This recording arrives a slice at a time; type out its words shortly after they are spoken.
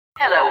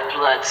Hello,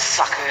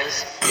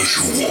 bloodsuckers. As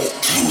you walk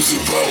through the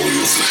valley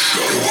of the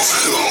shadow of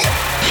hell,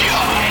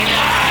 Join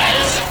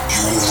us!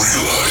 you will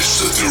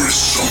realize that there is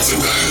something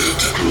ahead.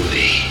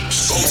 Groovy.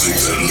 Something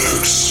that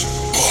lurks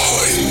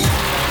behind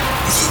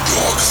the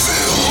dark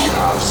veil. We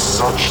have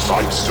such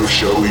sights to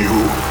show you.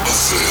 A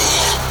veil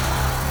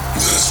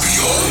that is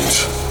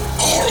beyond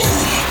our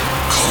own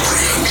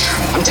comprehension.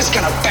 I'm just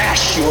gonna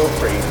bash your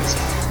brains.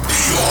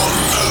 Beyond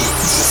the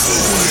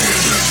void.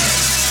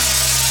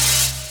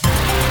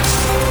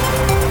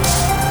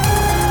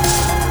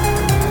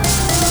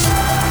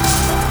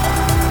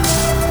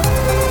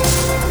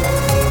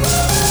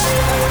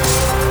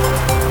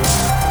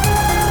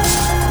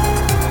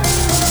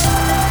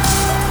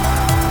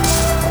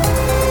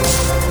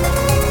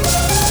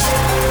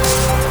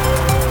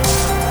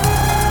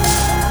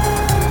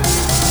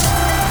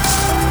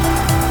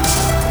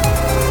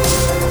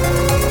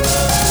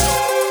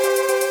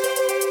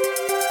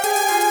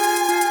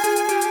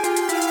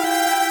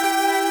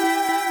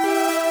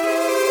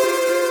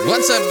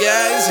 What's up,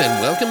 guys,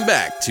 and welcome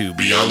back to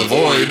Beyond the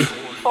Void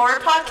Horror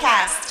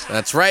Podcast.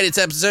 That's right, it's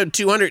episode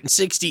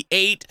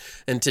 268,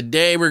 and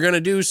today we're going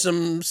to do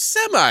some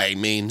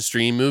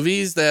semi-mainstream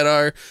movies that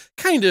are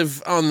kind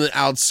of on the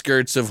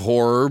outskirts of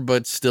horror,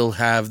 but still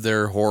have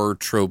their horror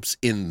tropes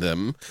in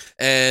them,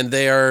 and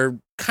they are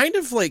kind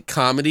of like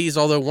comedies,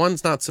 although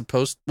one's not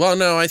supposed... Well,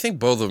 no, I think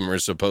both of them are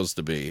supposed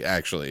to be,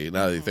 actually,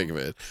 now that you think of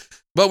it.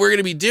 But we're going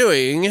to be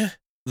doing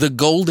The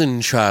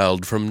Golden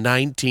Child from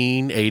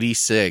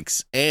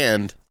 1986,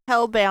 and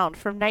Hellbound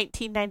from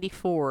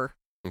 1994.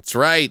 That's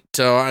right.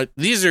 So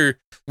these are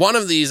one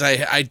of these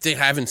I think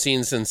I haven't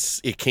seen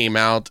since it came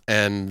out,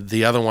 and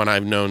the other one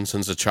I've known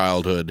since a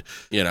childhood.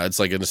 You know, it's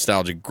like a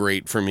nostalgic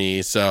great for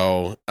me.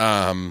 So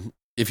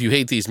if you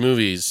hate these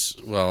movies,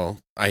 well,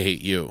 I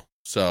hate you.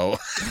 So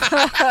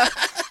well,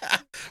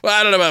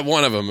 I don't know about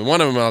one of them. One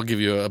of them I'll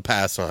give you a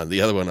pass on.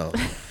 The other one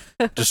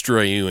I'll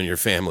destroy you and your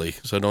family.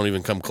 So don't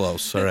even come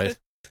close. All right.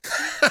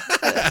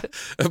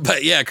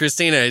 But yeah,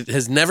 Christina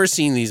has never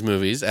seen these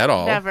movies at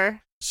all.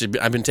 Never.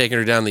 I've been taking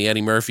her down the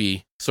Eddie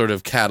Murphy sort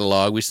of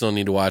catalog. We still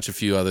need to watch a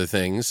few other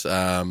things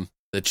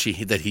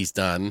that he's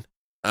done.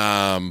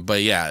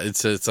 But yeah,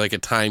 it's like a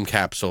time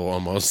capsule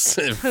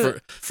almost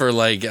for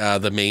like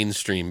the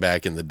mainstream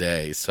back in the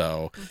day.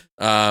 So,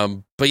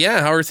 but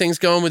yeah, how are things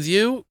going with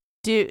you?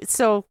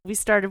 So we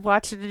started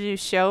watching a new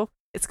show.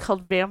 It's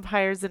called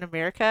Vampires in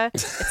America.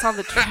 It's on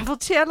the Travel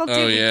Channel. Dude,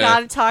 Oh, yeah. We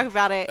gotta talk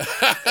about it.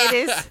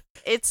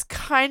 It's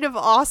kind of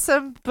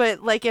awesome,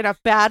 but like in a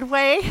bad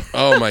way.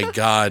 Oh my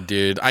God,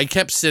 dude. I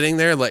kept sitting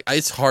there like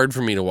it's hard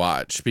for me to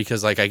watch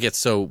because like I get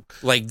so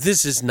like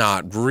this is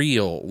not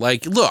real.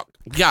 Like, look,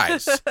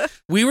 guys,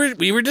 we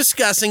were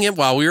discussing it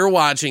while we were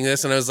watching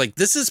this, and I was like,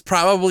 this is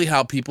probably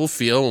how people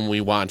feel when we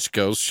watch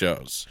ghost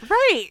shows.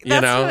 Right.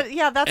 That's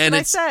what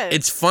I said.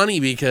 It's funny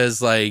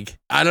because like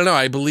I don't know,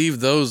 I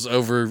believe those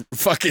over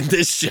fucking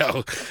this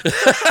show.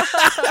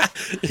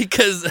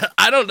 Because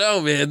I don't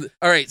know, man.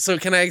 All right, so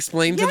can I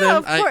explain to them?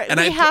 Of course.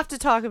 We have to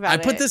talk about it.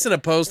 I put this in a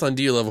post on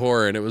Do You Love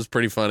Horror, and it was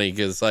pretty funny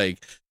because,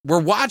 like, we're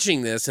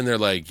watching this, and they're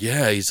like,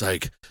 yeah, he's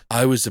like,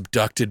 I was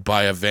abducted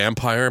by a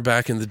vampire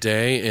back in the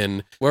day,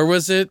 and where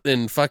was it?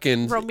 In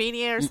fucking...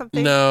 Romania or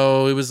something?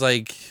 No, it was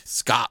like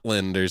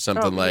Scotland or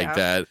something like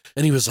that.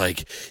 And he was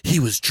like, he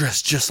was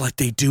dressed just like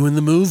they do in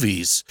the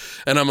movies.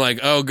 And I'm like,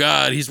 oh,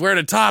 God, he's wearing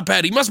a top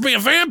hat. He must be a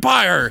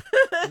vampire.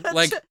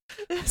 Like...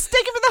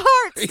 Stick him in the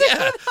heart. Stick him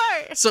in the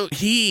heart. So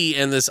he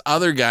and this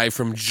other guy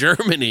from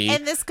Germany.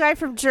 And this guy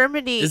from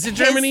Germany. Is it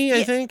Germany,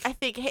 I think? I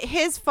think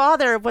his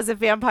father was a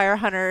vampire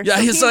hunter. Yeah,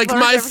 so he's like,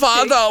 my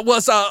father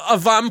was a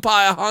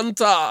vampire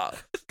hunter.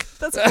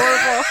 That's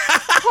horrible.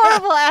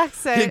 Horrible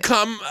accent.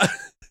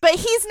 But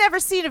he's never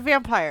seen a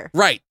vampire.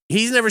 Right.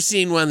 He's never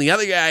seen one. The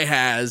other guy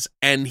has.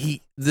 And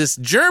this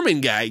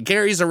German guy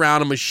carries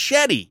around a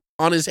machete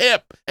on his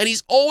hip. And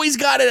he's always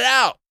got it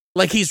out.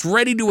 Like he's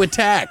ready to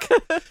attack.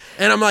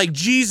 And I'm like,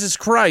 Jesus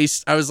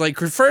Christ. I was like,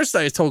 first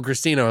I told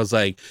Christina, I was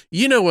like,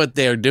 you know what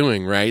they're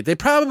doing, right? They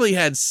probably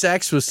had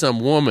sex with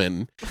some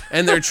woman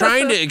and they're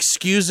trying to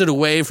excuse it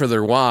away for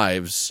their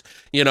wives.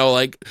 You know,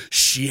 like,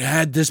 she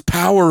had this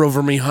power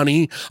over me,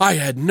 honey. I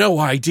had no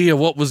idea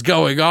what was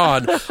going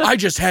on. I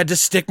just had to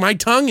stick my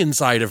tongue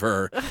inside of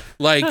her.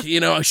 Like, you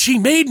know, she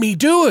made me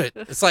do it.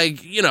 It's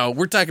like, you know,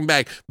 we're talking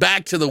back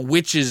to the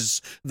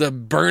witches, the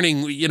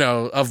burning, you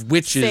know, of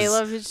witches.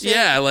 Salem and shit.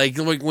 Yeah, like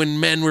when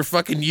men were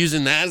fucking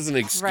using that as an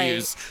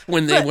excuse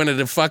when they wanted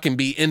to fucking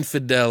be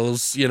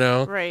infidels, you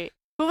know? Right.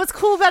 But what's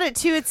cool about it,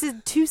 too, it's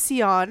in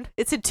Tucson.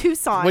 It's in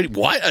Tucson. Wait,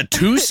 what? A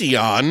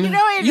Tucson?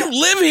 You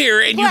live here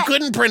and you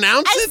couldn't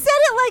pronounce I it? said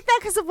it like that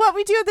because of what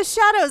we do in the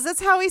shadows.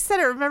 That's how he said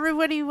it. Remember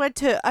when he went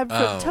to, I'm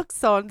from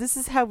Tucson. This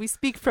is how we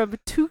speak from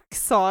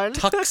Tucson.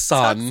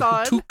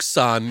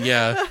 Tucson,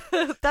 yeah.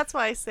 That's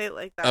why I say it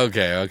like that.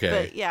 Okay.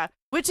 But yeah.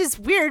 Which is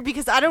weird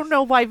because I don't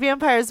know why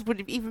vampires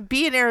would even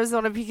be in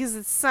Arizona because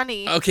it's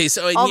sunny Okay,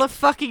 so all the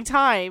fucking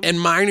time.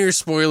 and minor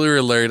spoiler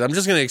alert. I'm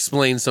just gonna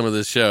explain some of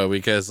this show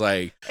because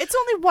like It's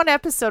only one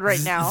episode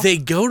right now. they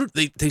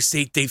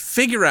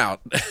figure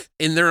out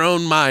in their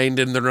own mind,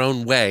 in their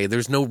own way.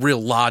 There's no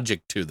real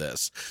logic to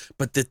this,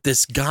 but that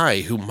this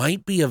guy who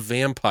might be a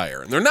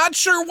vampire and they're not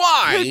sure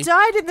why. Who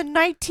died in the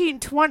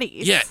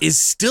 1920s. Yeah, is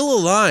still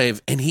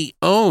alive, and he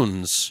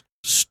owns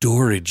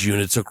storage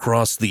units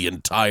across the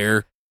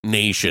entire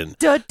nation.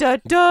 Da da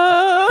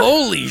da.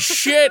 Holy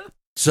shit!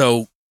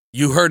 So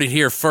you heard it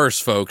here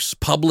first, folks.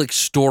 Public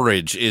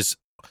storage is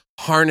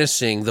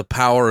harnessing the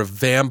power of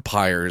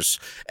vampires.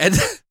 And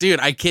dude,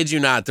 I kid you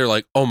not, they're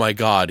like, oh my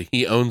God,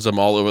 he owns them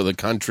all over the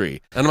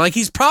country. And I'm like,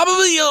 he's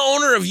probably the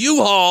owner of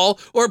U-Haul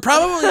or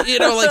probably,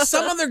 like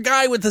some other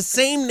guy with the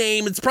same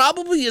name. It's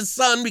probably his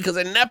son because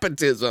of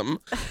nepotism.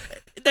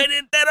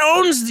 That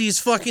owns these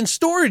fucking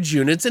storage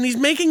units, and he's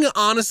making an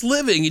honest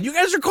living, and you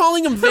guys are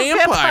calling them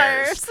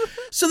vampires.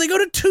 So they go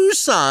to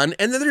Tucson,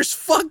 and then there's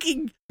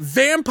fucking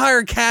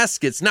vampire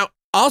caskets. Now,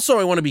 also,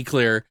 I want to be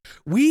clear,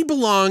 we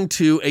belong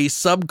to a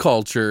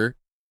subculture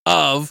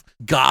of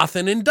goth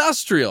and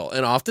industrial,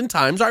 and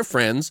oftentimes our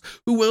friends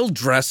who will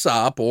dress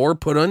up or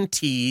put on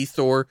teeth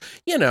or,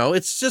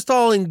 it's just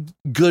all in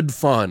good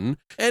fun.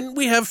 And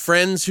we have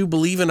friends who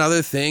believe in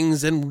other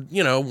things and,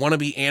 want to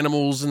be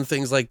animals and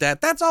things like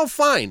that. That's all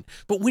fine.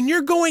 But when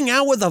you're going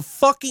out with a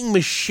fucking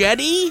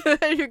machete,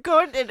 You're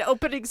going and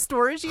opening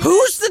storage units?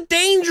 who's the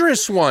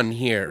dangerous one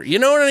here? You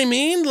know what I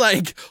mean?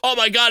 Like, oh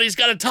my God, he's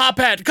got a top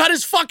hat. Cut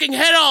his fucking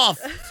head off.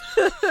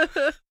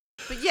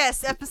 But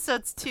yes,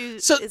 episodes 2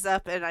 is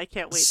up, and I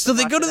can't wait. So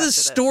they go to this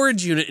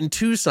storage unit in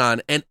Tucson,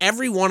 and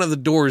every one of the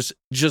doors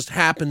just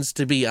happens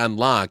to be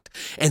unlocked,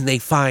 and they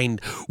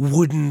find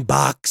wooden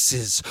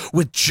boxes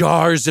with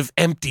jars of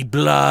empty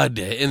blood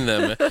in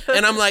them.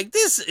 And I'm like,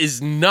 this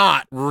is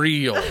not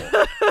real.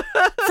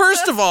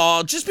 First of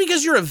all, just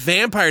because you're a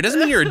vampire doesn't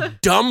mean you're a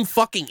dumb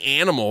fucking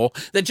animal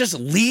that just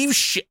leaves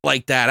shit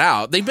like that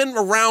out. They've been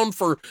around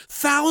for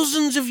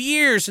thousands of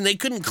years, and they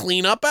couldn't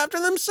clean up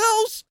after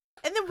themselves.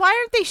 And then why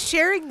aren't they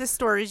sharing the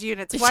storage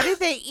units? Why do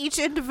they each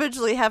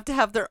individually have to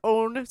have their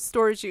own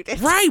storage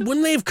unit? Right.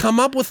 Wouldn't they have come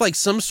up with like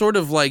some sort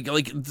of like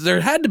there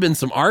had to have been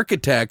some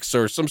architects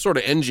or some sort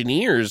of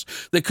engineers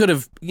that could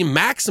have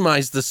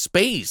maximized the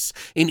space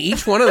in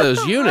each one of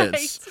those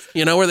units,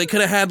 where they could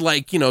have had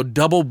like,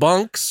 double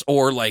bunks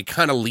or like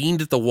kind of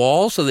leaned at the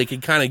wall so they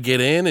could kind of get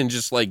in and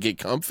just like get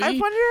comfy. I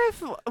wonder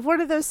if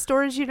one of those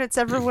storage units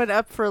ever went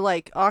up for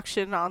like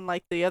auction on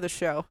like the other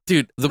show.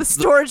 Dude, the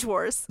Storage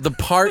Wars. The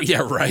part,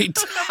 yeah, right.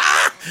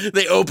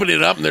 They open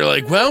it up and they're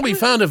like, well, we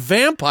found a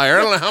vampire.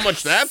 I don't know how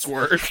much that's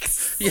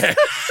worth. Yeah.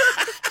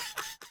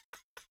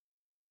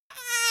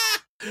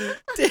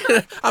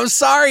 Dude, I'm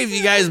sorry if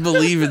you guys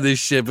believe in this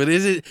shit, but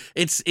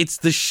it's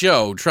the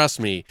show, trust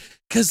me.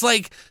 Cause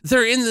like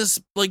they're in this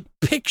like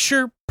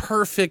picture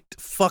perfect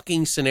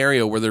fucking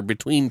scenario where they're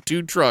between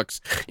two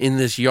trucks in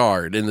this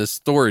yard, in this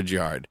storage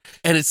yard.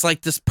 And it's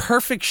like this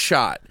perfect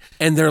shot.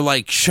 And they're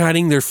like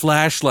shining their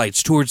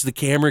flashlights towards the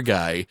camera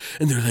guy.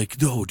 And they're like,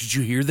 oh, did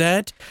you hear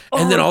that?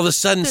 And then all of a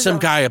sudden some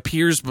guy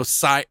appears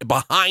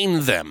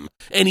behind them.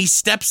 And he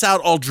steps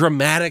out all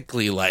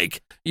dramatically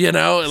like,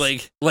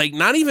 like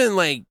not even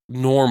like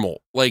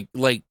normal, like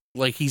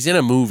he's in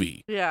a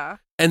movie. Yeah.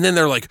 And then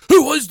they're like,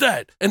 who was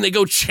that? And they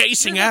go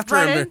chasing after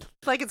him.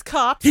 Like it's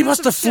cops. He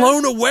must have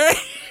flown away.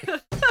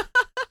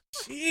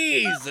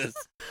 Jesus.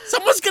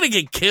 Someone's going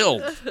to get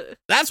killed.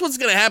 That's what's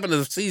going to happen to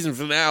the season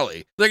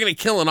finale. They're going to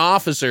kill an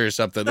officer or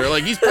something. They're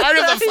like, he's part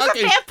of the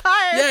fucking...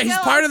 vampire. Yeah, he's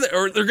part of the...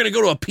 Or they're going to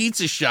go to a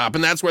pizza shop,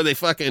 and that's where they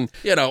fucking,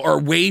 or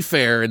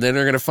Wayfair, and then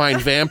they're going to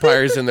find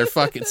vampires, and they're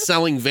fucking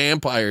selling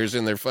vampires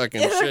in their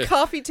fucking shit. Their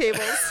coffee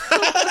tables.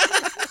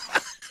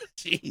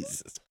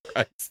 Jesus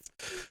Christ.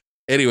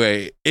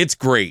 Anyway, it's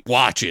great.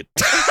 Watch it.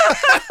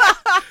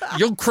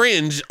 You'll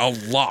cringe a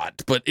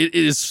lot, but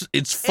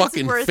it's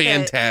fucking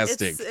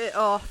fantastic.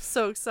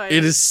 So exciting.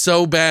 It is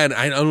so bad.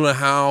 I don't know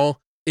how.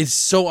 It's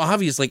so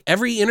obvious. Like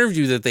every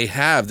interview that they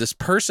have, this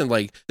person,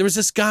 like there was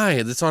this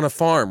guy that's on a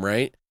farm,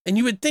 right? And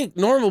you would think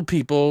normal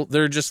people,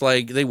 they're just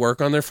like, they work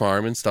on their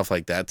farm and stuff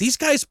like that. These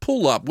guys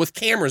pull up with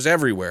cameras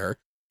everywhere.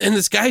 And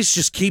this guy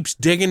just keeps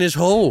digging his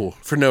hole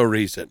for no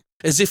reason.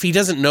 As if he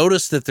doesn't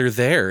notice that they're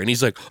there. And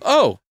he's like,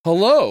 oh,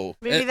 hello.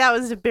 Maybe that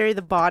was to bury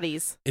the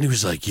bodies. And he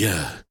was like,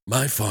 yeah,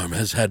 my farm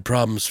has had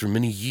problems for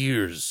many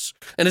years.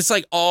 And it's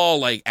like all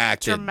like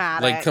acted.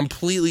 Dramatic. Like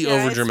completely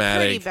over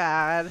dramatic. It's pretty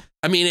bad.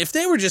 I mean, if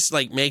they were just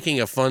like making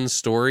a fun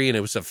story and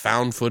it was a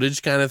found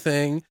footage kind of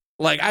thing,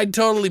 like I'd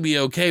totally be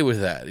okay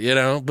with that,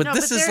 But No,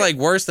 this but is like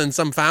worse than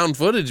some found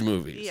footage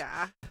movies.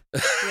 Yeah.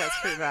 Yeah, it's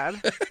pretty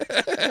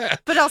bad.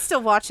 But I'll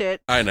still watch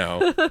it. I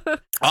know.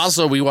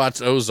 Also, we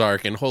watched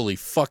Ozark, and holy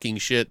fucking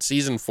shit,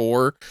 season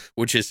 4,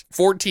 which is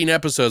 14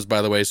 episodes,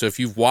 by the way. So if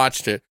you've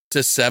watched it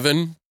to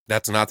 7,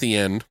 that's not the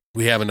end.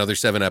 We have another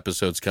 7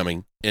 episodes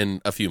coming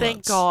in a few months.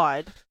 Thank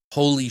God.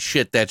 Holy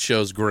shit, that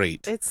show's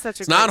great. It's such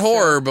a It's not great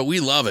horror, show. but we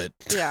love it.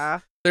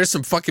 Yeah. There's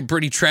some fucking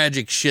pretty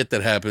tragic shit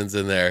that happens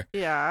in there.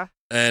 Yeah.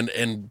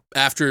 And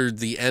after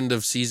the end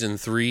of season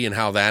 3 and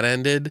how that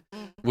ended,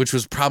 which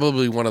was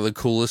probably one of the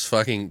coolest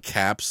fucking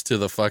caps to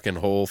the fucking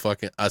whole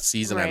fucking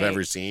season I've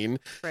ever seen.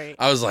 Right.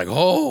 I was like,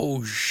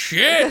 oh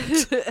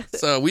shit.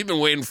 So we've been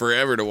waiting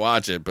forever to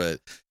watch it, but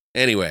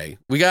anyway,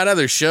 we got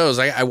other shows.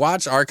 I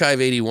watched Archive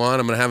 81.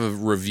 I'm going to have a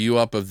review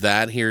up of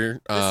that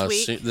here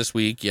this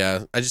week.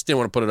 Yeah. I just didn't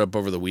want to put it up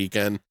over the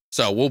weekend.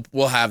 So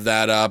we'll have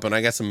that up, and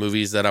I got some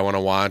movies that I want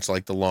to watch,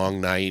 like The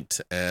Long Night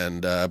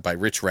and by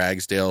Rich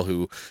Ragsdale,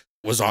 who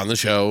was on the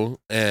show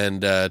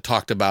and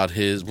talked about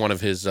one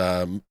of his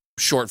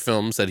short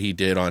films that he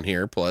did on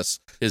here, plus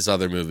his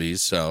other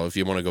movies. So if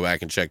you want to go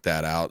back and check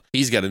that out,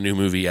 he's got a new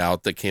movie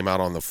out that came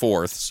out on the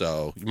 4th,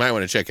 so you might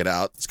want to check it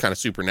out. It's kind of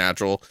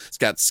supernatural. It's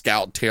got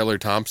Scout Taylor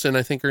Thompson,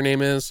 I think her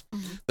name is,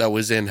 that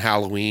was in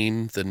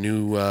Halloween, the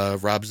new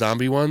Rob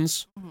Zombie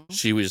ones.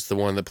 She was the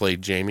one that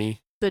played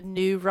Jamie. The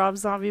new Rob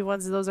Zombie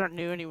ones, those aren't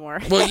new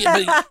anymore. Well,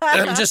 yeah,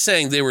 but I'm just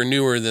saying they were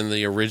newer than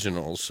the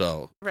originals,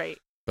 so. Right.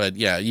 But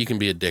yeah, you can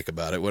be a dick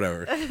about it,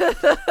 whatever.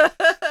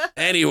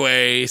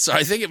 Anyway, so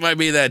I think it might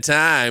be that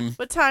time.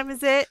 What time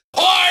is it?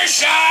 Horror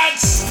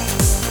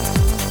shots!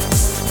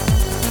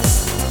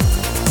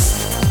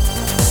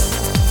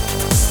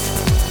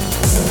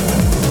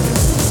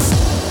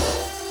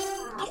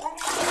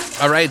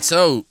 All right,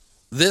 so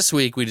this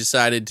week we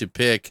decided to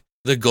pick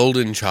The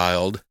Golden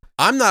Child.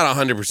 I'm not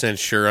 100%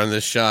 sure on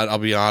this shot, I'll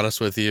be honest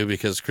with you,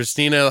 because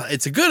Christina,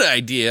 it's a good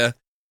idea.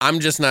 I'm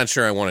just not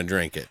sure I want to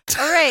drink it.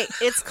 All right,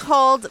 it's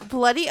called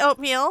Bloody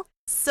Oatmeal.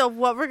 So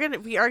what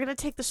we are gonna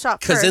take the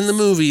shot first. Because in the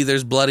movie,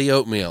 there's bloody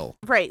oatmeal.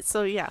 Right.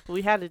 So yeah,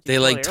 we had to do. They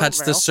like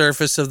touch oatmeal. the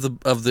surface of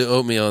the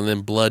oatmeal, and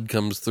then blood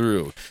comes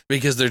through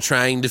because they're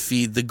trying to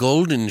feed the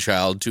golden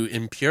child to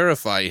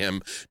impurify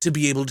him to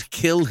be able to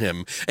kill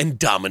him and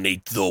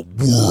dominate the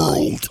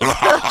world.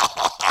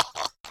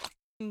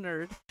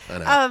 Nerd. I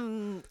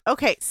know.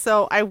 Okay,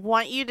 so I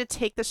want you to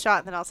take the shot,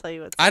 and then I'll tell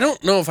you what's. I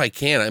don't know if I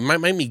can. It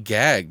might make me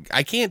gag.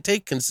 I can't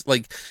take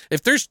like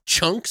if there's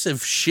chunks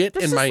of shit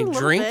There's in my just a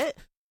little drink. bit.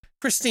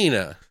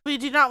 Christina, Well, you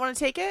do not want to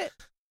take it?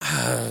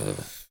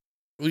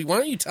 why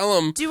don't you tell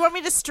them Do you want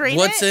me to strain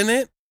what's it? in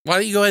it? Why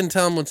don't you go ahead and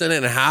tell them what's in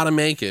it and how to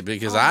make it?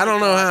 Because Oh I my don't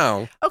know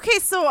God. how. Okay,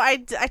 so I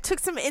took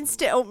some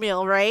instant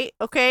oatmeal, right?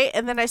 Okay,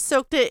 and then I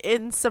soaked it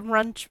in some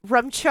rum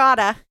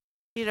chata,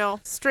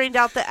 strained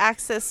out the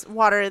excess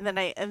water, and then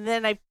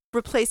I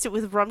replaced it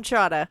with rum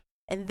chata,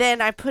 and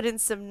then I put in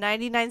some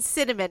 99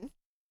 cinnamon,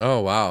 Oh,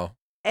 wow.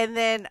 and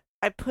then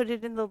I put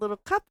it in the little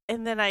cup,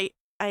 and then I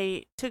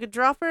took a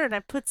dropper and I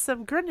put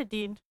some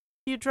grenadine,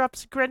 a few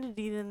drops of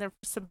grenadine in there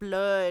for some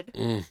blood.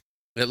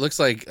 It looks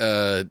like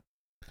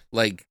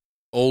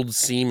old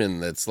semen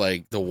that's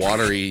like the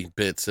watery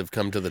bits have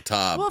come to the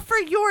top. Well, for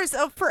yours,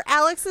 for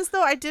Alex's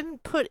though, I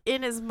didn't put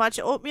in as much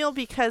oatmeal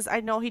because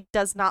I know he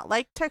does not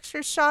like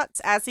texture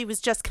shots, as he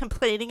was just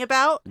complaining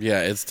about.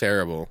 Yeah, it's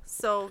terrible.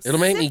 So It'll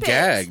make me sip it.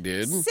 gag,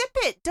 dude. Sip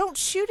it. Don't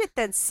shoot it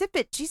then. Sip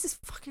it. Jesus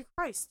fucking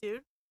Christ,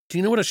 dude. Do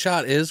you know what a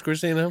shot is,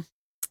 Christina?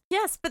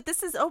 Yes, but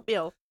this is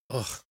oatmeal.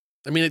 Ugh.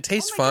 I mean, it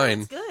tastes Oh my God, fine.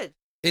 it's good.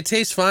 It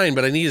tastes fine,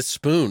 but I need a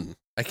spoon.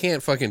 I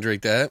can't fucking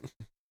drink that.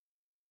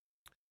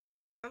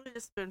 I'm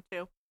gonna spoon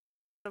too.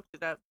 Soaked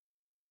it up.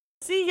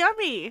 See,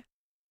 yummy.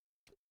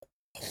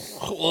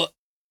 I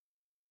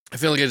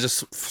feel like I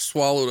just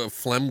swallowed a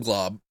phlegm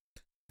glob.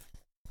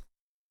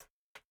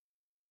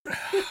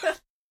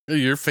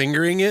 You're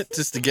fingering it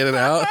just to get it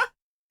out?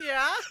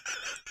 Yeah.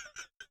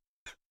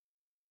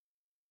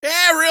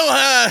 Yeah,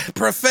 real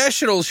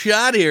professional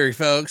shot here,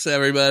 folks,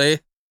 everybody.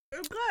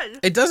 It's good.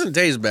 It doesn't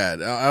taste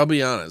bad, I'll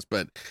be honest,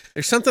 but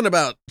there's something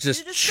about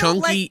just You just chunky...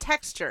 don't like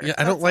texture. Yeah,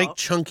 I don't that's like all.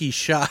 chunky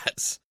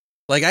shots.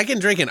 Like, I can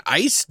drink an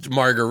iced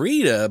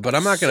margarita, but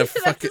I'm not going to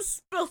Shit, fuck I it. just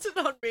spilled it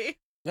on me.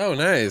 Oh,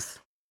 nice.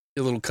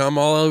 A little cum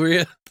all over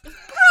you. Bro,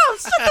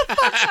 shut the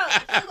fuck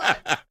up.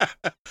 Hold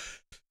on.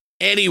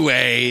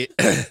 Anyway,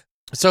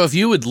 so if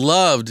you would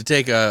love to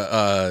take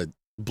a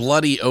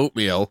bloody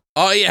oatmeal,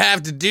 all you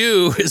have to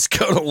do is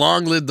go to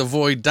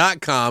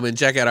longlivethavoid.com and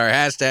check out our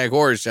hashtag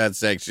horror shot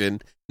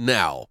section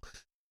now.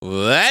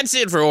 That's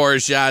it for horror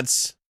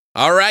shots.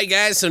 All right,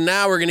 guys, so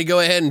now we're going to go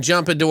ahead and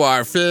jump into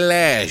our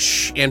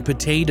flesh and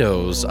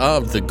potatoes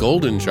of The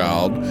Golden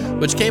Child,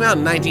 which came out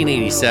in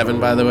 1987,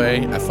 by the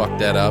way. I fucked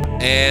that up.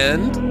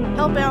 And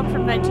Hellbound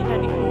from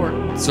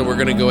 1994. so we're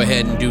going to go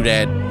ahead and do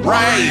that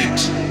Right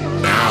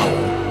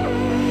now.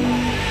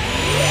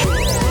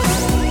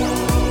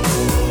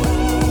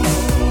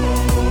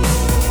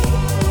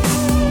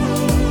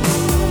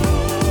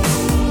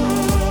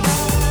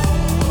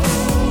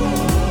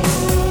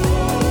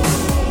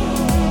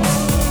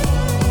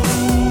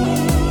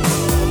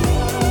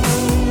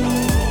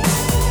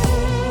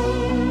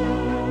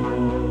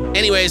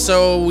 Anyway,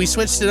 so we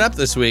switched it up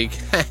this week.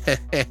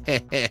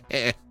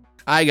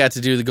 I got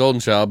to do The Golden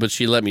Child, but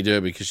she let me do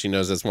it because she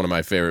knows that's one of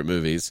my favorite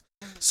movies.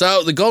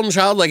 So, The Golden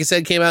Child, like I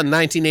said, came out in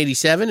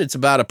 1987. It's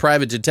about a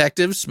private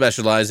detective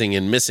specializing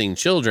in missing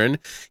children.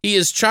 He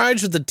is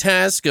charged with the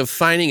task of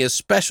finding a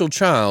special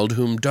child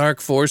whom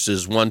dark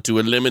forces want to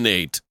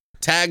eliminate.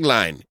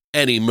 Tagline,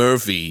 Eddie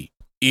Murphy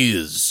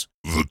is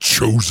The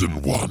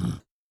Chosen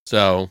One.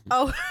 So,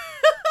 Oh.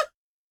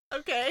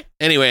 Okay.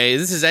 anyway,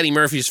 this is Eddie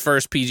Murphy's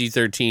first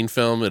PG-13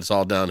 film. It's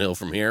all downhill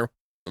from here.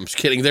 I'm just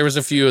kidding. There was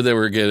a few that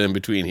were good in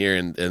between here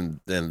and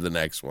the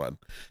next one,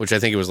 which I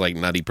think it was like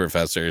Nutty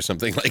Professor or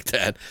something like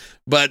that.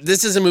 But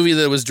this is a movie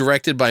that was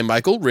directed by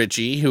Michael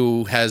Ritchie,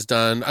 who has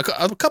done a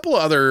couple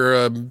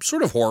other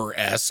sort of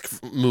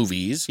horror-esque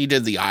movies. He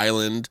did The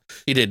Island.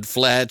 He did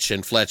Fletch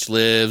and Fletch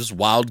Lives,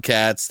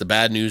 Wildcats, The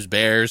Bad News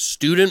Bears,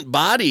 Student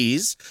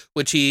Bodies,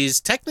 which he's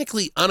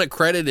technically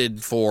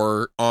unaccredited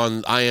for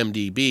on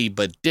IMDb,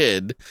 but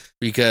did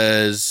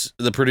because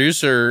the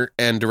producer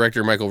and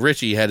director Michael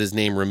Ritchie had his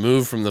name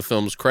removed from the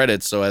film's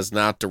credits so as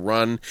not to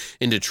run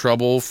into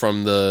trouble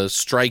from the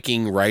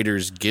striking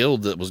writers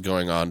guild that was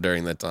going on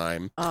during that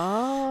time.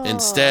 Oh.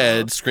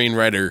 Instead,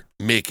 screenwriter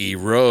Mickey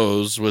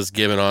Rose was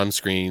given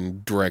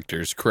on-screen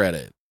director's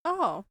credit.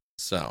 Oh.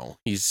 So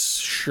he's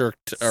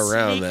shirked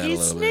around that a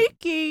little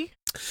Sneaky.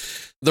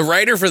 bit. The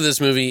writer for this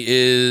movie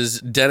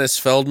is Dennis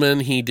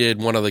Feldman. He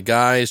did One of the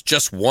Guys,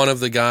 just one of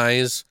the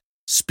guys.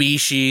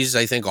 Species,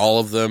 I think all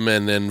of them,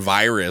 and then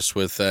Virus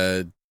with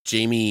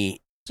Jamie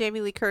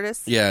Lee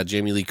Curtis. Yeah,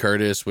 Jamie Lee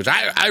Curtis, which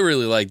I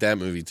really like that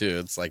movie too.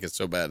 It's like it's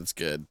so bad it's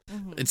good.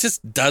 Mm-hmm. It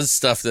just does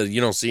stuff that you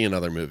don't see in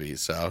other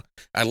movies. So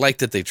I like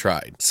that they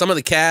tried. Some of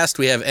the cast,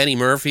 we have Eddie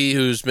Murphy,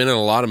 who's been in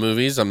a lot of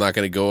movies. I'm not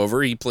going to go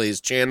over. He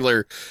plays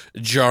Chandler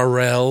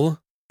Jarrell.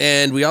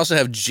 And we also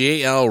have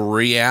J.L.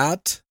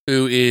 Riat,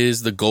 who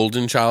is the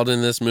golden child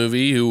in this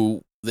movie,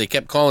 who they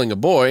kept calling a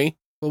boy,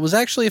 but was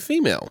actually a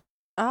female.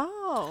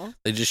 Oh.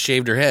 They just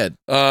shaved her head.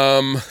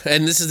 And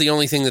this is the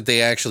only thing that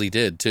they actually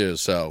did, too.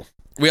 So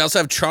we also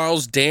have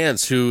Charles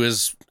Dance, who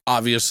is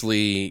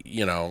obviously,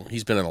 you know,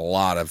 he's been in a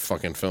lot of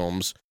fucking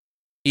films.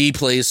 He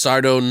plays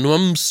Sardo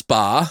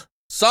Numspa.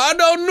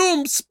 Sardo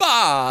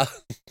Numspa!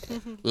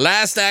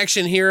 Last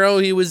Action Hero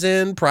he was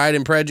in,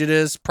 Pride,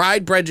 Prejudice,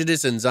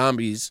 and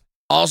Zombies.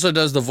 Also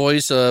does the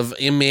voice of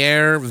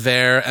Emir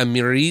Ver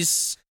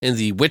Amiris in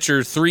the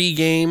Witcher 3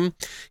 game.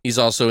 He's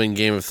also in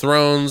Game of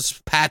Thrones,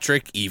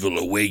 Patrick, Evil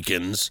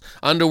Awakens,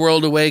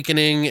 Underworld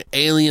Awakening,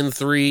 Alien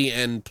 3,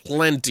 and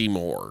plenty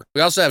more.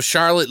 We also have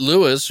Charlotte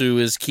Lewis, who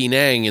is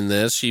Kenang in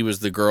this. She was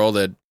the girl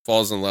that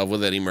falls in love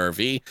with Eddie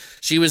Murphy.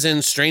 She was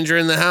in Stranger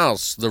in the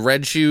House, The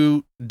Red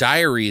Shoe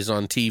Diaries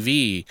on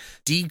TV,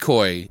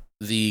 Decoy,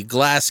 The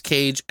Glass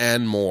Cage,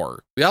 and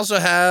more. We also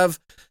have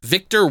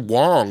Victor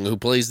Wong, who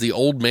plays the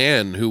old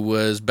man who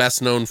was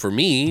best known for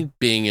me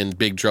being in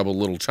Big Trouble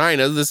Little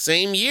China the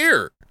same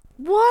year.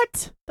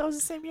 What? That was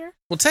the same year?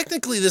 Well,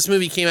 technically this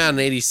movie came out in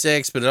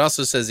 86, but it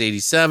also says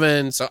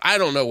 87, so I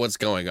don't know what's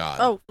going on.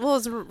 Oh, well,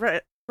 it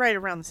was right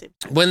around the same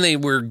time. When they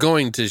were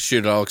going to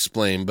shoot, I'll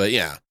explain, but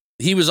yeah.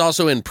 He was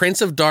also in Prince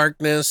of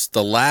Darkness,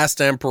 The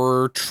Last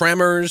Emperor,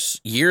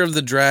 Tremors, Year of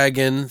the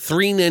Dragon,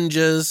 Three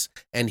Ninjas,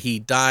 and he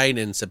died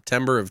in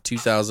September of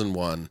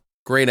 2001.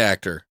 Great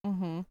actor.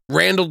 Mm-hmm.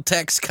 Randall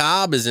Tex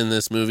Cobb is in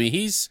this movie.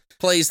 He's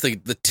plays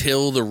the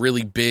Till, the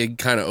really big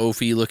kind of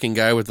oafy looking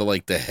guy with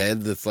the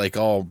head that's like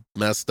all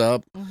messed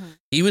up. Mm-hmm.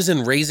 He was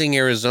in Raising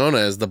Arizona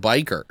as the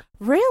biker.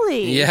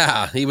 Really?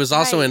 Yeah, he was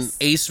also Nice.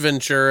 in Ace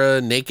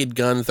Ventura, Naked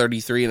Gun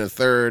 33 and a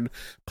Third,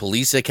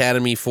 Police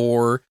Academy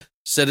 4,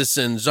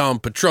 Citizens on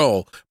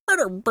Patrol. I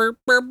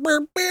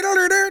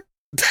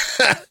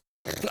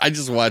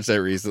just watched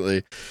that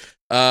recently.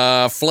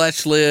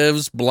 Fletch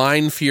Lives,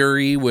 Blind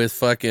Fury with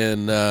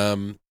fucking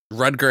Rutger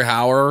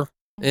Hauer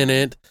in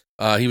it.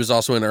 He was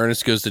also in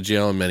Ernest Goes to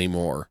Jail and many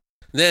more.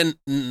 Then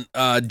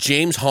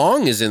James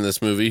Hong is in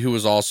this movie, who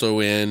was also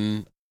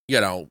in,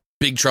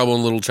 Big Trouble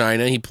in Little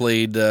China. He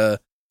played the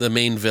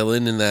main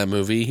villain in that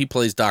movie. He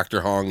plays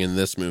Dr. Hong in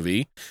this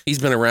movie. He's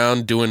been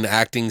around doing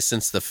acting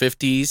since the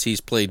 50s.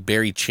 He's played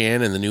Barry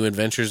Chan in The New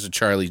Adventures of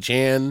Charlie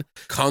Chan,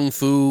 Kung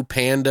Fu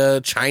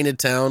Panda,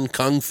 Chinatown,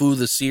 Kung Fu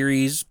the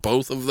series,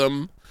 both of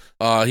them.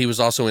 He was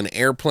also in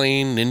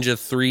Airplane, Ninja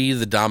 3,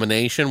 The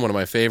Domination, one of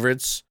my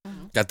favorites.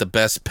 Got the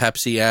best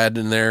Pepsi ad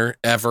in there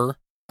ever.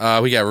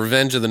 We got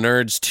Revenge of the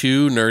Nerds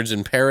 2, Nerds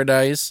in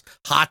Paradise,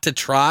 Hot to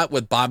Trot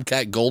with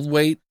Bobcat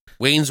Goldthwait,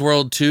 Wayne's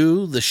World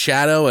 2, The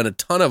Shadow, and a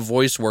ton of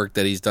voice work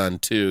that he's done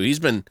too. He's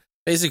been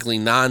basically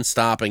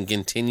nonstop and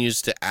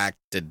continues to act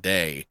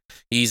today.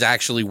 He's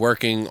actually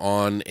working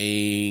on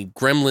a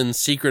Gremlins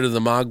Secret of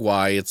the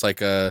Mogwai. It's like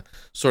a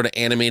sort of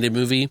animated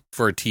movie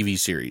for a TV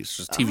series.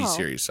 Just TV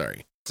series,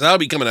 sorry. So that'll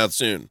be coming out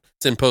soon.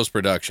 It's in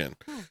post-production.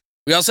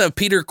 We also have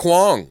Peter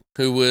Kwong,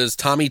 who was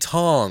Tommy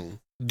Tong.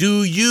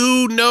 Do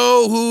you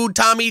know who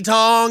Tommy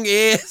Tong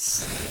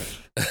is?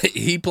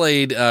 He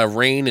played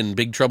Rain in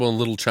Big Trouble in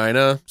Little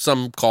China.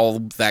 Some call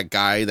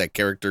that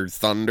character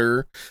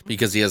Thunder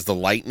because he has the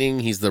lightning.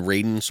 He's the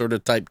Raiden sort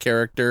of type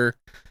character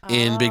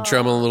in Big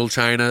Trouble in Little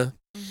China.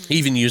 He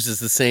even uses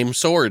the same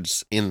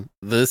swords in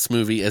this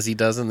movie as he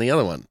does in the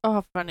other one.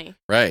 Oh, funny.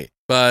 Right.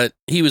 But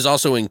he was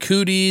also in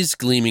Cooties,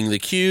 Gleaming the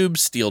Cube,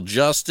 Steel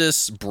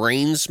Justice,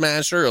 Brain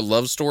Smasher, a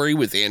love story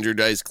with Andrew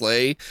Dice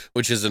Clay,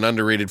 which is an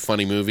underrated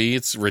funny movie.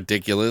 It's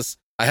ridiculous.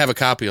 I have a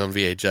copy on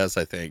VHS,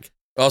 I think.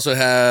 Also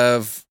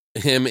have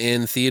him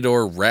in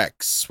Theodore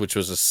Rex, which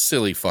was a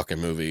silly fucking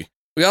movie.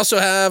 We also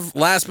have,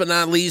 last but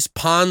not least,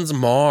 Pons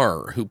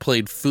Mar, who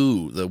played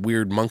Fu, the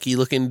weird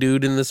monkey-looking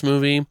dude in this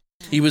movie.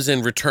 He was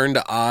in Return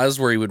to Oz,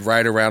 where he would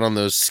ride around on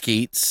those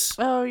skates.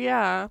 Oh,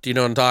 yeah. Do you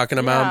know what I'm talking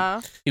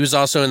about? Yeah. He was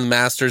also in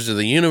Masters of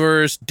the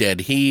Universe,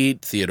 Dead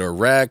Heat, Theodore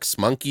Rex,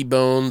 Monkey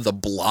Bone, The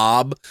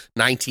Blob,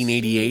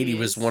 1988. He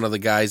was one of the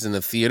guys in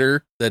the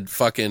theater that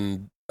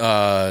fucking...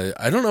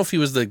 I don't know if he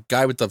was the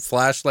guy with the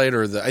flashlight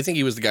or I think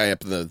he was the guy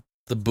up in the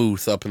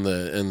booth up in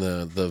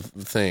the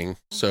thing.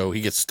 So he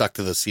gets stuck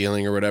to the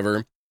ceiling or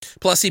whatever.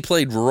 Plus, he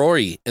played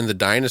Roy in The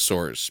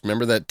Dinosaurs.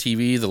 Remember that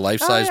TV, the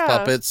life-size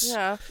puppets?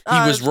 Yeah.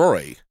 He was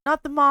Roy.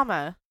 Not the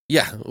mama.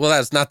 Yeah, well,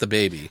 that's not the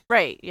baby.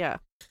 Right, yeah.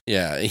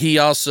 Yeah, he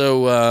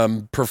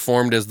also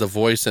performed as the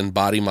voice and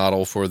body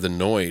model for the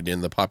Noid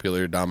in the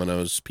popular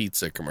Domino's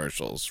pizza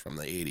commercials from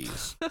the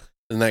 80s.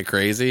 Isn't that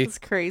crazy? That's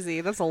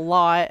crazy. That's a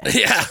lot.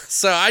 Yeah,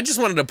 so I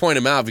just wanted to point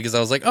him out because I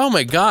was like, oh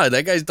my God,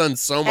 that guy's done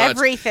so much.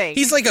 Everything.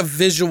 He's like a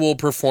visual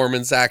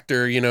performance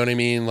actor, you know what I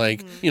mean?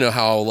 Like, you know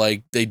how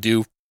like they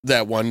do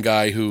that one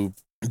guy who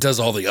does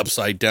all the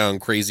upside down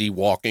crazy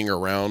walking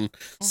around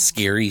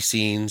scary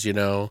scenes, you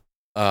know,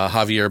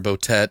 Javier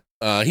Botet.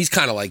 He's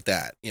kind of like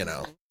that, you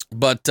know.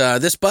 But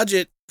this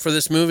budget for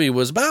this movie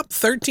was about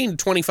 13 to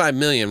 25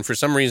 million. For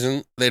some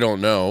reason, they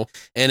don't know.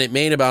 And it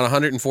made about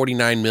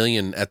 149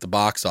 million at the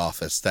box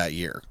office that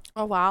year.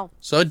 Oh, wow.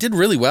 So it did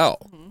really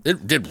well.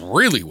 It did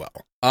really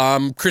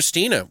well.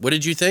 Christina, what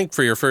did you think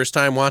for your first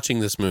time watching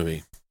this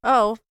movie?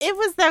 Oh, it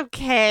was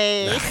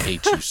okay. I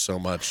hate you so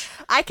much.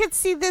 I could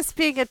see this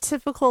being a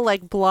typical,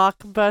 like,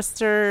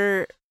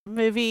 blockbuster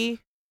movie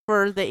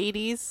for the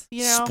 80s,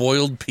 you know?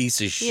 Spoiled piece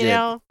of shit. You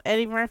know,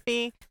 Eddie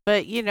Murphy.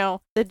 But, you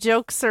know, the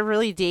jokes are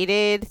really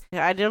dated.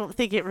 I don't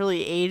think it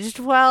really aged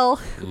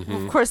well.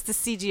 Of course, the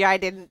CGI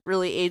didn't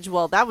really age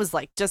well. That was,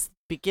 like, just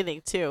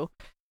beginning, too.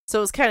 So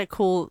it was kind of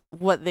cool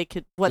what they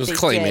did. It was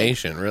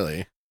claymation,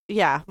 really.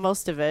 Yeah,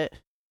 most of it.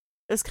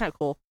 It was kind of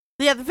cool.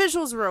 Yeah, the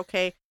visuals were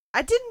okay.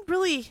 I didn't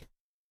really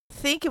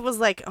think it was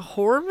like a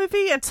horror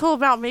movie until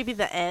about maybe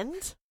the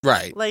end.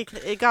 Right. Like,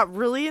 it got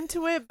really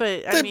into it,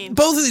 but I mean...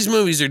 Both of these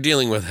movies are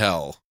dealing with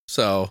hell,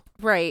 so...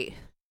 Right.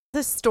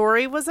 The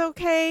story was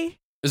okay.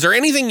 Is there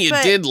anything you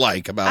did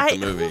like about the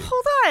movie?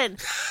 Hold on.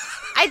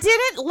 I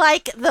didn't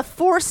like the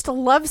forced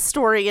love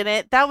story in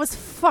it. That was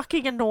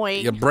fucking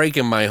annoying. You're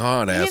breaking my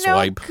heart,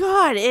 asswipe.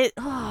 God, it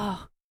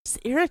just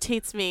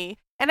irritates me.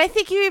 And I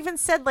think you even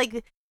said,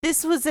 like,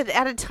 this was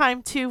at a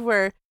time, too,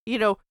 where, you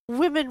know,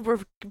 women were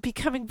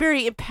becoming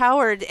very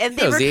empowered, and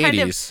they were kind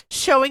 80s. of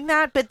showing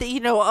that, but,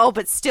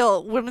 but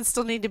still, women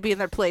still need to be in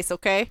their place,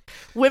 okay?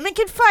 Women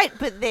can fight,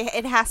 but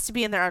it has to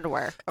be in their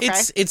underwear, okay?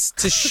 It's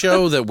to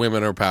show that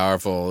women are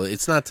powerful.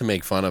 It's not to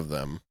make fun of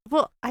them.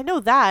 Well, I know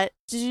that.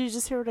 Did you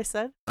just hear what I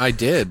said? I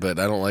did, but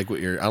I don't like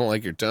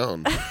your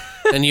tone.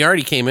 And you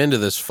already came into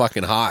this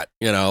fucking hot,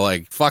 you know,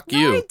 like, fuck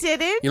you. No, I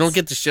didn't. You don't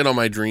get to shit on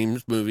my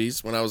dreams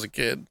movies when I was a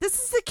kid.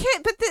 This is a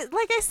kid, but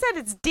like I said,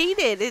 it's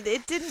dated.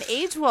 It didn't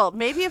age well.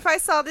 Maybe if I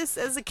saw this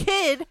as a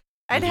kid,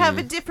 I'd have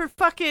a different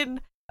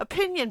fucking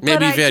opinion. Maybe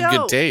but if you had don't.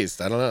 good taste.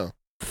 I don't know.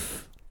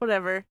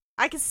 Whatever.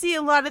 I could see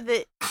a lot of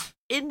the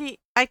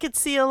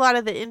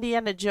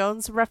Indiana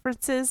Jones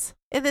references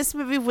in this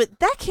movie.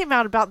 That came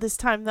out about this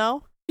time,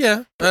 though.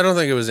 Yeah, I don't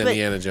think it was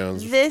Indiana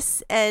Jones.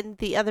 This and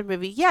the other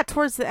movie, yeah,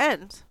 towards the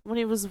end when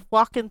he was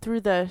walking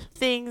through the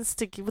things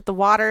with the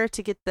water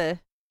to get the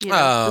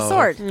the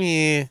sword.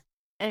 Yeah.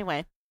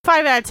 Anyway,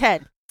 5 out of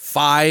 10.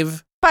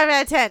 5. 5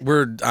 out of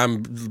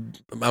 10.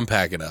 I'm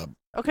packing up.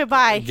 Okay,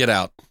 bye. Get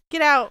out.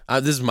 Get out.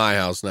 This is my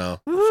house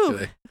now.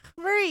 Woohoo!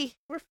 Free.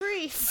 We're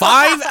free.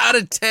 5 out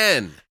of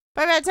 10.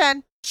 5 out of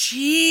 10.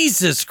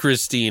 Jesus,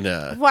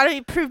 Christina. Why don't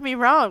you prove me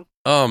wrong?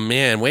 Oh,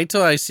 man. Wait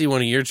till I see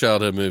one of your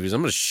childhood movies.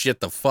 I'm going to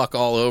shit the fuck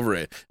all over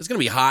it. It's going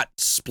to be hot,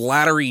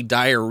 splattery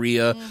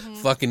diarrhea,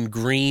 fucking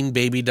green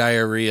baby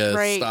diarrhea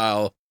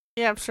style.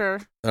 Yeah, I'm sure.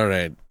 All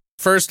right.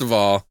 First of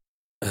all,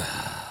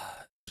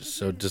 just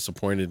so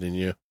disappointed in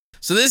you.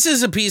 So this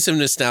is a piece of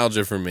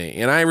nostalgia for me.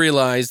 And I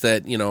realize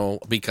that,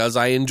 because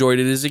I enjoyed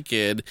it as a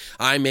kid,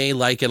 I may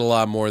like it a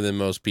lot more than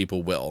most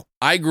people will.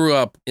 I grew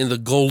up in the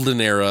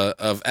golden era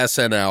of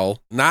SNL,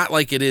 not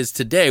like it is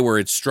today where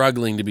it's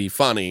struggling to be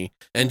funny.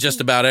 And just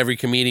about every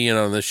comedian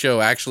on the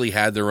show actually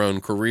had their own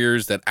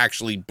careers that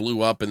actually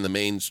blew up in the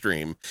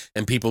mainstream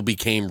and people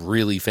became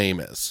really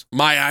famous.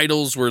 My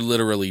idols were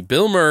literally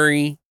Bill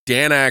Murray,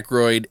 Dan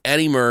Aykroyd,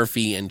 Eddie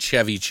Murphy, and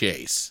Chevy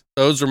Chase.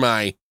 Those were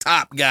my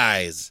top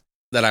guys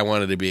that I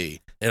wanted to be.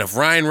 And if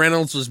Ryan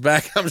Reynolds was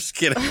back, I'm just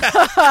kidding.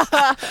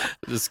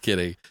 Just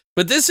kidding.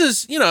 But this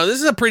is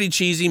a pretty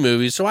cheesy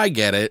movie, so I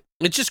get it.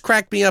 It just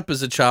cracked me up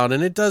as a child,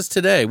 and it does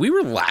today. We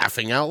were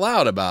laughing out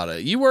loud about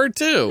it. You were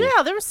too.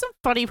 Yeah, there were some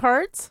funny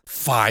parts.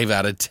 5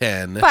 out of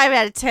 10. 5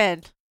 out of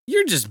 10.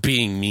 You're just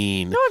being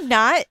mean. No, I'm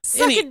not.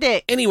 Suck a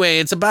dick. Anyway,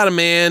 it's about a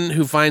man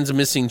who finds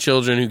missing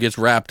children who gets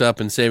wrapped up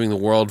in saving the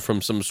world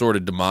from some sort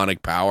of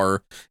demonic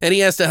power. And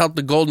he has to help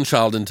the golden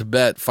child in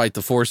Tibet fight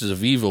the forces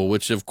of evil,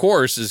 which of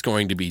course is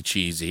going to be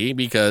cheesy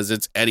because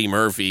it's Eddie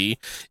Murphy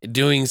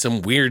doing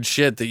some weird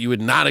shit that you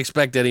would not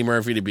expect Eddie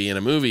Murphy to be in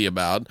a movie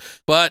about.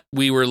 But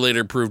we were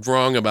later proved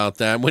wrong about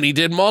that when he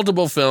did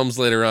multiple films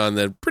later on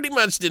that pretty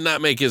much did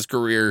not make his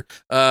career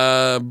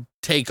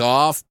take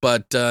off,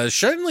 but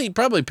certainly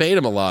probably paid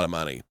him a lot of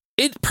money.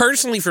 It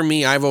personally, for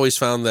me, I've always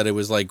found that it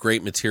was like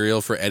great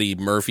material for Eddie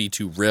Murphy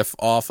to riff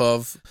off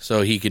of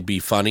so he could be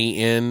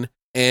funny in.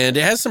 And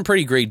it has some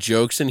pretty great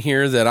jokes in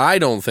here that I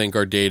don't think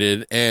are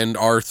dated and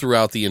are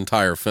throughout the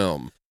entire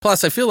film.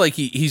 Plus, I feel like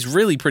he's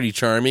really pretty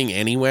charming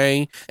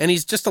anyway, and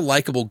he's just a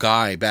likable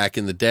guy back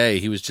in the day.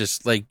 He was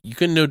just like, you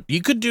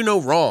could do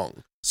no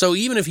wrong. So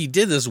even if he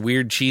did this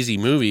weird, cheesy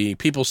movie,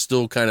 people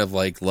still kind of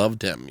like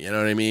loved him. You know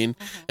what I mean?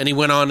 Mm-hmm. And he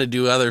went on to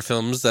do other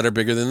films that are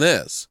bigger than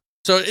this.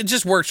 So it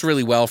just works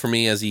really well for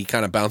me as he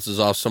kind of bounces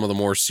off some of the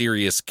more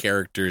serious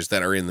characters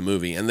that are in the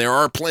movie. And there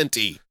are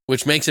plenty,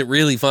 which makes it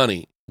really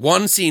funny.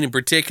 One scene in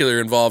particular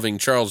involving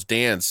Charles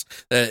Dance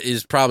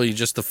is probably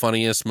just the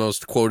funniest,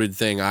 most quoted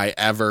thing I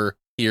ever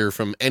hear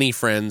from any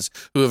friends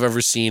who have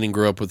ever seen and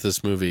grew up with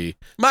this movie.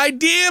 My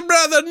dear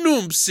brother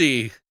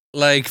Noomsy.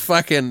 Like,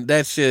 fucking,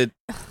 that shit.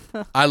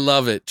 I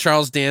love it.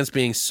 Charles Dance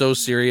being so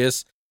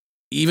serious,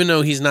 even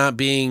though he's not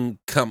being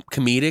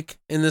comedic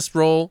in this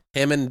role,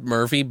 him and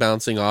Murphy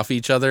bouncing off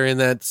each other in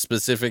that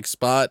specific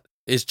spot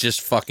is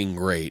just fucking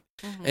great.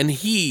 Mm-hmm. And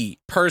he,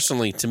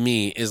 personally, to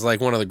me, is like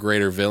one of the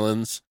greater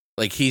villains.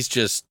 Like, he's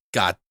just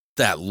got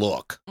that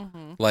look.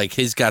 Mm-hmm. Like,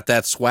 he's got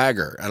that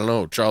swagger. I don't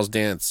know, Charles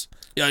Dance.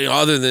 Yeah,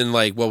 other than,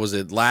 like, what was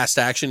it, Last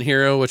Action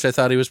Hero, which I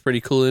thought he was pretty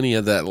cool in. He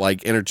had that,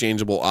 like,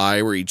 interchangeable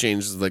eye where he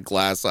changes the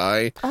glass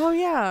eye. Oh,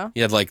 yeah.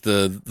 He had, like,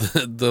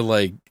 the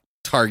like,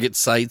 target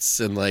sights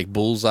and, like,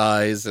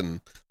 bullseyes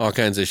and all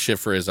kinds of shit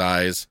for his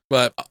eyes.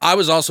 But I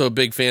was also a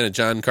big fan of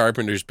John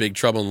Carpenter's Big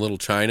Trouble in Little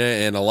China,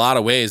 and in a lot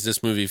of ways,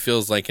 this movie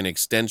feels like an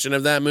extension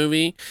of that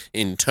movie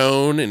in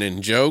tone and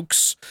in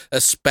jokes,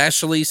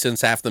 especially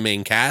since half the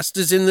main cast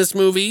is in this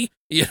movie,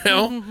 you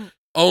know?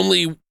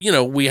 Only, you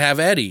know, we have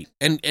Eddie.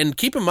 And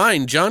keep in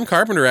mind, John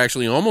Carpenter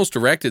actually almost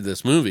directed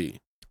this movie.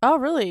 Oh,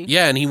 really?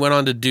 Yeah, and he went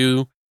on to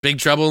do Big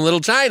Trouble in Little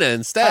China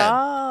instead.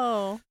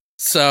 Oh.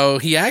 So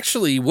he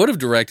actually would have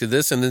directed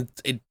this, and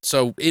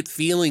it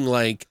feeling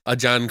like a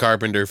John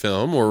Carpenter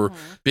film or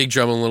Big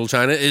Trouble in Little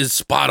China is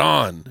spot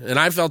on. And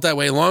I felt that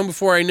way long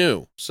before I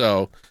knew.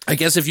 So I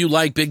guess if you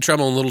like Big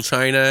Trouble in Little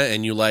China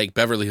and you like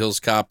Beverly Hills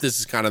Cop, this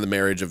is kind of the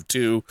marriage of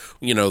two,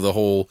 you know, the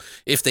whole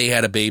if they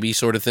had a baby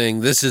sort of thing.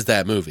 This is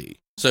that movie.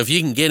 So if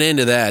you can get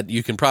into that,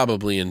 you can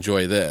probably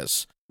enjoy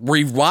this.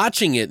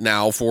 Rewatching it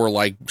now for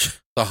like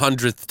the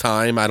 100th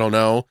time, I don't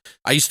know.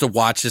 I used to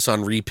watch this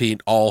on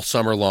repeat all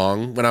summer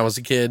long when I was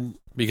a kid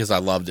because I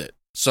loved it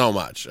so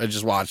much. I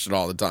just watched it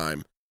all the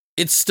time.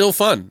 It's still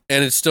fun,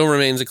 and it still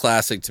remains a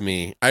classic to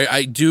me.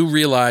 I do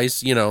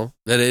realize, you know,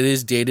 that it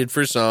is dated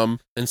for some,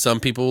 and some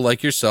people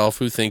like yourself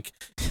who think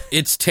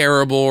it's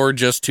terrible or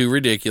just too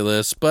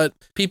ridiculous, but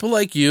people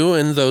like you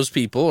and those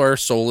people are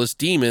soulless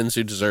demons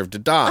who deserve to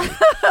die.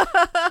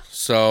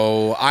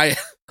 So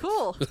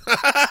Cool.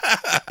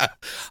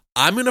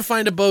 I'm gonna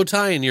find a bow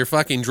tie in your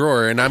fucking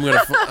drawer, and I'm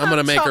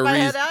gonna make a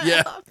reason.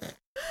 Yeah,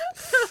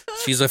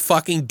 she's a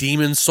fucking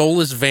demon,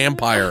 soulless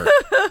vampire.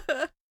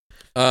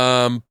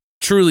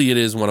 Truly, it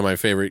is one of my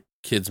favorite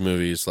kids'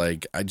 movies.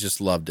 Like, I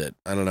just loved it.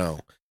 I don't know,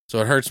 so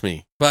it hurts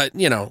me, but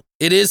you know,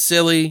 it is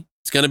silly.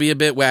 It's gonna be a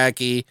bit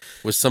wacky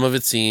with some of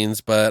its scenes,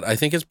 but I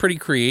think it's pretty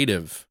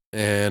creative.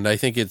 And I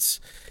think it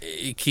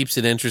keeps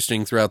it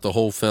interesting throughout the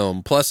whole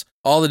film. Plus,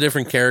 all the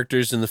different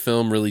characters in the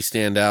film really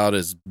stand out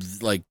as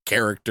like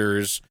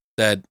characters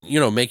that,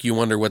 you know, make you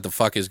wonder what the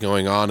fuck is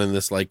going on in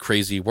this like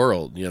crazy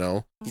world, you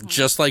know? Mm-hmm.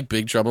 Just like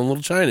Big Trouble in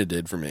Little China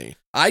did for me.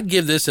 I'd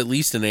give this at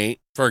least an 8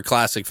 for a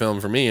classic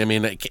film for me. I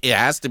mean, it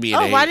has to be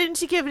an 8. Oh, why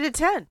didn't you give it a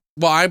 10?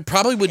 Well, I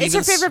probably would. It's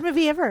your favorite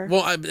movie ever.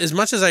 Well, as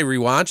much as I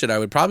rewatch it, I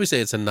would probably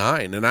say it's a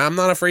 9. And I'm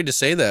not afraid to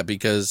say that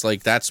because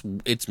like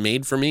it's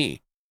made for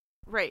me.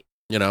 Right.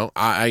 You know,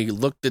 I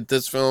looked at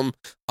this film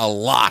a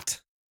lot.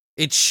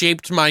 It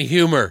shaped my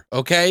humor,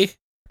 okay?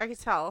 I can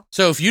tell.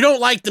 So if you don't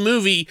like the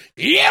movie,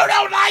 you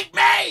don't like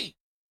me!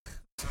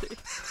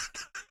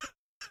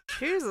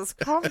 Jesus,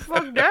 calm the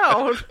fuck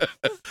down.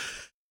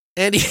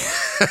 And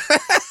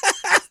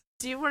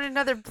do you want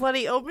another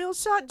bloody oatmeal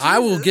shot? Jesus. I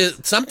will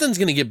get... Something's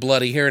going to get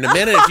bloody here in a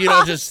minute if you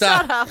don't just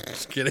stop. Shut up.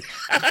 Just kidding.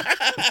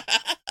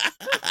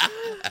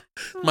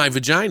 My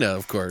vagina,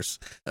 of course.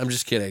 I'm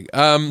just kidding.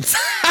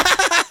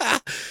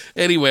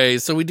 Anyway,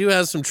 so we do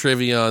have some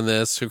trivia on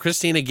this. So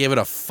Christina gave it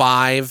a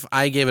 5.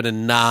 I gave it a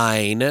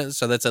 9.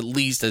 So that's at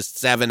least a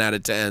 7 out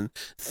of 10.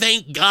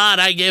 Thank God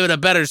I gave it a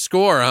better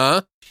score,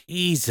 huh?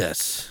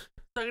 Jesus.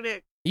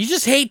 You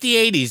just hate the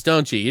 80s,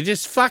 don't you? You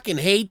just fucking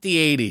hate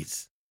the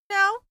 80s.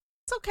 No,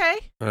 it's okay.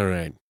 All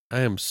right. I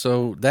am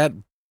so... That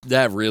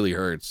really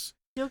hurts.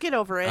 You'll get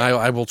over it.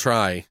 I will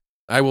try.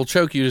 I will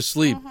choke you to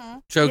sleep.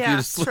 Choke you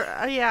to sleep.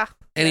 Yeah.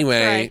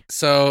 Anyway, right.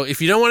 so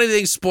if you don't want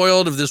anything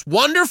spoiled of this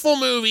wonderful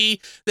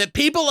movie that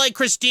people like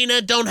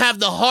Christina don't have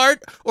the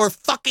heart or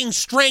fucking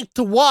strength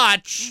to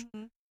watch,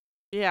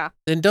 Yeah.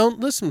 then don't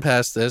listen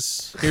past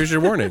this. Here's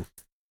your warning.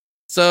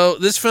 So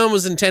this film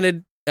was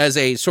intended as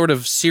a sort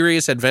of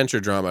serious adventure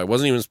drama. It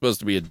wasn't even supposed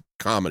to be a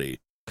comedy.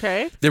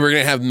 Okay. They were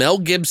going to have Mel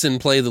Gibson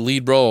play the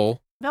lead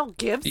role. Mel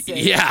Gibson.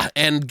 Yeah,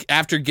 and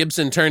after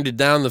Gibson turned it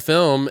down the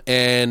film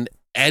and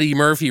Eddie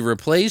Murphy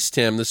replaced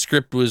him, the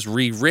script was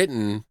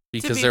rewritten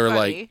because be they were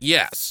funny. like,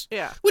 yes.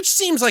 Yeah. Which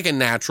seems like a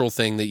natural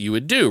thing that you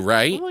would do,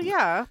 right? Well,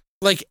 yeah.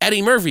 Like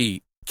Eddie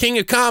Murphy, king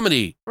of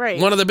comedy, Right.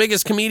 one of the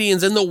biggest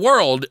comedians in the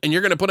world, and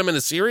you're going to put him in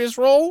a serious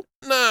role?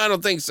 No, I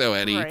don't think so,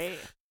 Eddie. Right.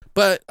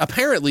 But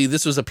apparently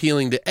this was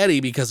appealing to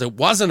Eddie because it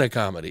wasn't a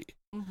comedy.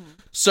 Mm-hmm.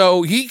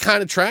 So he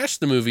kind of trashed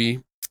the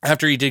movie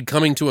after he did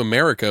Coming to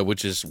America,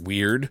 which is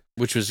weird,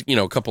 which was,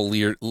 a couple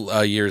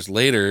years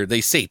later.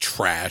 They say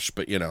trash,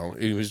 but,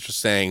 he was just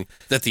saying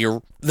that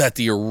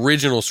the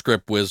original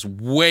script was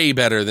way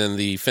better than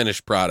the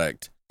finished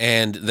product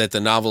and that the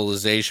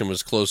novelization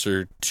was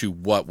closer to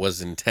what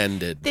was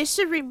intended. They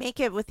should remake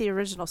it with the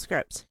original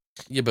script.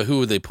 Yeah, but who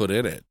would they put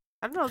in it?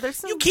 I don't know. There's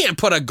some. You can't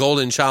put a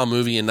Golden Child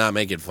movie and not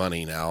make it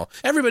funny now.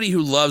 Everybody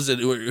who loves it,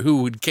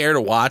 who would care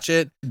to watch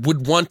it,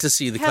 would want to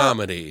see the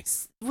comedy.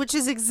 Which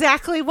is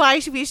exactly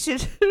why we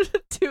should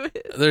do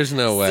it. There's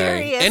no way.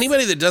 Serious.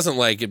 Anybody that doesn't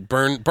like it,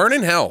 burn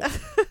in hell.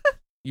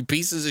 You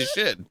pieces of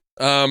shit.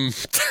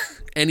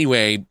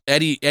 Anyway,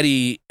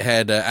 Eddie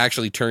had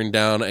actually turned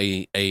down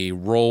a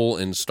role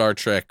in Star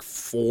Trek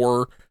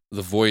IV,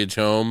 The Voyage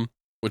Home,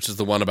 which is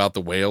the one about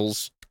the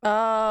whales.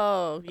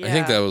 Oh, yeah. I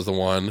think that was the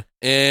one.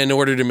 And in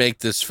order to make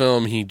this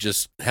film, he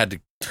just had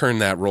to turn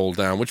that role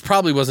down, which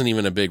probably wasn't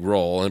even a big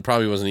role and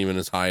probably wasn't even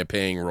as high a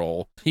paying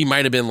role. He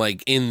might have been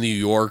like in New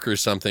York or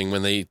something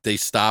when they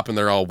stop and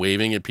they're all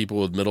waving at people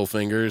with middle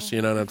fingers.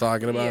 You know what I'm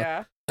talking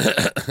about?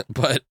 Yeah.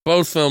 But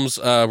both films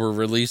were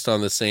released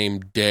on the same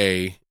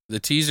day. The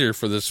teaser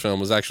for this film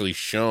was actually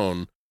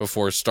shown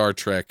before Star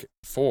Trek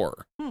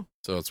 4.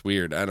 So it's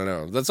weird. I don't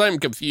know. That's why I'm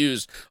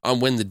confused on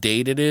when the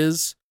date it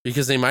is,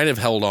 because they might have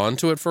held on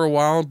to it for a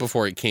while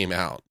before it came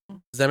out.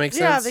 Does that make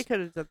sense? Yeah, they could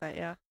have done that,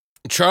 yeah.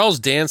 Charles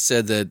Dance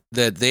said that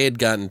they had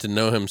gotten to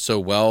know him so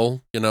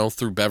well,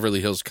 through Beverly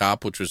Hills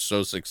Cop, which was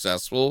so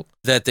successful,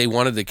 that they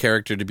wanted the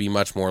character to be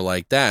much more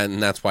like that,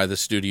 and that's why the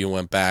studio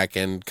went back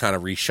and kind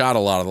of reshot a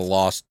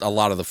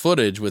lot of the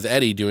footage with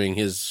Eddie doing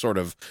his sort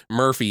of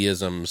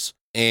Murphyisms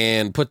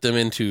and put them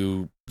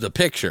into the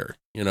picture.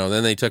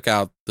 Then they took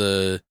out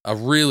a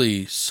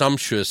really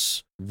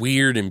sumptuous,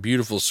 weird, and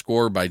beautiful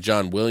score by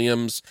John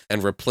Williams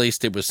and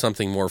replaced it with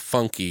something more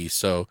funky.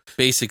 So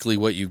basically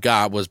what you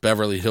got was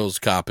Beverly Hills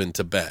Cop in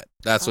Tibet.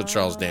 That's what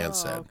Charles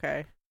Dance said.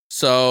 Okay.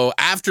 So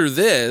after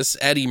this,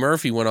 Eddie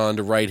Murphy went on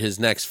to write his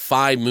next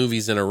 5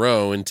 movies in a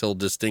row until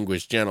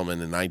Distinguished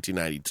Gentleman in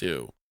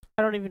 1992.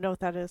 I don't even know what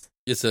that is.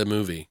 It's a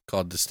movie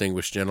called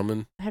Distinguished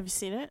Gentleman. Have you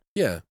seen it?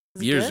 Yeah.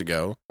 Is it Years good?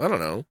 ago. I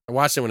don't know. I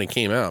watched it when it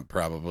came out,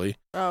 probably.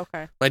 Oh,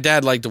 okay. My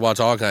dad liked to watch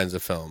all kinds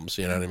of films,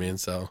 you know what I mean?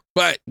 So,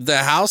 but the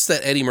house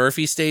that Eddie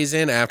Murphy stays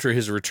in after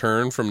his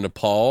return from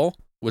Nepal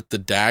with the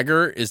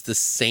dagger is the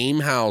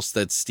same house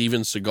that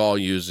Steven Seagal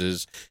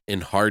uses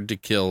in Hard to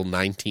Kill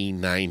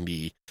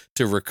 1990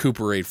 to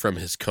recuperate from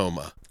his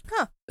coma.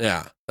 Huh.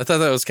 Yeah. I thought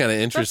that was kind of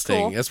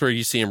interesting. cool. That's where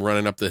you see him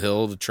running up the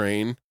hill, the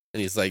train, and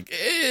he's like,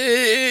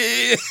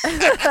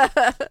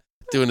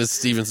 doing his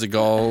Steven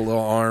Seagal little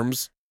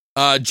arms.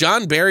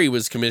 John Barry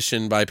was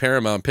commissioned by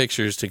Paramount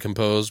Pictures to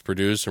compose,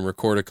 produce, and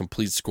record a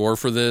complete score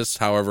for this.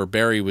 However,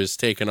 Barry was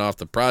taken off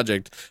the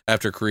project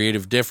after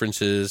creative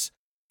differences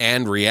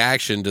and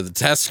reaction to the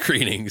test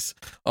screenings.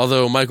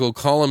 Although Michael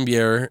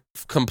Colombier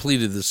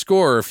completed the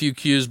score, a few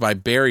cues by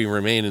Barry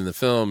remain in the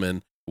film,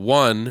 and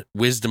one,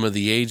 Wisdom of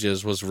the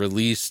Ages, was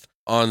released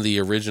on the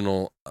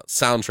original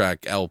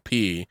soundtrack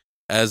LP.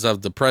 As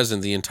of the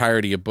present, the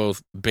entirety of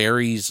both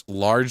Barry's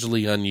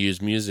largely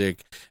unused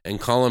music and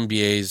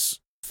Colombier's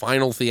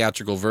final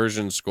theatrical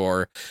version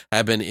score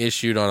have been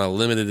issued on a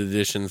limited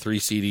edition 3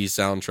 CD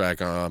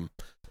soundtrack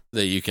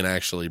that you can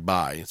actually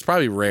buy. It's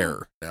probably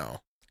rare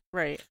now.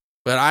 Right.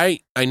 But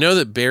I know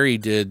that Barry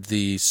did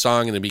the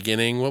song in the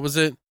beginning. What was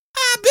it?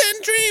 I've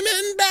been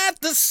dreaming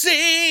about the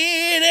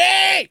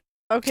city.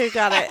 Okay,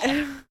 got it.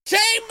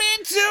 Take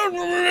me to the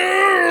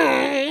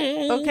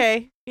moon.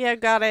 Okay. Yeah,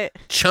 got it.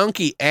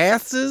 Chunky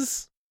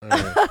asses.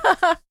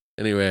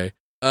 Anyway.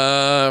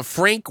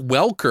 Frank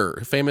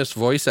Welker, famous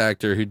voice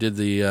actor who did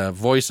the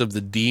voice of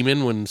the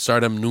demon when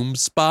Sardam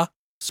Numspa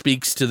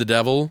speaks to the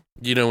devil.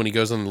 When he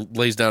goes and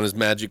lays down his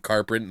magic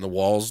carpet and the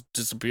walls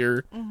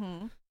disappear.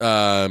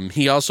 Mm-hmm.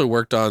 He also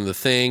worked on The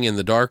Thing and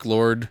The Dark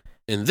Lord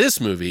in this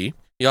movie.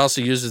 He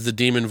also uses the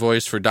demon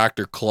voice for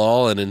Dr.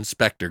 Claw and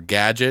Inspector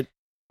Gadget.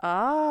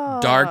 Oh.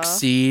 Dark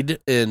Seed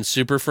in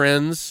Super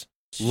Friends.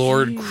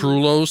 Lord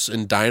Krulos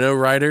in Dino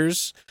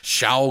Riders,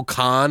 Shao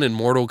Kahn in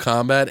Mortal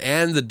Kombat,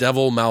 and the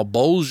Devil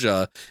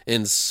Malbolgia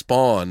in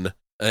Spawn,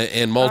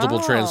 and multiple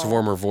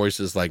Transformer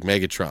voices like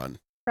Megatron.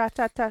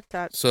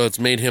 Rat-tat-tat-tat. So it's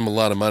made him a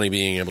lot of money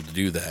being able to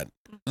do that.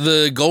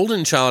 The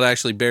Golden Child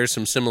actually bears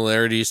some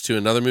similarities to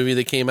another movie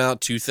that came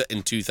out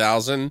in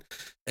 2000.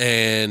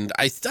 And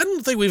I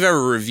don't think we've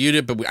ever reviewed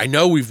it, but I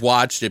know we've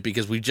watched it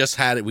because we just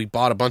had it. We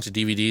bought a bunch of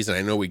DVDs, and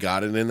I know we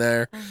got it in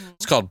there. Mm-hmm.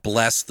 It's called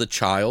Bless the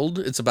Child.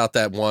 It's about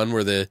that one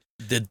where the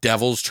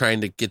devil's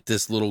trying to get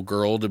this little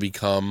girl to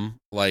become,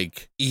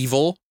 like,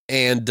 evil.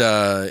 And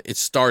it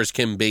stars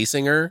Kim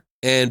Basinger.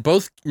 And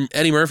both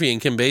Eddie Murphy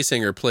and Kim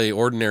Basinger play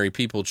ordinary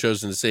people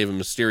chosen to save a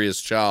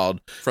mysterious child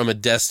from a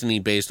destiny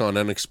based on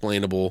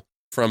unexplainable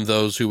from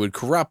those who would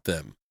corrupt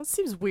them. That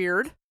seems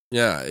weird.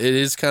 Yeah, it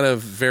is kind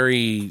of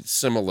very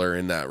similar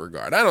in that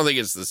regard. I don't think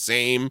it's the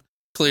same,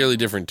 clearly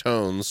different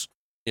tones.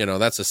 You know,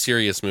 that's a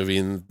serious movie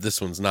and this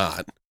one's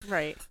not.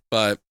 Right.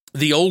 But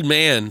the old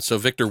man, so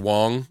Victor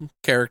Wong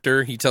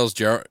character, he tells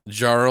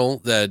Jarl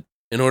that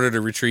in order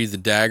to retrieve the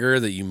dagger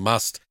that you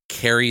must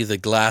carry the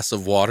glass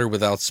of water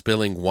without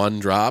spilling one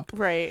drop.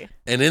 Right.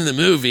 And in the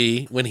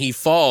movie, when he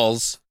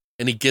falls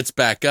and he gets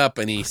back up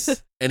and he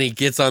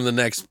gets on the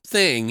next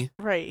thing.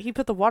 Right. He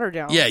put the water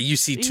down. Yeah, you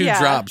see two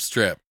drops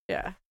drip.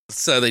 Yeah.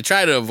 So they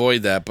try to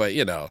avoid that, but,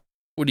 you know,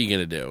 what are you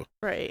going to do?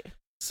 Right.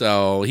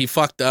 So he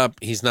fucked up.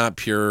 He's not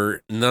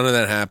pure. None of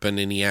that happened,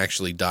 and he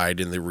actually died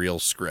in the real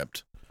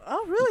script.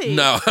 Oh, really?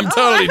 No, I'm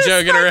totally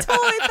joking around. I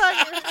totally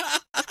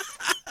thought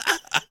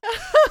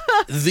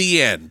you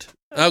The end.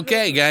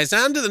 Okay, guys,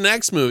 on to the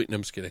next movie. No,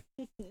 I'm just kidding.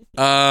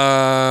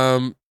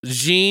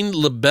 Jean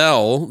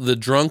LaBelle, the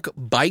drunk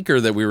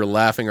biker that we were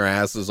laughing our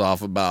asses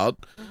off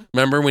about.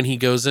 Remember when he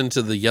goes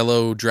into the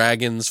Yellow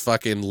Dragon's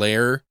fucking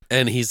lair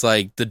and he's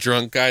like, the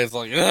drunk guy is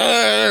like,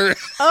 "Arr!"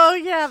 Oh,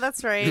 yeah,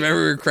 that's right.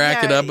 Remember we were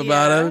cracking up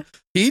about him?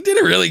 He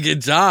did a really good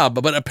job,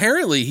 but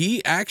apparently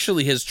he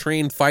actually has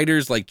trained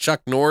fighters like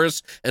Chuck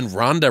Norris and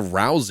Ronda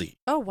Rousey.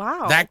 Oh,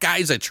 wow. That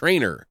guy's a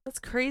trainer. That's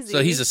crazy.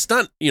 So he's a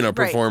stunt,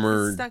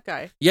 performer. Right. Stunt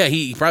guy. Yeah,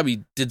 he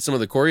probably did some of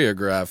the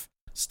choreograph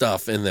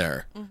stuff in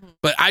there. Mm-hmm.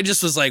 But I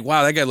just was like,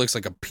 wow, that guy looks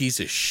like a piece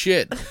of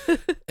shit.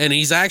 And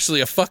he's actually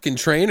a fucking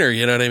trainer,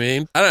 you know what I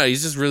mean? I don't know,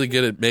 he's just really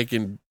good at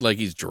making like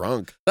he's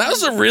drunk. That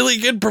was a really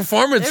good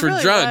performance for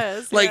really drunk.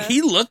 Was, like yeah.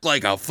 he looked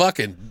like a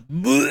fucking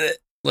bleh.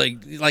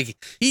 Like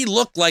he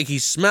looked like he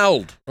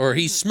smelled or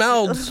he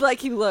smelled like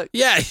he looked.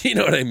 Yeah, you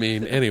know what I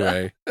mean.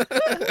 Anyway.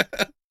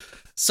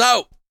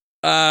 So,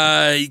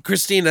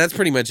 Christine, that's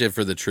pretty much it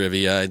for the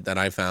trivia that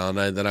I found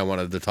that I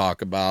wanted to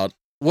talk about.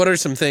 What are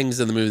some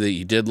things in the movie that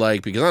you did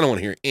like? Because I don't want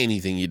to hear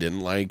anything you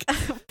didn't like.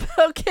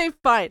 Okay,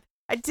 fine.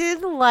 I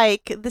didn't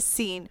like the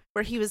scene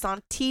where he was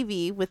on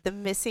TV with the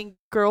missing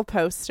girl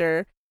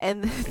poster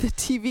and the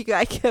TV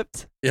guy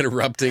kept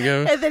Interrupting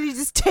him. and then he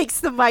just takes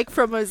the mic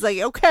from him and is like,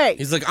 okay.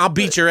 He's like, I'll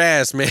beat your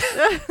ass, man.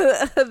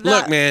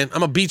 Look, man, I'm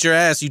going to beat your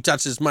ass. You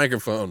touch this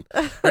microphone.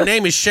 Her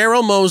name is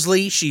Cheryl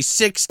Mosley. She's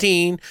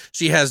 16.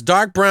 She has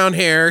dark brown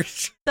hair.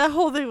 That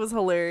whole thing was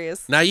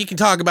hilarious. Now you can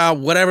talk about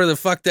whatever the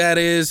fuck that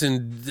is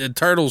and the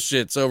turtle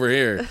shit's over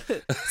here.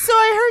 So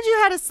I heard you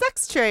had a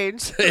sex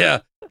change. Yeah,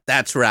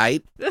 that's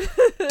right.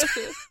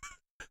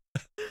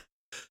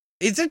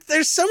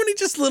 There's so many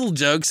just little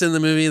jokes in the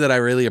movie that I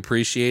really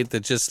appreciate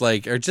that just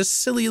like are just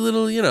silly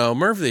little,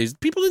 Murphys.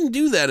 People didn't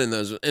do that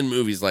in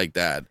movies like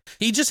that.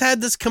 He just had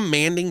this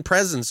commanding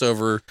presence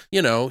over,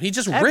 he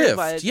just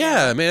Everybody, riffed.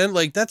 Yeah, man.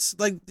 Like that's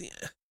like,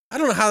 I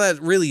don't know how that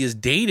really is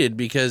dated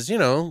because,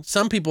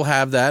 some people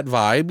have that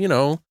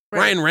vibe, Right.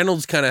 Ryan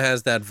Reynolds kind of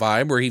has that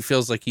vibe where he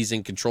feels like he's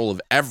in control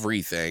of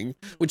everything,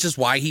 which is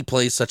why he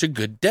plays such a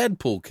good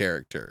Deadpool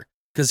character.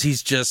 Because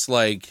he's just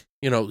like,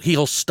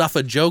 he'll stuff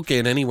a joke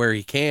in anywhere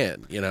he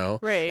can,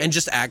 Right. and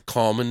just act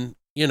calm and,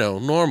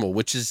 normal,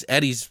 which is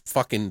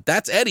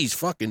that's Eddie's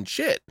fucking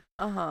shit.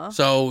 Uh-huh.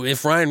 So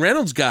if Ryan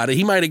Reynolds got it,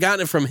 he might have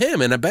gotten it from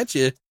him. And I bet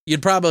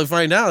you'd probably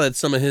find out that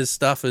some of his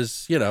stuff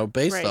is,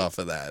 based Right. off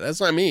of that. That's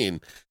what I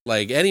mean.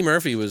 Like Eddie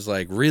Murphy was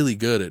like really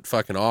good at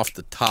fucking off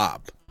the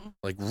top.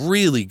 Like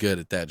really good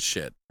at that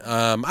shit.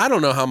 I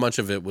don't know how much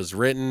of it was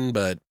written,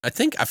 but I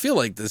feel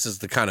like this is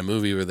the kind of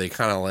movie where they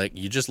kind of like,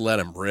 you just let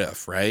him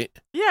riff, right?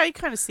 Yeah, you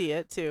kind of see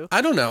it too.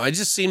 I don't know. It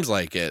just seems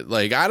like it.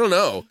 Like, I don't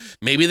know.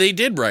 Maybe they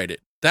did write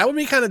it. That would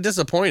be kind of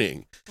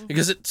disappointing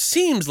because it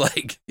seems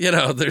like,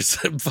 there's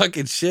some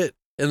fucking shit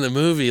in the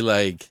movie.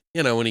 Like,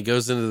 when he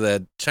goes into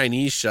that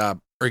Chinese shop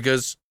or he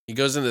goes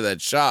into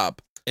that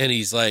shop and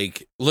he's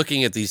like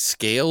looking at these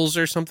scales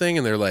or something.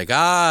 And they're like,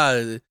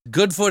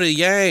 good for the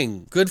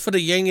yang, good for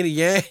the yin and the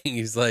yang.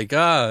 He's like,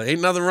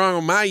 ain't nothing wrong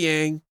with my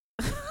yang.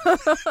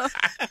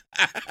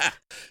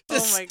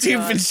 Just my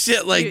stupid God.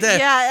 shit like that.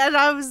 Yeah, and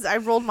I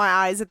rolled my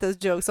eyes at those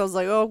jokes. I was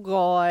like, oh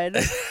God.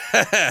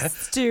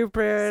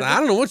 Stupid. I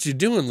don't know what you're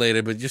doing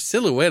later, but your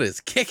silhouette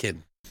is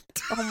kicking.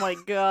 Oh my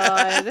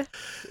God.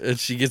 And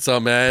she gets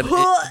all mad.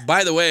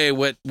 By the way,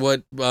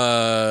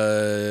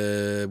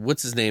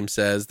 what's his name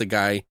says, the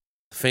guy,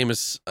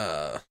 famous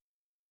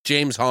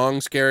James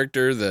Hong's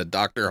character, the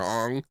Dr.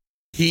 Hong,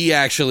 he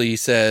actually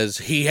says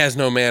he has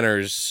no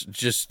manners,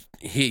 just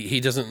he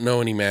doesn't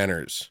know any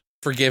manners.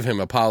 forgive him,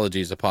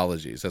 apologies.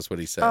 That's what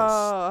he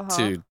says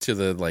to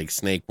the like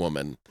snake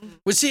woman.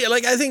 Which see,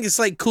 like I think it's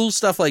like cool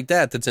stuff like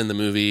that's in the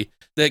movie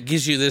that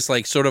gives you this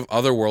like sort of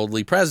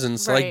otherworldly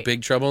presence, like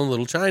Big Trouble in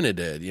Little China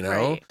did. You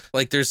know,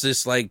 like there's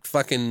this like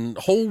fucking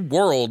whole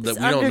world that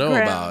we don't know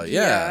about.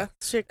 Yeah,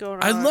 shit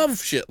going on. I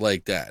love shit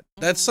like that.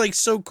 That's like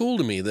so cool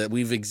to me that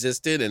we've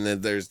existed and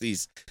that there's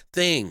these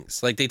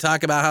things. Like they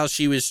talk about how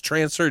she was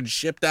transferred,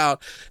 shipped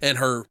out, and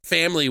her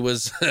family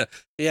was,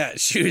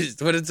 she was,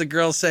 what did the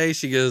girl say?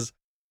 She goes,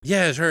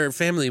 yeah, her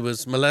family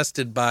was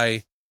molested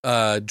by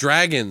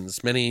dragons.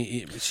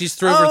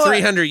 She's over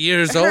 300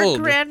 years old.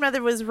 Her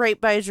grandmother was raped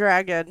by a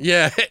dragon.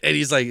 Yeah, and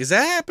he's like, is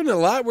that happening a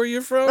lot where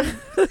you're from?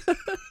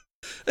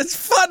 It's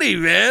funny,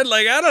 man.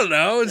 Like, I don't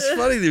know. It's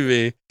funny to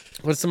me.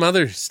 What's some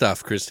other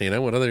stuff,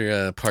 Christina? What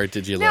other part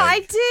did you like? No,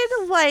 I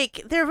did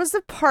like, there was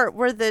a part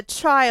where the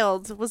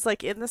child was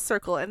like in the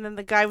circle and then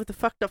the guy with the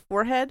fucked up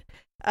forehead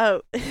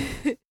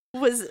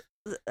was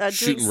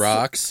shooting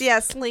rocks.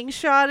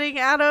 Slingshotting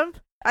at him.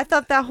 I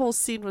thought that whole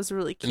scene was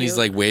really cute. And he's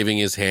like waving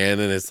his hand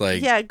and it's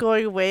like... Yeah,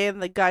 going away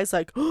and the guy's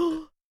like...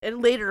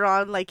 And later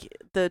on, like,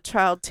 the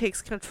child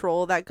takes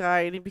control of that guy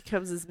and he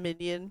becomes his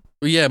minion.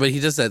 Well, yeah, but he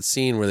does that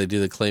scene where they do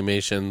the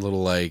claymation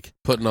little, like,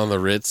 putting on the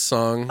Ritz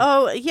song.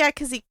 Oh, yeah,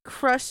 because he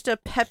crushed a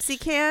Pepsi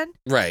can.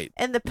 Right.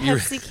 And the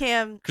Pepsi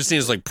can...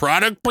 Christina's like,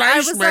 product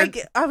placement.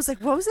 I was like,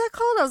 what was that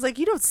called? I was like,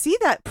 you don't see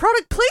that.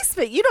 Product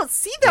placement. You don't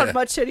see that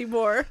much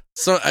anymore.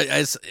 So,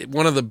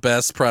 one of the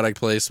best product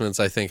placements,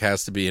 I think,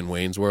 has to be in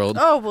Wayne's World.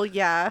 Oh, well,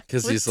 yeah.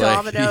 Because he's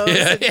Domino's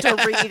like... and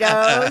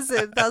Doritos,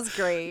 and that was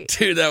great.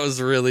 Dude, that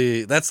was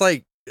really... That's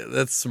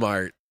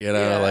smart, you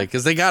know, like,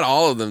 because they got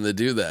all of them to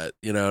do that,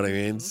 you know what I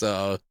mean?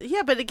 So...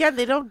 Yeah, but again,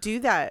 they don't do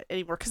that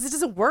anymore because it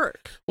doesn't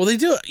work. Well, they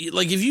do.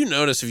 Like, if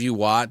you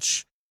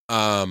watch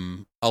a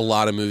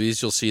lot of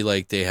movies, you'll see,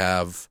 like, they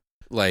have...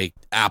 like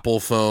Apple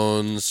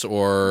phones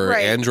or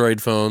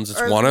Android phones.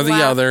 It's one or the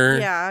other.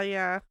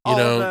 Yeah. You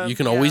know, you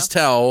can always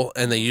tell,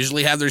 and they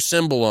usually have their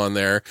symbol on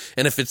there.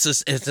 And if it's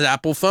an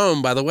Apple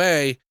phone, by the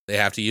way, they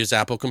have to use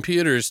Apple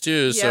computers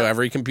too. Yep. So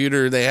every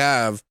computer they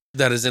have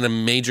that is in a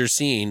major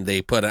scene,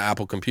 they put an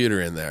Apple computer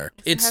in there.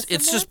 It's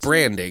just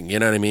branding. You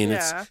know what I mean?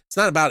 Yeah. It's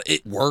not about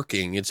it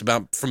working. It's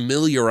about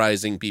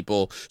familiarizing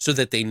people so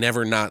that they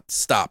never not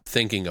stop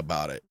thinking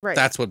about it. Right.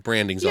 That's what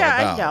branding's all about.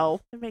 Yeah, I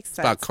know. It makes sense. It's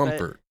about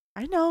comfort.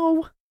 I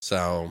know.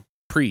 So,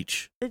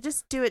 preach. They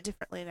just do it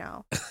differently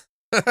now.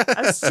 I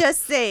was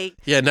just saying.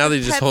 Yeah, now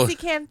they just Pepsi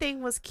can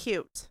thing was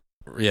cute.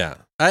 Yeah.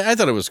 I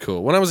thought it was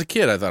cool. When I was a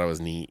kid, I thought it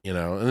was neat, you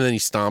know. And then he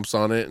stomps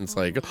on it, and it's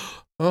like,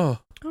 oh.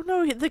 Oh,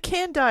 no, the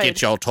can died.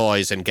 Get your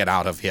toys and get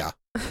out of here.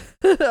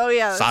 Oh,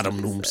 yeah.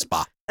 Sodom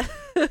Noomspa.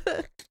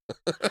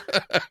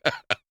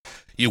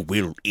 You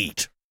will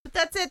eat. But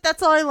that's it.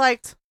 That's all I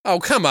liked. Oh,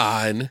 come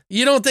on.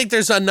 You don't think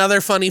there's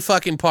another funny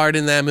fucking part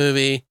in that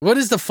movie? What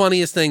is the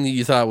funniest thing that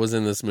you thought was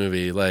in this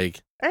movie?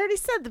 Like, I already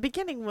said the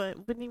beginning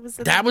when he was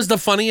in that was the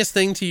funniest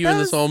thing to you in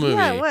this whole movie?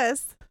 Yeah, it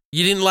was.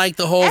 You didn't like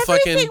the whole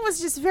Everything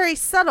was just very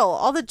subtle.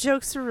 All the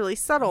jokes were really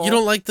subtle. You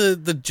don't like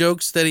the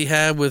jokes that he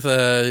had with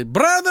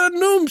Brother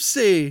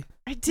Noomsy.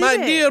 I did. My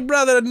dear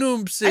Brother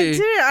Noomsy. I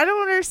did. I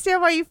don't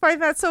understand why you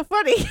find that so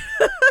funny.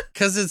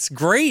 Because it's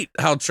great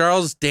how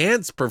Charles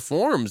Dance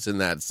performs in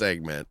that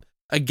segment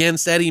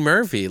against Eddie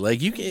Murphy.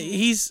 Like,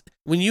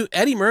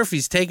 Eddie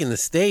Murphy's taking the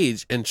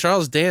stage and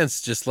Charles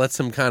Dance just lets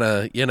him kind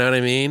of, you know what I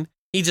mean?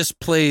 He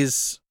just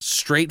plays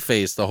straight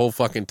face the whole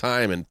fucking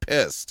time and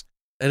pissed.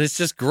 And it's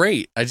just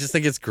great. I just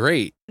think it's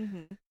great.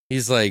 Mm-hmm.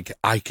 He's like,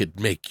 I could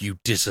make you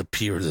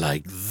disappear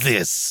like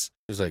this.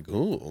 He's like,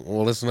 oh,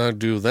 well, let's not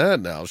do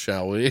that now,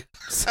 shall we?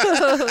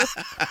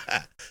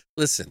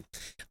 Listen,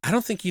 I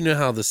don't think you know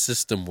how the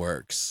system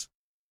works.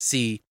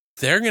 See,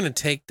 they're going to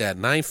take that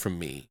knife from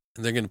me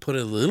and they're going to put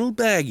it in a little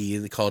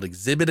baggie called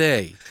Exhibit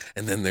A.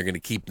 And then they're going to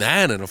keep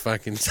that in a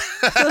fucking...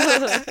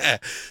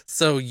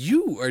 So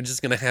you are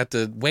just going to have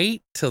to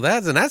wait till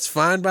that's... And that's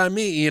fine by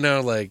me, you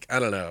know, like, I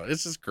don't know.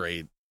 It's just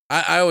great.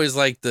 I always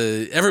like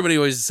everybody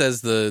always says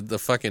the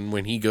fucking,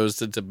 when he goes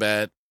to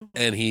Tibet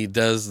and he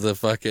does the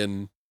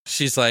fucking,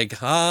 she's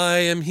like, I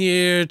am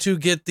here to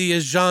get the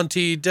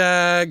Ashanti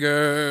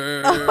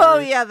dagger. Oh,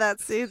 yeah, that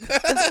scene.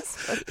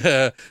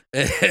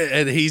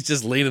 And he's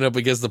just leaning up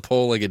against the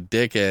pole like a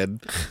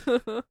dickhead.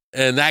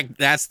 And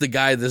that's the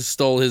guy that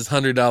stole his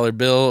 $100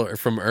 bill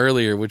from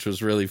earlier, which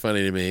was really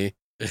funny to me.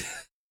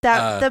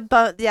 That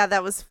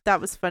was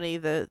funny.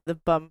 The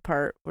bum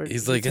part where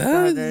he's like, you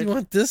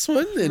want this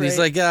one? And he's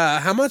like,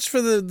 how much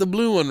for the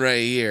blue one right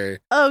here?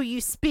 Oh,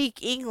 you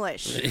speak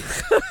English.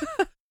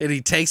 And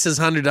he takes his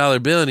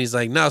 $100 bill and he's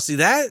like, no, see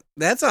that's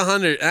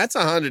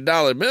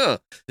 $100 bill.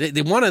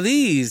 They one of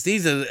these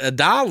are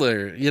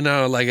 $1, you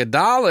know, like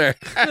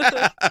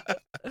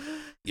 $1.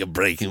 You're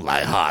breaking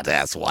my heart,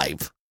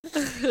 asswipe.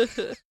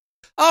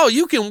 Oh,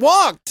 you can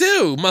walk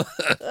too.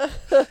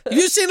 Have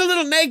you seen a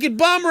little naked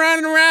bum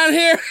running around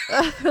here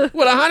with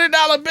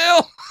 $100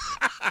 bill?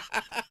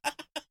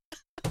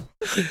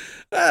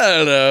 I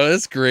don't know.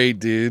 It's great,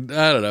 dude.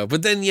 I don't know.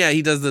 But then, yeah,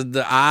 he does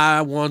the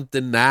I want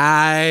the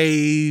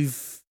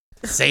knife.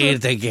 Say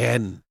it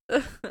again.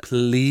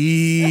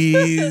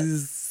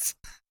 Please.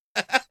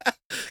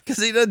 Because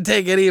he doesn't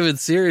take any of it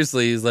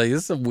seriously. He's like,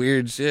 this is some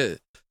weird shit.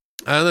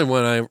 Another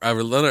one,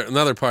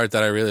 another part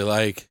that I really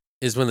like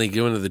is when they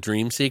go into the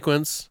dream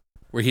sequence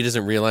where he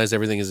doesn't realize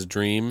everything is a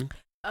dream.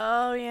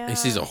 Oh, yeah. He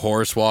sees a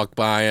horse walk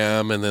by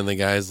him, and then the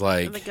guy's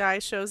like... And the guy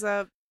shows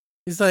up.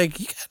 He's like,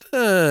 you got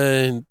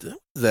a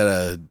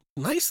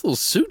nice little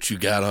suit you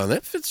got on.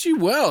 That fits you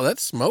well.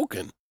 That's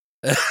smoking.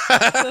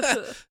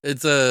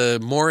 It's a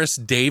Morris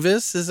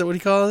Davis, is that what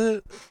he calls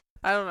it?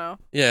 I don't know.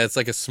 Yeah, it's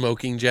like a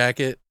smoking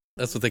jacket.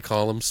 That's what they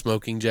call them,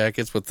 smoking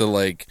jackets with the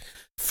like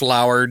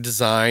flower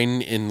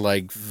design in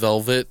like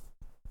velvet.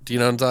 Do you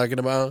know what I'm talking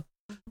about?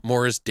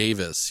 Morris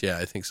Davis. Yeah,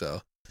 I think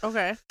so.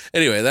 Okay.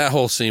 Anyway, that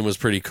whole scene was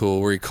pretty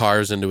cool where he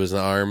carves into his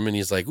arm and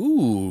he's like,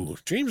 ooh,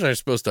 dreams aren't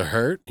supposed to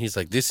hurt. He's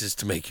like, this is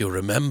to make you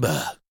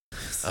remember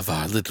of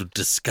our little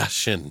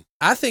discussion.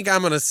 I think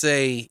I'm going to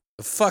say,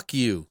 fuck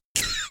you.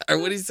 Or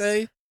what'd he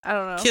say? I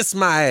don't know. Kiss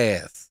my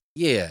ass.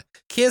 Yeah.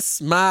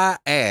 Kiss my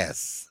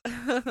ass.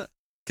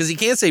 Because he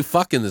can't say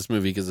fuck in this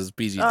movie because it's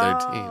PG-13.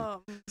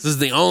 Oh. This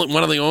is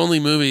one of the only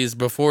movies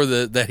before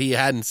that he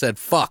hadn't said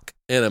fuck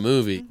in a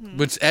movie,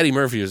 which Eddie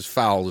Murphy was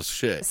foul as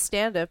shit.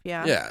 Stand-up,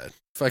 yeah. Yeah.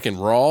 Fucking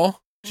Raw.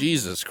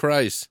 Jesus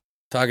Christ.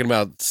 Talking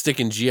about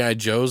sticking G.I.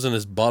 Joes in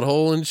his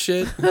butthole and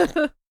shit.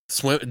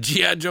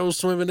 G.I. Joe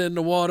swimming in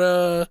the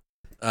water.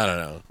 I don't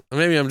know.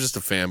 Maybe I'm just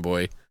a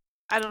fanboy.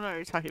 I don't know what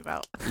you're talking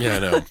about. Yeah, I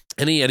know.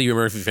 Any Eddie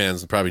Murphy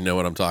fans probably know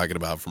what I'm talking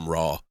about from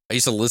Raw. I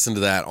used to listen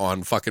to that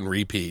on fucking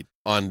repeat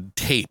on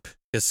tape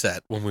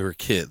cassette when we were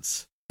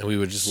kids. And we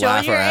would just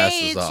laugh our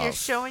asses off. You're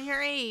showing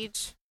your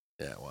age.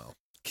 Yeah, well,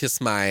 kiss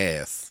my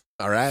ass.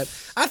 All right?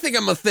 I think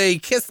I'm going to say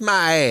kiss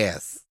my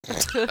ass.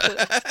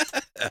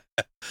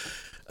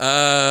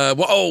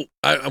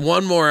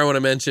 One more I want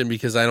to mention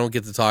because I don't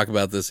get to talk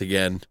about this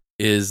again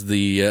is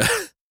the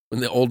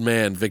when the old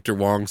man, Victor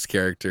Wong's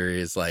character,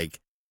 is like,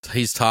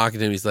 he's talking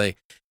to him. He's like,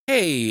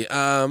 hey,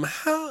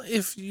 how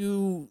if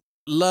you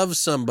love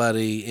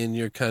somebody in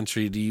your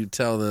country, do you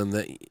tell them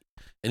that?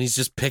 And he's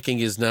just picking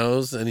his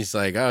nose, and he's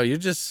like, oh, you're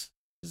just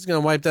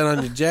gonna wipe that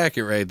on your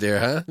jacket right there,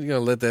 huh? You're gonna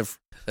let that.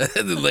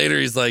 And then later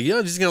he's like,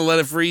 you're just gonna let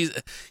it freeze.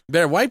 You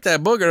better wipe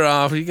that booger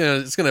off.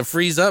 It's gonna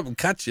freeze up and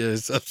cut you.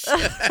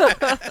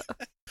 I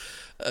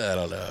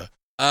don't know.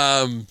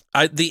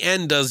 The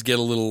end does get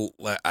a little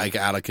like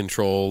out of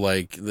control.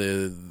 Like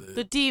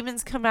the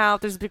demons come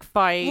out. There's a big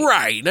fight.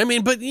 Right. I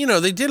mean, but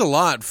they did a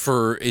lot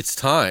for its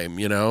time.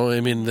 I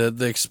mean,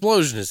 the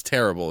explosion is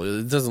terrible.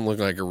 It doesn't look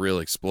like a real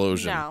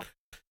explosion. No.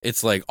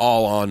 It's like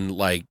all on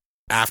like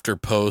after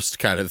post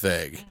kind of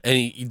thing.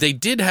 And they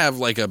did have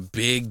like a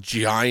big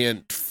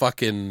giant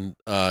fucking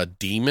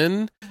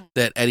demon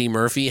that Eddie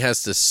Murphy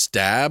has to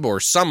stab,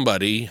 or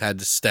somebody had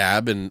to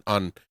stab, and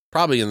on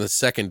probably in the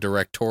second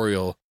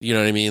directorial, you know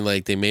what I mean?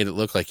 Like they made it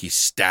look like he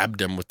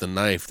stabbed him with the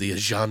knife, the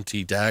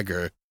Ajanti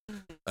dagger.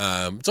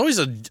 It's always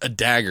a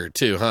dagger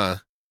too, huh?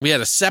 We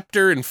had a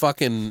scepter and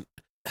fucking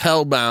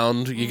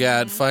Hellbound. You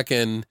got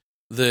fucking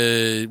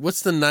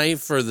what's the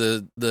knife for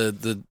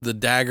the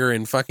dagger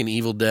in fucking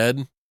Evil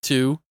Dead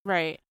 2?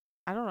 Right.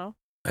 I don't know.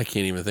 I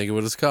can't even think of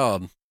what it's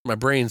called. My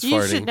brain's farting.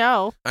 You should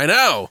know. I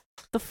know.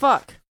 The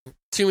fuck?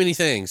 Too many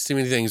things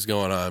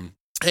going on.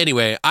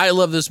 Anyway, I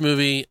love this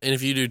movie, and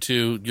if you do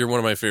too, you're one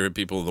of my favorite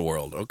people in the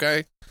world,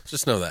 okay?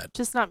 Just know that.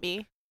 Just not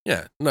me.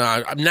 Yeah.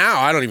 No, now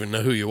I don't even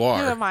know who you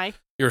are. Who am I?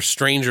 You're a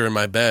stranger in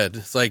my bed.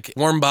 It's like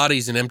warm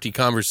bodies and empty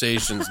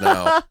conversations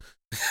now.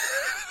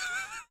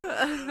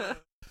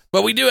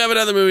 But we do have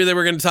another movie that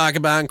we're going to talk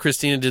about, and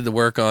Christina did the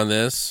work on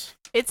this.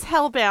 It's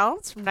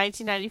Hellbound from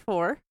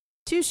 1994.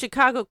 Two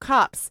Chicago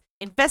cops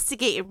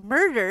investigate a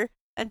murder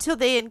until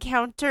they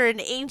encounter an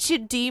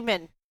ancient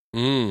demon.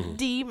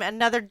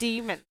 Another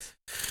demon.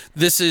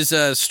 This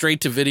is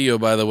straight to video,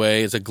 by the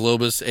way. It's a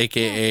Globus,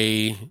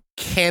 a.k.a.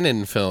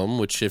 Canon film,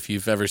 which if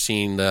you've ever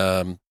seen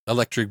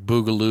Electric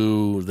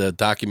Boogaloo, the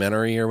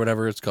documentary or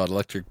whatever, it's called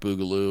Electric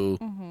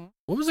Boogaloo.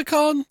 What was it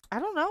called? I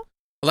don't know.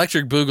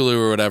 Electric Boogaloo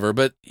or whatever.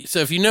 But so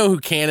if you know who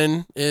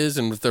Canon is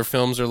and what their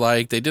films are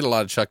like, they did a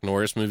lot of Chuck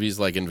Norris movies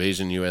like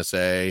Invasion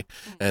USA,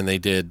 and they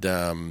did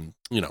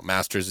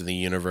Masters of the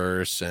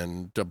Universe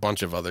and a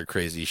bunch of other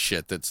crazy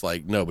shit that's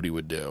like nobody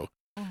would do.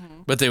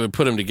 But they would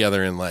put them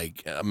together in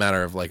like a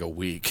matter of like a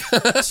week.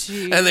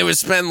 And they would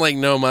spend like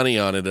no money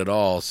on it at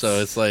all.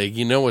 So it's like,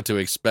 you know what to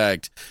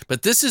expect.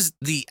 But this is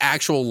the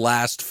actual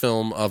last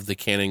film of the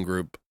Canon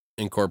Group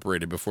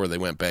Incorporated before they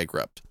went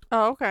bankrupt.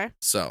 Oh, okay.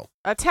 So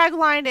a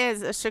tagline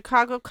is, a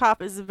Chicago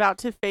cop is about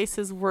to face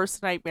his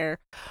worst nightmare.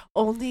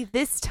 Only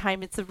this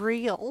time it's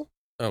real.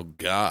 Oh,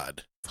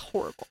 God. It's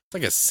horrible. It's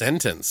like a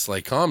sentence.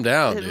 Like, calm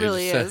down, it dude.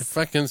 Really is.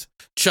 Fucking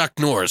Chuck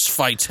Norris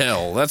fights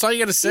hell. That's all you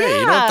got to say. Yeah.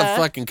 You don't have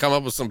to fucking come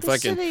up with some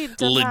fucking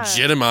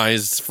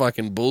legitimized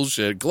fucking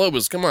bullshit.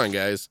 Globus, come on,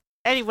 guys.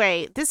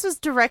 Anyway, this was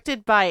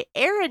directed by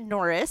Aaron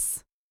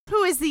Norris,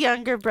 who is the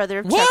younger brother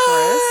of Chuck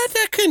Norris.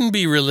 That couldn't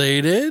be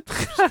related.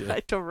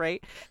 I know,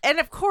 right? And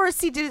of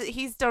course,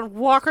 he's done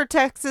Walker,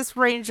 Texas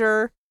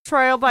Ranger,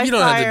 Trial by Fire. You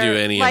don't have to do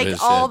any of like his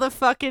all shit. the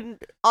fucking,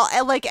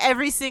 like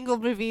every single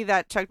movie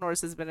that Chuck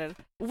Norris has been in,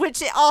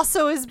 which it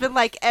also has been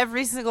like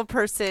every single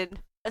person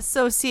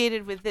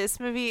associated with this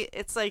movie.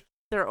 It's like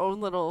their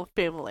own little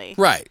family.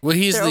 Right. Well,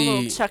 he's Their own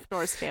little Chuck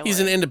Norris family. he's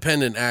an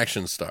independent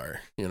action star.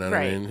 You know what I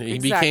Right, mean? He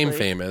exactly. became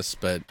famous,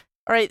 but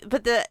All right,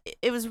 but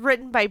it was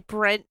written by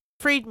Brent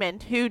Friedman,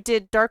 who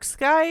did Dark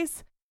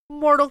Skies,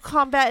 Mortal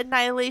Kombat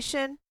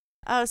Annihilation,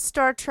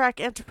 Star Trek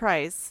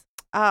Enterprise.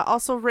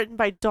 Also written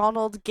by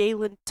Donald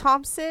Galen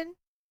Thompson,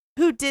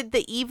 who did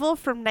The Evil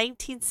from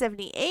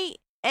 1978,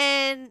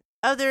 and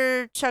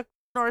other Chuck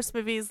Norris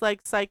movies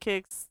like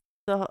Sidekicks,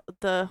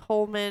 the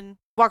Holman,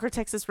 Walker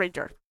Texas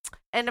Ranger.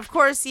 And of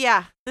course,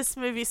 yeah, this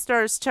movie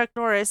stars Chuck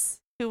Norris,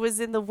 who was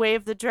in The Way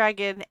of the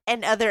Dragon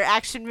and other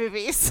action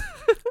movies.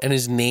 and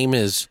his name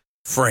is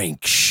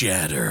Frank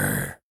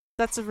Shatter.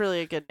 That's a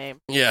really good name.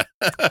 Yeah.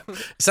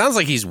 Sounds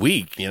like he's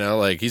weak, you know,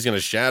 like he's going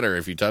to shatter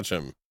if you touch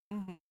him.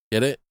 Mhm.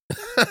 Get it?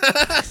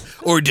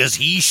 Or does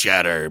he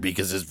shatter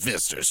because his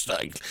fists are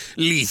like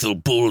lethal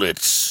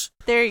bullets?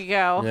 There you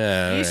go.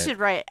 Yeah, You right. should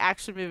write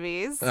action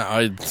movies.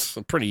 It's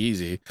pretty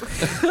easy.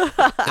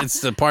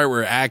 It's the part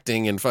where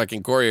acting and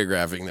fucking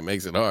choreographing that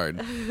makes it hard.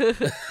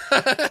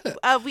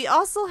 We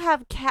also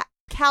have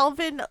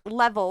Calvin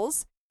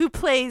Levels, who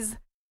plays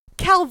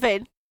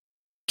Calvin.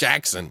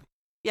 Jackson.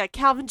 Yeah,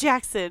 Calvin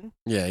Jackson.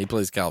 Yeah, he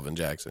plays Calvin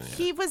Jackson. Yeah.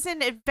 He was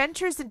in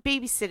Adventures in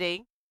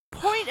Babysitting.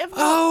 Point of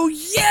Oh,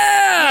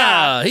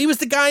 yeah! He was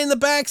the guy in the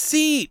back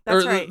seat.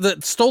 That's or right.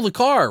 that stole the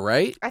car,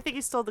 right? I think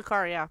he stole the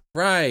car, yeah.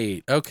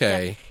 Right.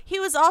 Okay. He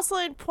was also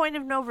in Point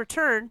of No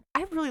Return.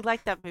 I really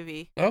like that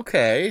movie.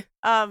 Okay.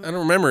 I don't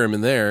remember him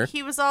in there.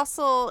 He was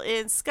also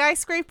in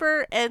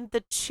Skyscraper and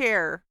The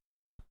Chair.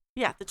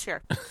 Yeah, The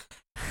Chair.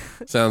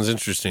 Sounds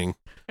interesting.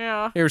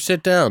 Yeah. Here,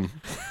 sit down.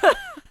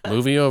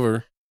 Movie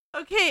over.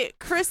 Okay,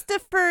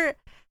 Christopher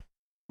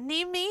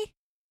Neame.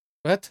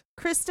 What?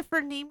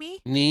 Christopher Neame.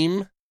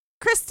 Neem?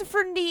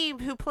 Christopher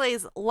Neame, who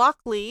plays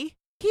Lockley.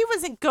 He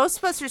was in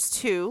Ghostbusters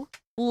 2,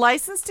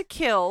 License to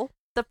Kill,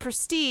 The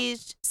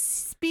Prestige,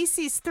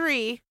 Species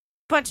 3,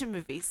 bunch of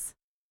movies.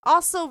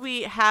 Also,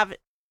 we have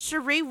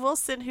Sheree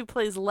Wilson, who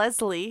plays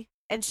Leslie,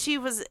 and she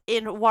was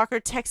in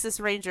Walker, Texas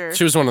Ranger.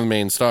 She was one of the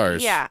main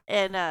stars. Yeah,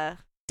 and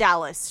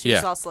Dallas. She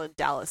was Yeah. also in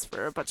Dallas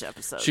for a bunch of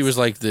episodes. She was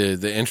like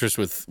the interest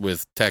with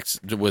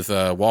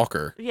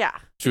Walker. Yeah.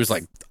 She was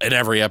like in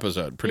every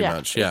episode, pretty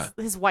much. Yeah.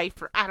 His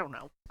wife, or I don't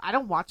know. I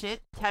don't watch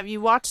it. Have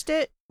you watched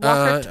it?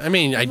 Walker, I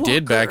mean, I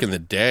did back Walker. in the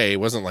day. It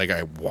wasn't like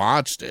I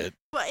watched it.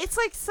 But it's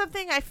like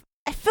something I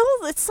feel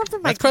it's something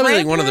my That's probably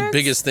like one of the grandparents-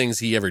 biggest things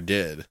he ever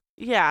did.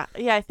 Yeah,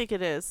 I think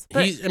it is.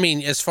 But I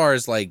mean, as far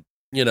as like,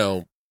 you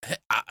know,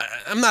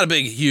 I'm not a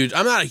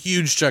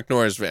huge Chuck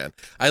Norris fan.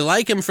 I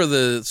like him for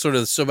the sort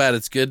of so bad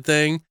it's good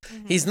thing.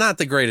 He's not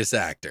the greatest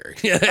actor.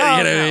 you know what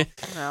I mean?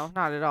 No,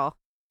 not at all.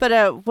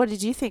 But what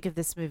did you think of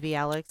this movie,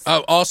 Alex?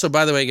 Oh, also,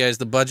 by the way, guys,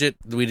 the budget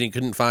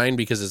couldn't find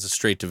because it's a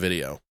straight to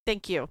video.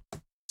 Thank you.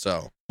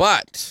 So,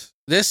 but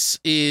this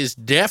is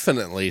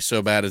definitely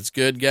so bad it's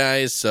good,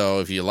 guys. So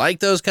if you like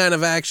those kind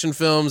of action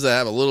films that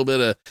have a little bit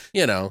of,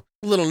 you know,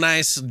 a little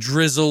nice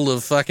drizzle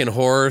of fucking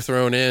horror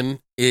thrown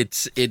in,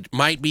 it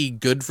might be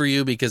good for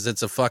you because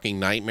it's a fucking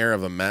nightmare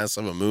of a mess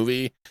of a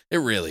movie. It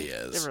really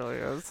is. It really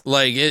is.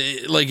 Like,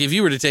 like if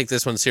you were to take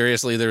this one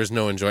seriously, there is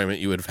no enjoyment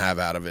you would have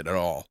out of it at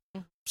all.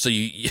 So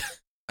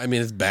I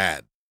mean, it's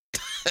bad.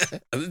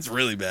 It's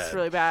really bad. It's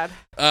really bad.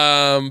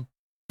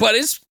 But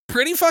it's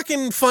pretty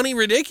fucking funny,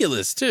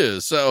 ridiculous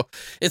too. So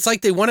it's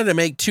like they wanted to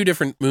make two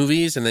different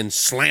movies and then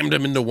slammed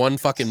them into one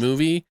fucking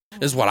movie.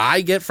 Is what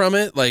I get from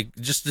it. Like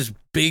just this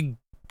big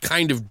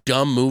kind of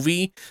dumb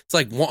movie. It's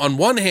like on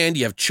one hand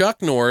you have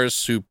Chuck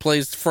Norris who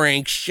plays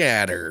Frank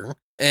Shatter,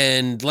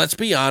 and let's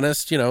be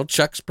honest, you know,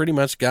 Chuck's pretty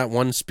much got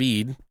one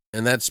speed,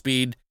 and that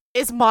speed.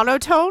 Is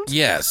monotoned?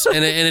 Yes,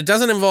 and it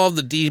doesn't involve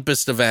the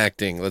deepest of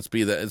acting. Let's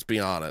be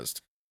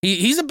honest.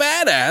 He's a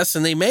badass,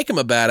 and they make him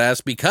a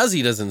badass because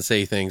he doesn't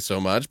say things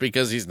so much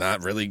because he's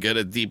not really good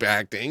at deep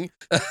acting.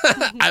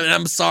 I mean,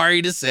 I'm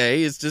sorry to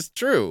say, it's just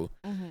true.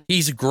 Mm-hmm.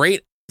 He's a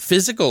great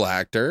physical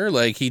actor.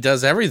 Like he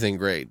does everything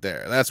great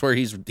there. That's where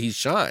he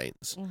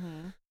shines.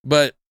 Mm-hmm.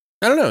 But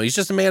I don't know. He's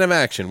just a man of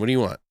action. What do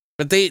you want?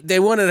 But they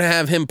wanted to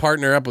have him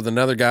partner up with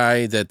another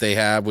guy that they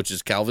have, which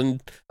is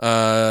Calvin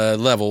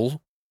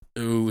Level,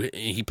 who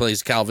he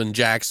plays Calvin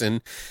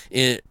Jackson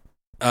in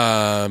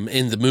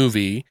the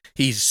movie.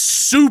 He's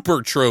super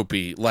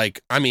tropey,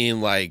 like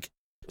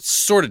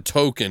sort of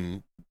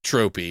token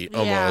tropey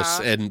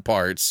almost in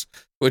parts,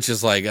 which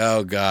is like,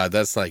 oh god,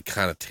 that's like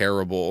kind of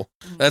terrible.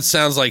 Mm-hmm. That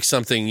sounds like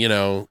something, you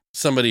know,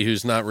 somebody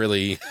who's not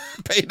really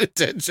paid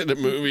attention to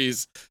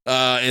movies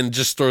and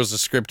just throws a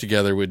script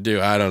together would do.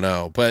 I don't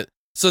know, but.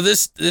 So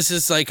this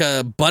is like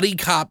a buddy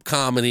cop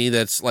comedy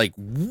that's like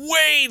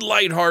way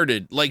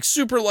lighthearted, like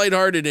super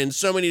lighthearted in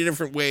so many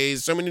different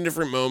ways, so many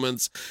different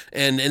moments,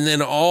 and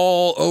then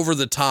all over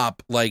the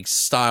top like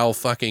style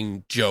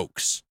fucking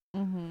jokes.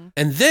 Mm-hmm.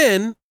 And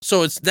then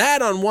so it's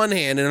that on one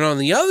hand, and on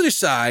the other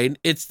side,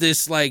 it's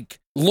this like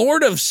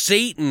Lord of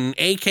Satan,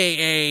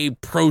 aka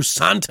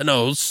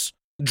Prosantanos,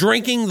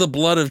 drinking the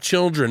blood of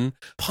children,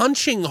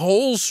 punching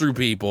holes through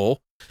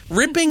people,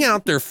 ripping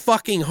out their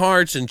fucking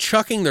hearts and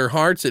chucking their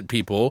hearts at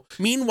people,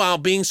 meanwhile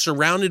being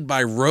surrounded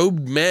by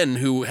robed men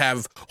who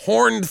have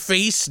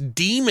horned-faced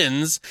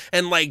demons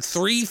and like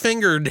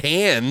 3-fingered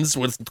hands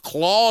with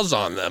claws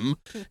on them.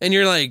 And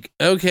you're like,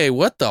 okay,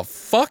 what the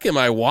fuck am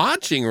I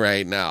watching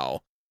right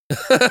now?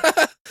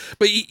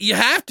 But you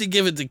have to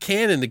give it to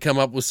Cannon to come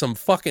up with some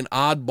fucking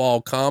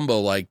oddball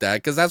combo like that,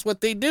 because that's what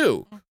they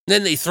do.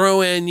 Then they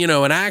throw in,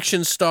 an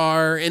action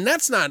star, and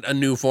that's not a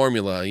new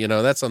formula,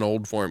 that's an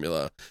old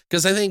formula.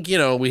 Because I think,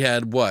 we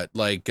had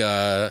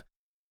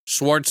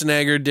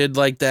Schwarzenegger did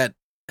like that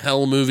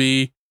Hell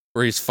movie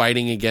where he's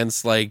fighting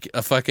against like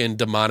a fucking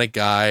demonic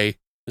guy.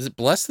 Is it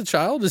Bless the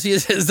Child?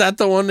 Is that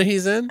the one that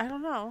he's in? I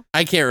don't know.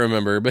 I can't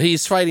remember, but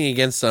he's fighting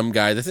against some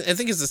guy. I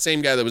think it's the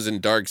same guy that was in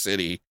Dark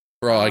City.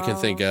 For all I can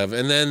think of.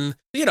 And then,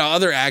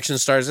 other action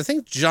stars. I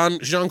think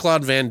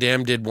Jean-Claude Van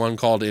Damme did one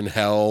called In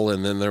Hell,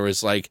 and then there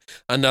was like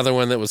another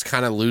one that was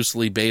kind of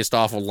loosely based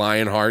off of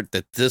Lionheart,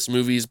 that this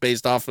movie is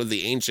based off of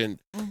the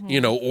ancient,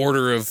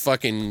 order of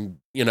fucking,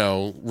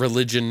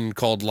 religion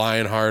called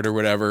Lionheart or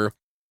whatever.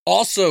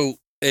 Also,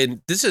 and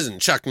this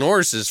isn't Chuck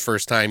Norris's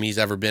first time he's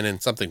ever been in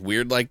something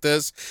weird like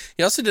this.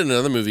 He also did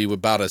another movie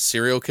about a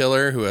serial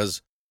killer who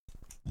has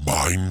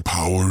mind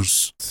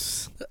powers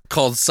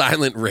called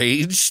Silent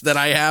Rage that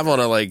I have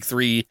on a like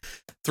three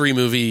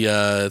movie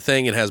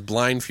thing. It has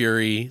Blind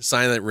Fury,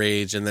 Silent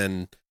Rage, and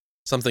then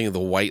something of the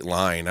White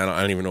Line. I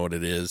don't even know what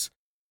it is.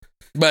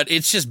 But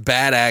it's just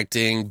bad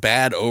acting,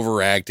 bad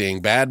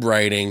overacting, bad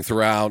writing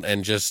throughout,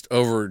 and just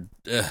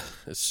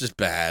it's just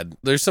bad.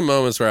 There's some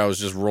moments where I was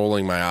just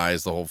rolling my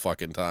eyes the whole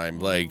fucking time.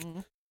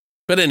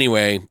 But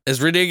anyway,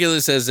 as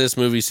ridiculous as this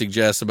movie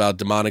suggests about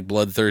demonic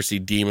bloodthirsty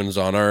demons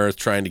on Earth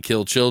trying to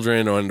kill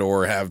children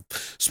or have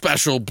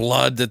special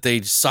blood that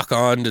they suck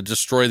on to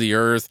destroy the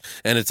Earth,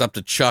 and it's up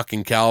to Chuck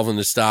and Calvin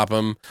to stop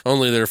them,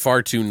 only they're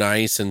far too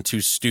nice and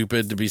too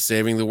stupid to be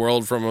saving the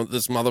world from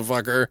this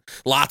motherfucker.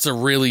 Lots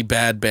of really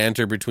bad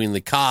banter between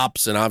the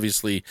cops, and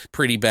obviously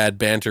pretty bad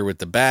banter with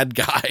the bad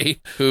guy,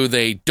 who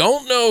they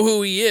don't know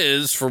who he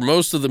is for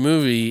most of the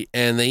movie,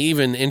 and they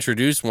even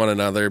introduce one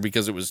another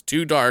because it was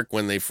too dark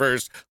when they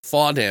first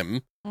fought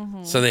him.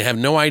 So they have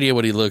no idea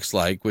what he looks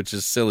like, which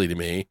is silly to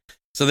me.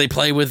 So they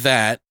play with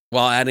that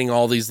while adding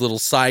all these little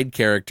side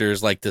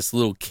characters, like this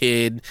little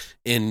kid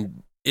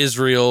in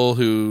Israel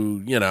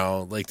who,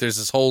 there's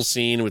this whole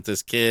scene with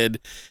this kid,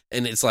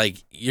 and it's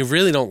like, you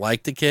really don't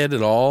like the kid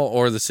at all,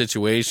 or the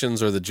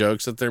situations or the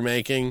jokes that they're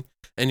making.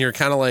 And you're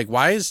kind of like,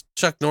 why is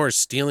Chuck Norris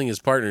stealing his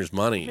partner's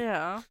money?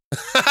 Yeah.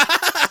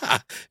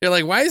 You're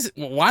like,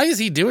 why is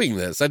he doing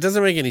this? That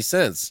doesn't make any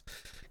sense.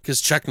 Because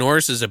Chuck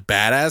Norris is a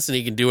badass and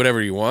he can do whatever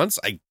he wants.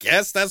 I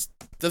guess that's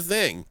the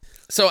thing.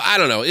 So I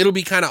don't know. It'll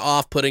be kind of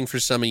off-putting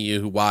for some of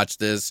you who watch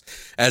this,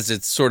 as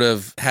it sort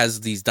of has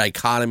these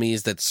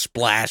dichotomies that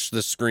splash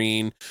the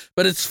screen.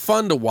 But it's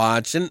fun to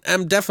watch, and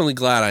I'm definitely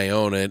glad I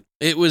own it.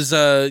 It was,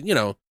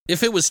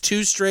 if it was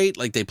too straight,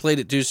 like they played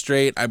it too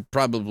straight, I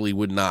probably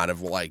would not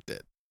have liked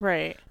it.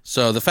 Right.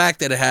 So the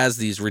fact that it has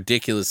these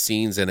ridiculous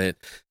scenes in it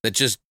that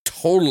just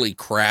totally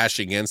crash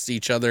against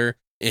each other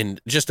in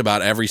just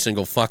about every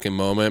single fucking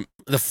moment.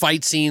 The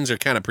fight scenes are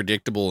kind of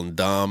predictable and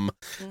dumb,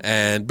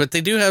 but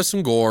they do have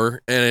some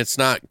gore, and it's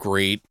not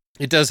great.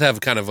 It does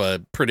have kind of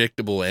a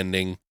predictable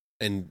ending,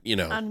 and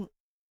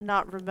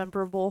not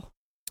rememberable.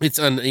 It's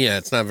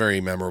not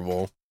very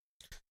memorable.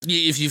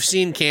 If you've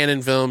seen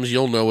Cannon films,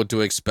 you'll know what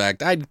to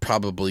expect. I'd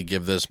probably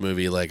give this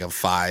movie like a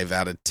 5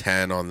 out of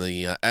 10 on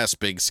the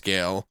S-Big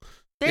scale.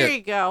 There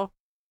you go.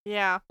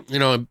 Yeah.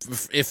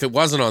 If it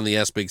wasn't on the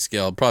S-Big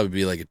scale, it'd probably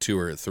be like a 2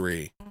 or a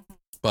 3.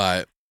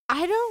 But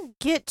I don't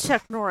get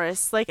Chuck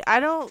Norris. Like, I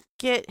don't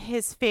get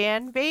his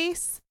fan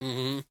base.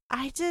 Okay,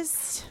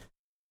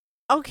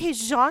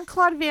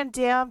 Jean-Claude Van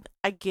Damme,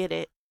 I get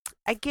it.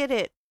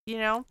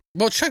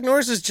 Well, Chuck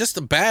Norris is just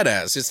a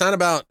badass. It's not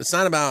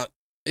about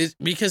it,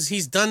 because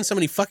he's done so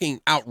many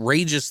fucking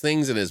outrageous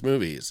things in his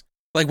movies.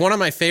 Like, one of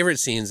my favorite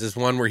scenes is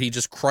one where he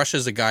just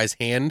crushes a guy's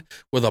hand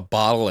with a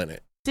bottle in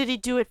it. Did he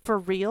do it for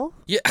real?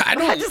 Yeah, I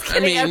don't. I'm just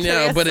kidding,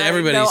 but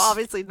everybody's no,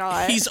 obviously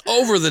not. He's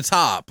over the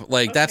top.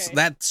 Like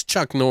that's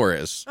Chuck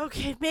Norris.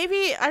 Okay,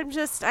 maybe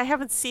I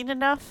haven't seen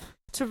enough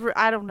to.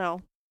 I don't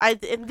know.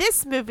 In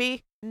this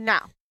movie,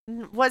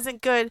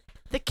 wasn't good.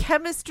 The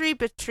chemistry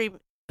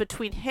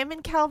between him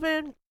and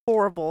Calvin,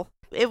 horrible.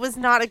 It was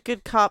not a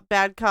good cop,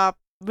 bad cop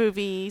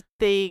movie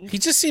thing. He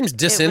just seems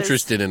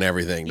disinterested in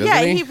everything, doesn't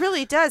he? Yeah, he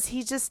really does.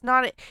 He's just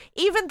not.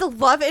 Even the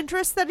love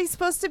interest that he's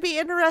supposed to be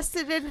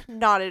interested in,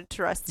 not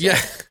interested. Yeah,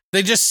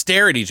 they just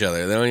stare at each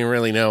other. They don't even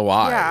really know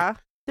why. Yeah,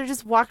 they're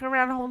just walking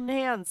around holding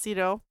hands.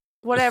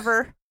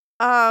 Whatever.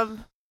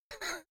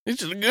 He's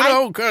just a good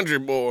old country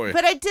boy.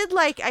 But I did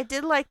like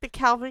the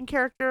Calvin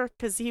character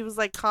because he was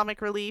like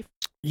comic relief.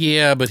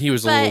 Yeah, but he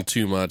was a little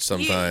too much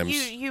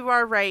sometimes. You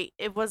are right.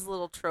 It was a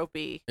little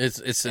tropey. It's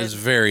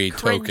very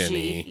cringy.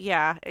 tokeny.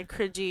 Yeah, and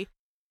cringy.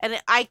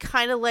 And I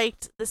kind of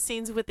liked the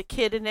scenes with the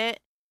kid in it,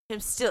 him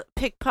still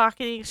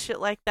pickpocketing, shit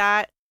like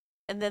that.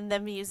 and then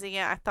them using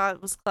it, I thought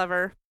it was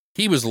clever.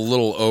 He was a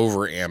little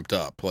over amped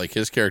up. Like,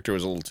 his character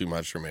was a little too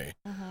much for me.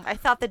 I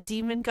thought the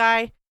demon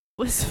guy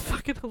was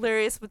fucking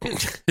hilarious with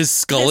His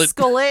skullet. His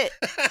skullet.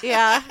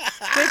 Yeah.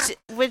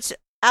 Which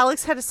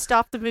Alex had to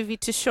stop the movie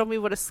to show me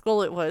what a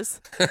skullet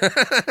was.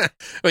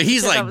 But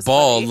he's Yeah, that like was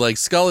bald. funny. Like,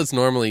 skullets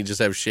normally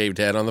just have shaved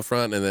head on the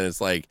front, and then it's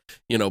like,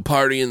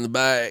 party in the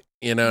back.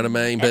 You know what I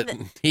mean? But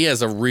he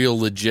has a real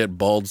legit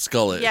bald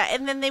skullet. Yeah,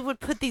 and then they would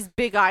put these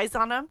big eyes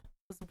on him.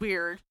 It was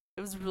weird.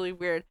 It was really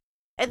weird.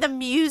 And the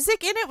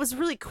music in it was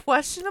really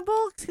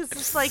questionable because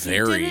it's like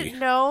Very. you didn't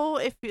know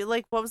if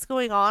what was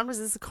going on. Was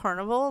this a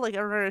carnival? Like, I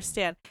don't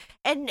understand.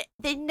 And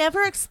they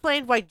never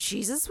explained why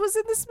Jesus was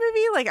in this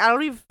movie. Like, I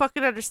don't even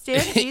fucking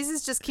understand.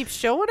 Jesus just keeps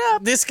showing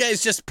up. This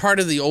guy's just part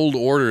of the old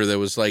order that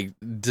was like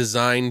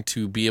designed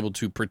to be able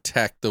to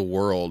protect the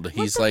world.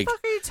 He's what the like,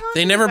 fuck are you talking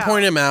they never about?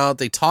 point him out.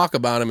 They talk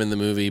about him in the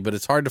movie, but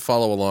it's hard to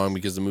follow along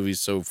because the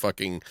movie's so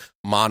fucking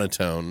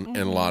monotone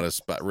in a lot of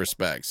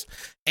respects.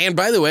 And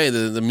by the way,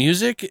 the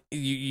music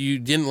you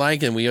didn't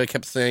like, and we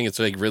kept saying it's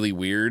like really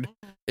weird.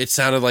 It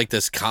sounded like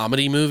this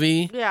comedy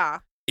movie. Yeah.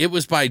 It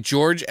was by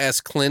George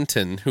S.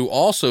 Clinton, who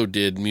also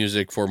did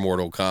music for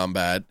Mortal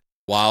Kombat,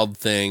 Wild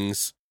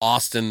Things,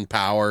 Austin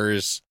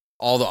Powers,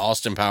 all the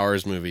Austin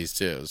Powers movies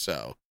too.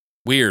 So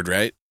weird,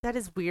 right? That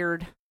is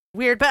weird.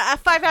 Weird, but a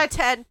 5 out of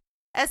 10.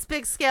 S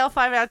big scale,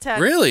 5 out of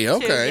 10. Really? too.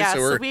 Okay. Yeah,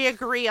 so we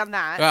agree on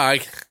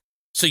that.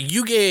 So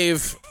you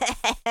gave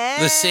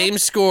the same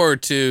score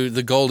to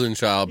The Golden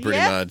Child, pretty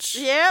much.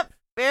 Yep.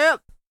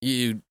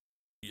 You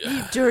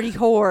You dirty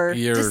whore.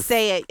 You're- Just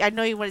say it. I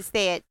know you want to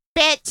say it.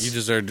 Bitch. You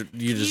deserve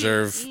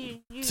you-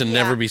 to yeah.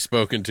 never be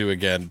spoken to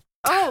again.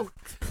 Oh,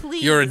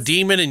 please. You're a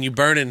demon and you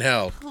burn in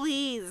hell.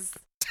 Please.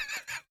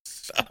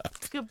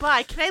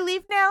 Goodbye. Can I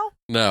leave now?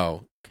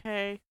 No.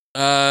 Okay.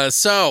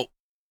 So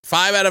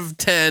 5 out of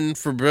 10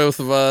 for both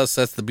of us.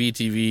 That's the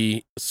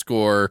BTV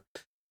score.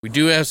 We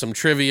do have some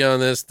trivia on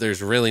this.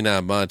 There's really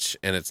not much,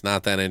 and it's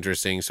not that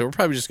interesting. So we're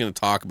probably just going to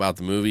talk about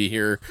the movie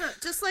here.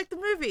 Just like the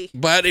movie.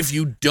 But if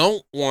you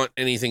don't want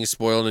anything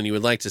spoiled and you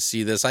would like to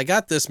see this, I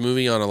got this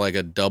movie on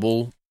a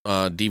double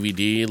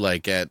DVD,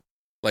 like at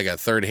like a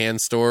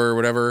third-hand store or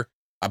whatever.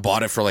 I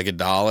bought it for like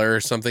 $1 or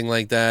something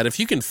like that.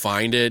 If you can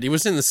find it, it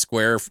was in the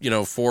square,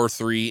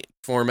 4:3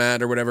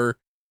 format or whatever,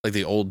 like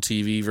the old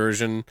TV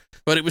version.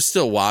 But it was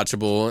still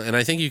watchable, and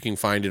I think you can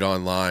find it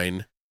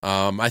online.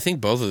 I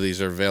think both of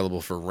these are available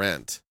for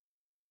rent.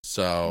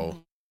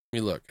 So, let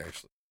me look,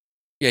 actually.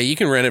 Yeah, you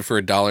can rent it for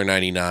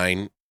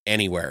 $1.99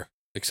 anywhere,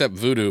 except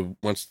Vudu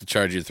wants to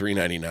charge you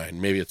 $3.99.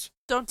 Maybe it's...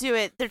 Don't do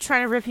it. They're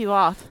trying to rip you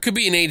off. Could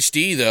be an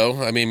HD,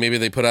 though. I mean, maybe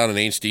they put out an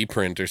HD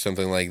print or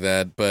something like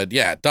that. But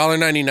yeah,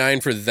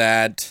 $1.99 for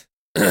that.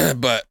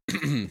 But,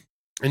 and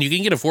you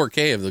can get a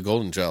 4K of The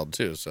Golden Child,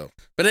 too. So,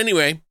 but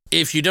anyway,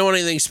 if you don't want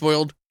anything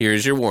spoiled,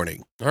 here's your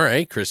warning. All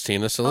right,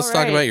 Christina. So let's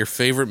talk about your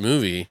favorite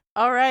movie.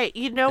 All right.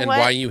 You know and what?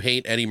 why you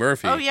hate Eddie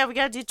Murphy. Oh, yeah. We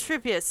got to do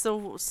trivia. So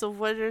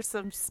what are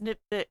some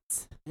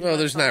snippets? Well,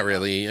 there's not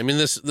really. I mean,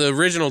 the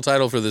original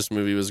title for this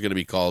movie was going to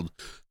be called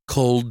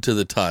Cold to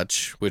the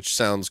Touch, which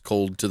sounds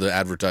cold to the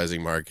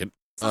advertising market.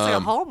 Sounds like a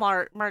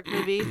Hallmark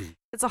movie.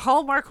 It's a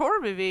Hallmark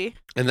horror movie.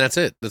 And that's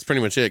it. That's pretty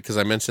much it, because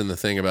I mentioned the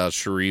thing about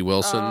Cherie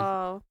Wilson.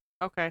 Oh,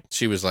 okay.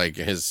 She was like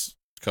his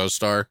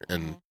co-star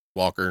in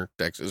Walker,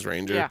 Texas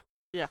Ranger.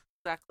 Yeah,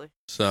 exactly.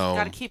 So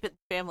Got to keep it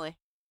family.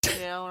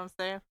 You know what I'm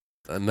saying?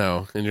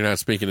 No, and you're not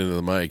speaking into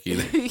the mic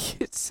either.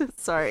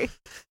 Sorry.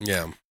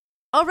 Yeah.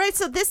 All right,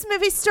 so this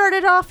movie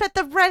started off at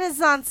the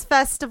Renaissance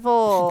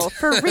Festival.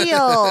 For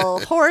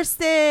real.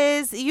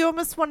 Horses. You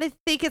almost want to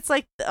think it's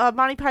like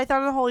Monty Python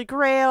and the Holy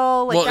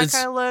Grail, like that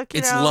kind of look.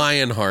 It's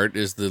Lionheart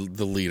is the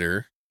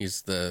leader.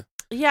 He's the...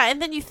 Yeah,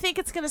 and then you think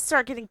it's going to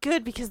start getting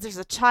good because there's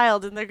a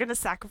child and they're going to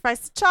sacrifice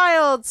the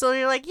child. So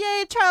you're like,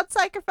 yay, child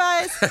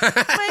sacrifice.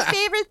 My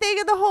favorite thing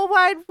in the whole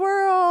wide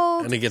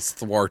world. And it gets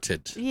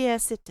thwarted.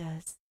 Yes, it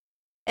does.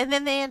 And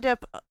then they end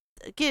up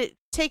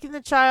taking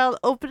the child,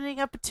 opening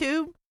up a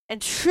tube,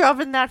 and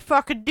shoving that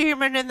fucking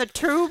demon in the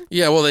tube.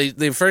 Yeah, well,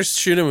 they first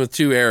shoot him with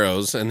 2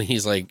 arrows, and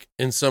he's like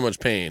in so much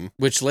pain.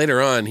 Which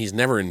later on, he's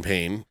never in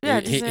pain. Yeah,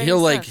 it doesn't make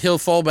he'll sense. he'll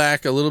fall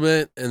back a little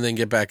bit and then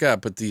get back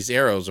up. But these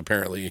arrows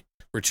apparently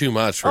were too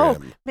much for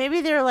him.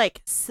 Maybe they're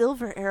like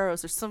silver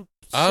arrows or some.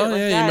 Oh, shit like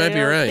yeah, you that, might be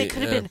know? right, They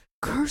could have yeah. been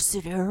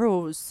cursed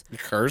arrows.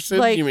 Cursed?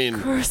 Like, You mean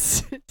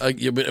cursed?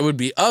 it would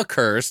be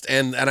accursed,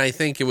 and I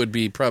think it would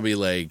be probably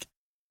like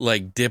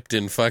dipped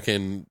in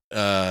fucking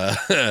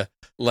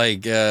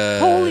like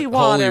Holy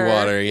water. Holy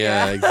water,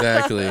 yeah. Yeah.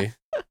 Exactly.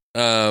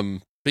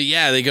 But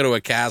yeah, they go to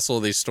a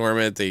castle, they storm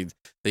it, they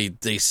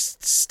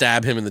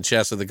stab him in the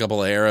chest with a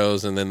couple of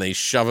arrows, and then they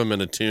shove him in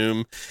a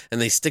tomb,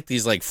 and they stick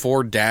these like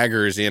 4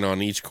 daggers in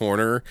on each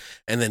corner,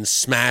 and then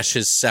smash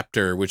his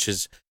scepter, which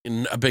is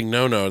a big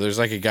no-no. There's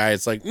like a guy,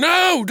 it's like,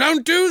 no,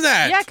 don't do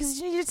that. Yeah, because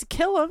you needed to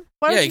kill him.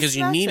 Why Yeah, would because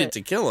you smash needed it?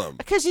 to kill him.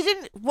 Because you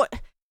didn't. What?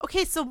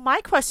 Okay, so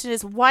my question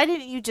is, why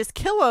didn't you just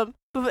kill him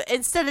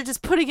instead of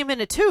just putting him in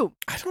a tomb?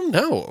 I don't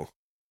know.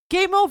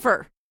 Game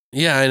over.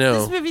 Yeah, I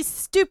know. This movie's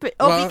stupid.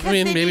 Oh, well, because I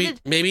mean, they maybe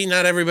needed... maybe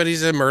not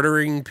everybody's a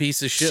murdering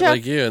piece of shit Chuck-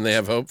 like you, and they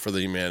have hope for the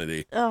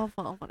humanity. Oh,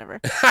 well, whatever.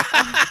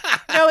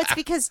 No, it's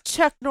because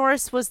Chuck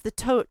Norris was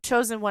the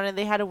chosen one, and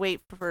they had to wait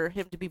for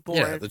him to be born.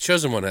 Yeah, the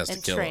chosen one has to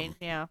and kill trained.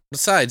 him. Yeah.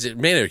 Besides, it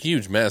made a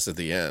huge mess at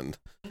the end.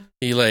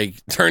 He like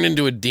turned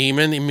into a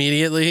demon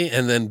immediately,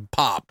 and then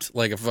popped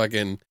like a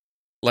fucking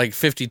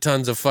 50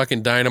 tons of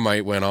fucking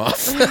dynamite went off.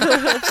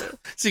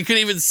 So you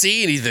couldn't even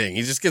see anything.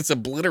 He just gets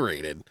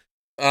obliterated.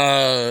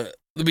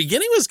 The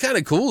beginning was kind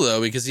of cool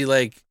though, because he's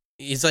like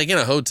in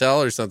a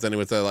hotel or something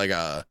with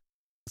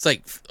it's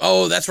like,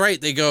 oh, that's right.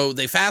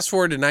 They fast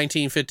forward to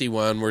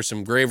 1951 where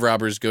some grave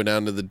robbers go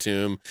down to the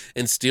tomb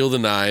and steal the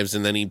knives,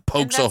 and then he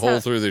pokes a hole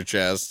through their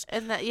chest.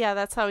 And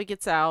that's how he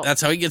gets out.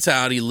 That's how he gets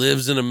out. He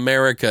lives in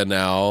America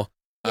now.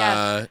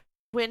 Yeah.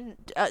 When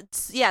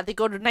they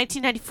go to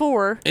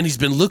 1994, and he's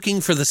been looking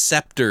for the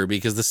scepter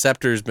because the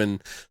scepter's been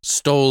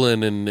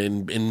stolen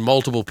in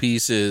multiple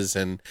pieces,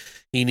 and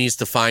he needs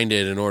to find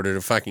it in order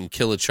to fucking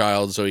kill a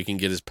child so he can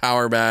get his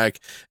power back.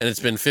 And it's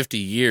been 50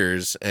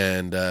 years,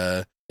 and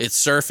it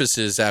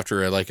surfaces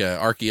after a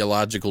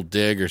archaeological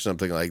dig or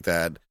something like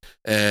that,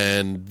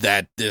 and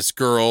that this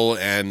girl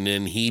and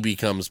then he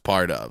becomes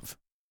part of.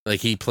 Like,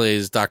 he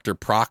plays Dr.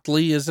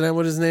 Prockley, isn't that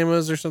what his name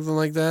was, or something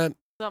like that?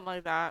 something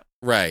like that.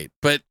 Right.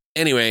 But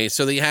anyway,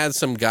 so they had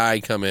some guy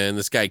come in,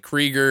 this guy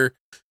Krieger,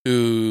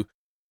 who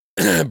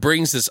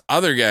brings this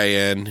other guy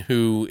in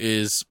who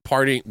is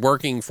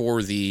working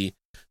for the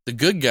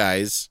good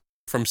guys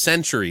from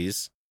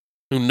Centuries,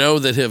 who know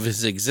that of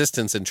his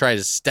existence and try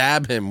to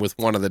stab him with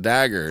one of the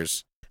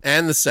daggers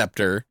and the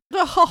scepter.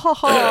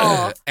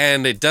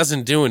 And it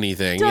doesn't do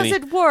anything.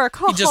 Doesn't work.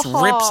 He just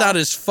rips out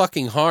his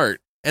fucking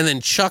heart and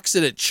then chucks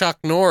it at Chuck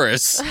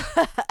Norris.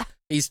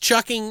 He's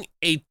chucking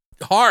a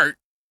heart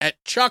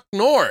at Chuck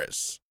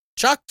Norris.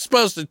 Chuck's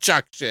supposed to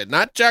chuck shit,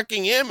 not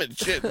chucking him at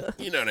shit.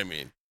 You know what I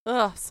mean?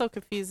 Ugh, so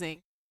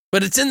confusing.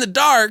 But it's in the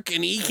dark,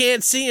 and he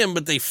can't see him,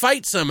 but they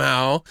fight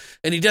somehow,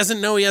 and he doesn't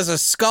know he has a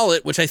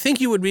skullet, which I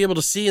think you would be able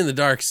to see in the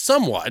dark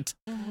somewhat.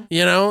 Mm-hmm.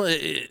 You know?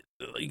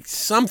 Like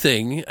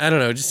something. I don't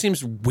know. It just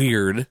seems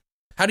weird.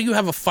 How do you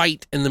have a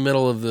fight in the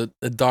middle of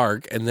the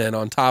dark, and then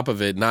on top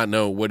of it, not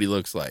know what he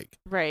looks like?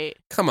 Right.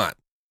 Come on.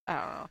 I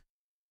don't know.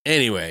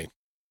 Anyway.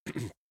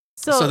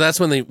 So that's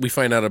when we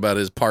find out about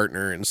his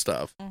partner and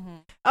stuff. Mm-hmm.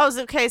 Oh,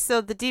 okay.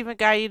 So the demon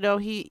guy,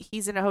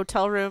 he's in a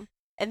hotel room,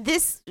 and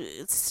this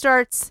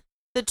starts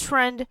the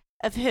trend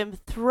of him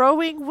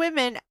throwing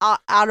women out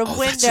of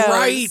windows.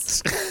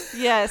 That's right.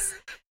 Yes.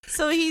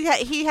 So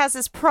he has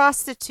this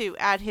prostitute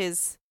at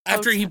his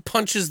after he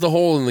punches the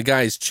hole in the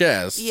guy's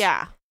chest.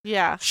 Yeah.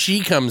 Yeah.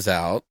 She comes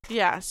out.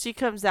 Yeah, she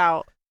comes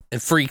out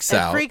and freaks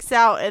out.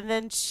 And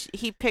then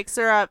he picks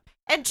her up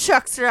and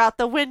chucks her out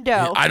the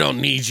window. I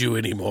don't need you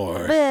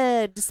anymore.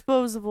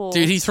 Disposable.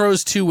 Dude, he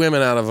throws two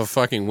women out of a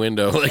fucking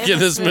window like in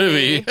this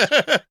movie.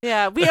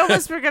 Yeah, we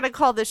almost were going to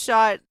call the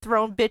shot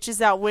throwing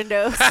bitches out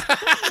windows.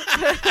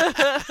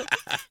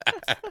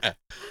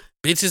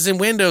 Bitches and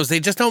windows, they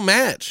just don't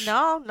match.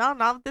 No,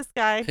 not this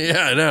guy.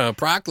 Yeah, I know.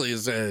 Prockley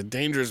is a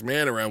dangerous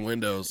man around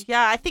windows.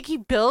 Yeah, I think he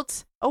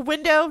built a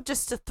window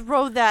just to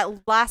throw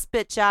that last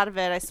bitch out of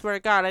it. I swear to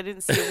God, I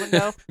didn't see a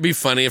window. It'd be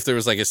funny if there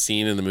was like a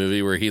scene in the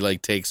movie where he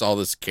like takes all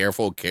this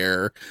careful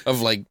care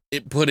of like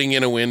it putting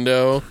in a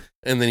window,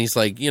 and then he's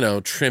like,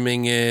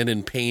 trimming it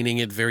and painting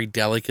it very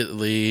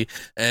delicately,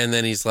 and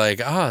then he's like,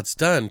 it's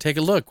done. Take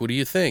a look. What do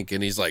you think?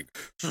 And he's like,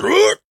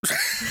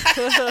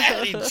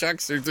 and he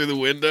chucks her through the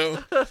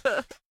window.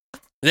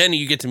 Then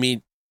you get to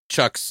meet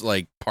Chuck's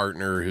like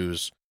partner,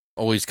 who's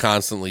always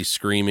constantly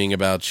screaming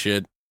about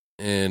shit,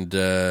 and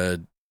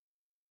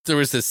there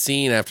was this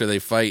scene after they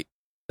fight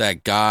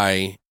that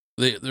guy.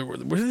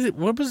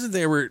 What was it?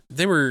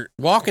 They were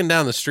walking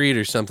down the street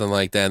or something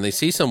like that, and they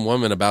see some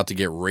woman about to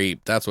get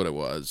raped. That's what it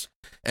was.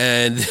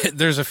 And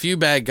there's a few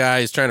bad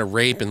guys trying to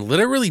rape and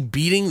literally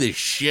beating the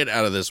shit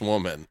out of this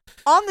woman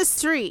on the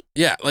street.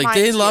 Yeah, like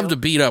they love to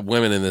beat up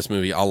women in this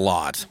movie a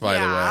lot. By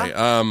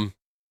the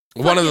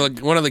way,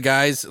 one of the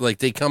guys, like,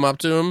 they come up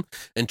to him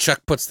and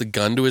Chuck puts the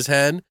gun to his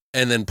head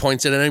and then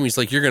points it at him. He's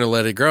like, "You're gonna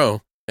let it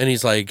go," and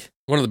he's like.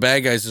 One of the bad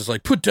guys is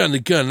like, "Put down the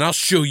gun and I'll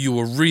show you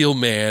a real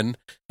man."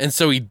 And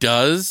so he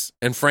does.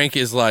 And Frank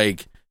is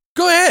like,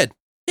 "Go ahead.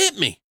 Hit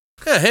me.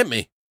 Yeah, hit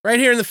me. Right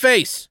here in the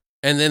face."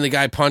 And then the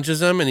guy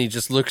punches him and he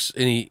just looks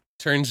and he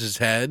turns his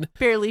head.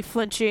 Barely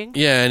flinching.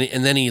 Yeah.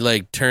 And then he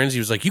like turns. He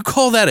was like, "You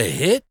call that a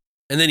hit?"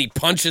 And then he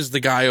punches the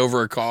guy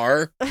over a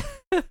car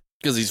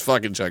because he's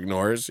fucking Chuck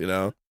Norris,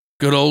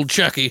 Good old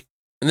Chucky.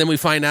 And then we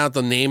find out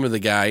the name of the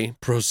guy.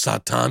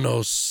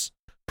 Prosatanos.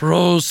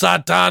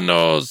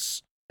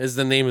 Is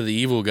the name of the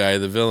evil guy,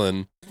 the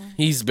villain.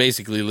 He's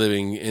basically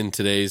living in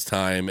today's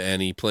time,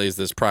 and he plays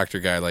this Proctor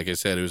guy, like I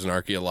said, who's an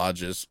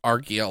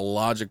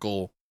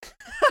archaeological.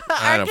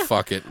 I don't know,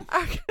 fuck it.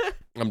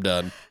 I'm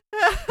done.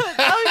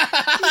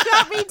 You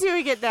got me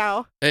doing it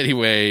now.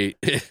 Anyway.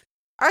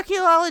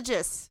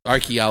 Archaeologist.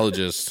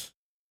 Archaeologist.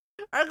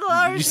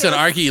 You said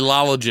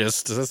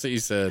archaeologist. That's what you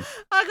said.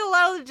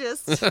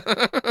 Archaeologist.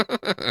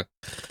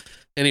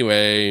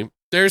 Anyway,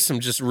 there's some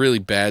just really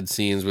bad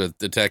scenes with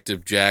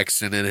Detective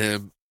Jackson and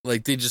him.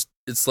 Like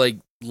it's like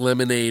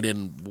lemonade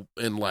and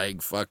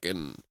like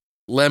fucking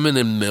lemon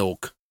and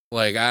milk.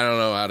 Like, I don't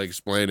know how to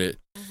explain it.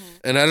 Mm-hmm.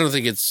 And I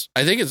think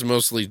it's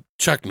mostly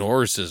Chuck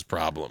Norris's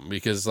problem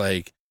because,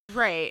 like,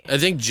 right. I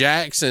think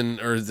Jackson,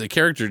 or the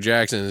character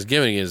Jackson, is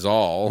giving his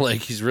all.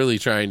 Like, he's really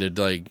trying to,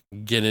 like,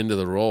 get into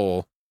the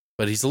role,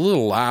 but he's a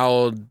little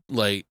loud.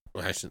 Like,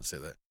 well, I shouldn't say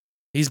that.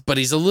 He's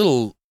a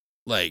little,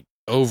 like,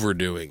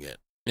 overdoing it.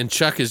 And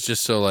Chuck is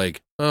just so,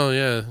 like, oh,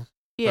 yeah.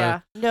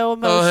 Yeah, no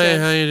emotion. Oh, hey,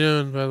 how you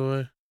doing, by the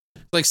way?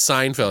 Like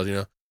Seinfeld, you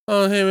know.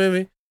 Oh, hey,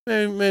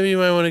 maybe you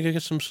might want to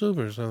get some soup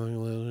or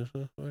something.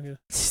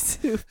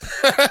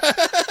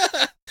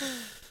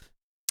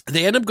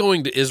 They end up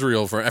going to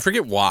Israel for, I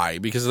forget why,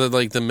 because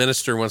like the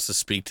minister wants to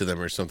speak to them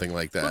or something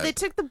like that. Well, they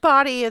took the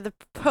body of the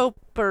Pope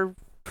or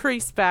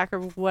priest back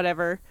or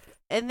whatever,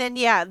 and then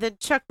then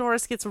Chuck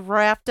Norris gets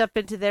wrapped up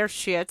into their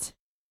shit.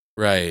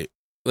 Right,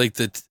 like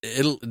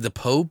the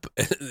Pope.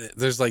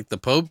 There's like the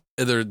Pope.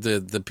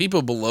 The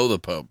people below the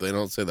Pope. They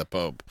don't say the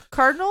Pope.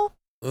 Cardinal.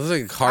 It was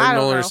like a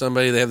cardinal or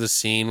somebody. They have this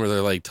scene where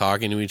they're like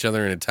talking to each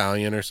other in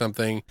Italian or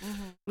something.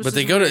 Mm-hmm. But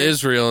they go to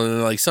Israel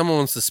and like someone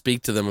wants to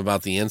speak to them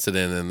about the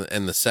incident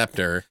and the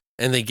scepter.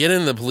 And they get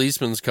in the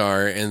policeman's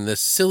car and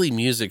this silly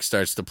music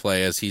starts to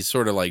play as he's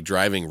sort of like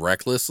driving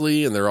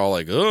recklessly. And they're all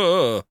like,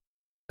 oh.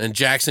 And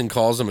Jackson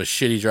calls him a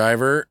shitty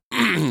driver.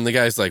 The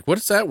guy's like, what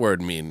does that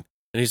word mean?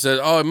 And he said,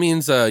 oh, it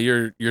means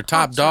you're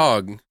top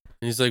dog.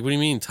 And he's like, what do you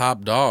mean,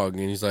 top dog?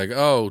 And he's like,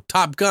 oh,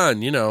 Top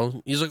Gun, you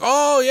know. He's like,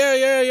 oh,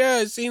 yeah,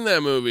 I've seen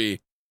that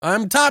movie.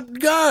 I'm Top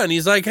Gun.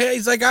 He's like, I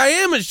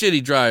am a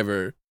shitty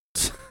driver.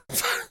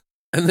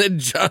 And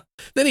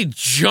then he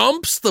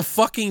jumps the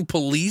fucking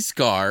police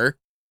car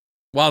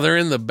while they're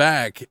in the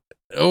back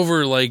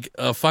over like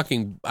a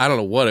fucking, I don't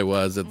know what it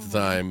was at the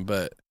time,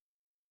 but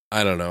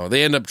I don't know.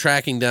 They end up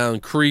tracking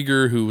down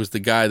Krieger, who was the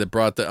guy that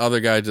brought the other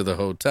guy to the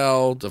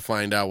hotel to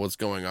find out what's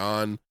going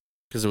on.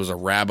 Because it was a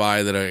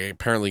rabbi that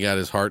apparently got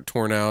his heart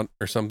torn out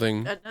or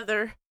something.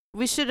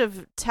 We should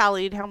have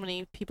tallied how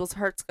many people's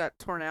hearts got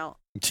torn out.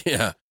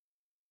 Yeah.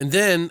 And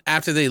then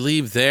after they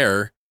leave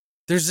there's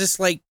this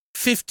like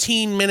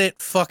 15-minute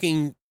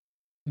fucking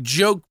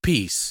joke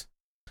piece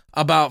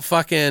about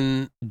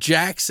fucking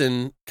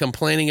Jackson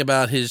complaining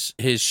about his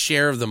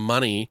share of the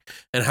money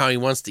and how he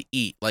wants to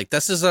eat. Like,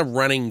 this is a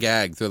running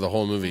gag through the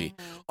whole movie.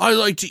 Mm-hmm. I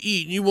like to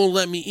eat, and you won't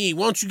let me eat.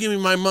 Why don't you give me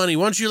my money?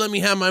 Why don't you let me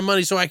have my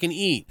money so I can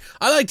eat?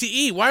 I like to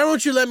eat. Why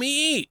won't you let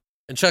me eat?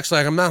 And Chuck's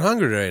like, I'm not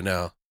hungry right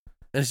now.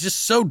 And it's just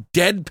so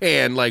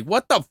deadpan. Like,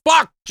 what the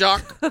fuck,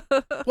 Chuck?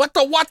 What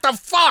the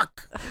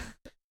fuck?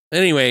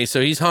 Anyway, so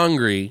he's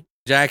hungry.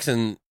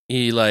 Jackson,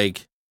 he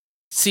like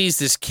sees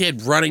this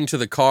kid running to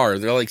the car.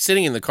 They're like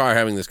sitting in the car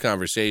having this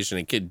conversation.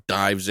 A kid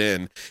dives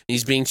in.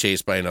 He's being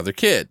chased by another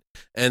kid.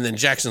 And then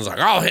Jackson's like,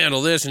 I'll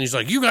handle this. And he's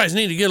like, you guys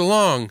need to get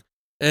along.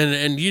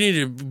 And you need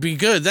to be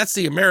good. That's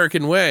the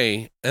American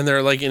way. And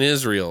they're like in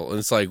Israel. And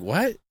it's like,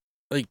 what?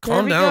 Like,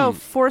 calm down. There we go,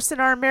 forcing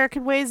our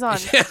American ways on.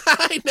 Yeah,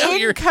 I know.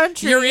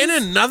 You're in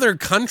another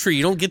country.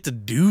 You don't get to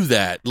do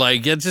that.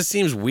 Like, it just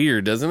seems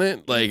weird, doesn't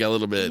it? Like, a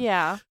little bit.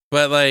 Yeah.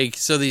 But, like,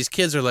 so these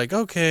kids are like,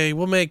 okay,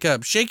 we'll make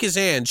up. Shake his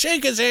hand.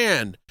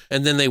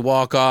 And then they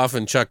walk off,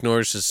 and Chuck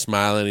Norris is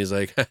smiling. He's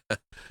like,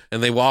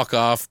 and they walk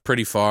off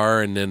pretty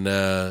far. And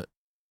then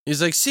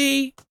he's like,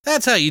 see,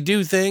 that's how you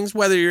do things,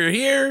 whether you're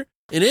here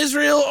in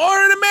Israel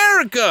or in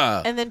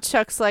America. And then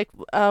Chuck's like,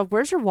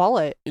 where's your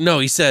wallet? No,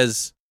 he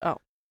says, oh,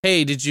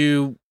 hey, do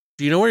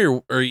you know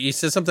where or he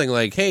says something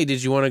like, hey,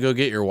 did you want to go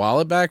get your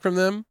wallet back from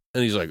them?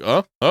 And he's like,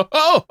 oh,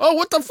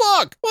 what the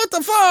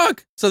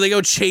fuck? So they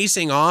go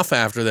chasing off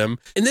after them.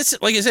 And this,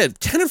 like I said,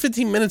 10 or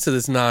 15 minutes of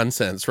this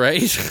nonsense,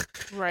 right?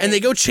 Right. And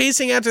they go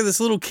chasing after this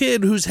little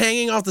kid who's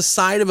hanging off the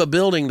side of a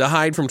building to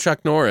hide from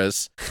Chuck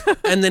Norris.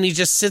 And then he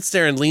just sits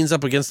there and leans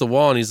up against the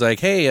wall and he's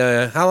like,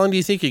 hey, how long do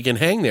you think you can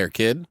hang there,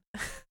 kid?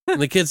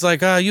 And the kid's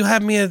like, you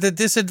have me at a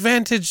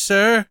disadvantage,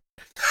 sir.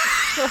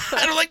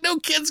 I'm like, no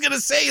kid's going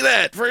to say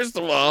that, first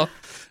of all.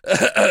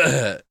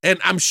 And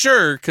I'm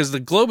sure because the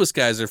Globus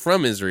guys are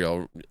from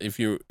Israel, if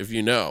you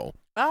know.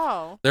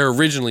 Oh. They're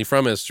originally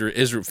from Israel,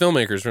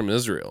 filmmakers from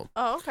Israel.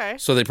 Oh, okay.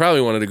 So they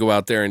probably wanted to go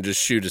out there and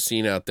just shoot a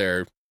scene out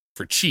there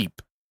for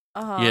cheap.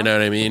 Uh-huh. You know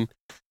what I mean?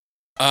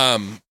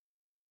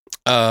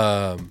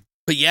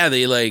 But yeah,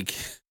 they like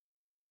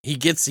he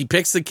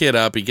picks the kid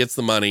up, he gets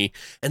the money,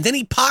 and then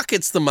he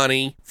pockets the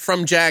money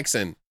from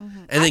Jackson.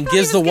 Mm-hmm. And then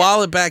gives the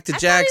wallet back to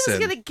Jackson. I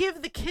thought he was going to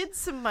give the kids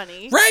some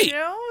money. Right. You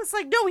know? It's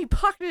like, no, he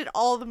pocketed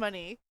all the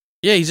money.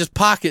 Yeah, he just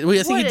pocketed.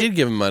 I think he did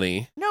give him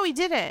money. No, he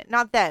didn't.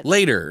 Not then.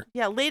 Later.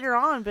 Yeah, later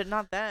on, but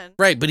not then.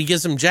 Right, but he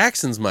gives him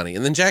Jackson's money.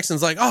 And then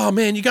Jackson's like, oh,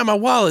 man, you got my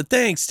wallet.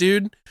 Thanks,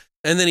 dude.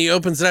 And then he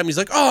opens it up and he's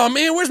like, oh,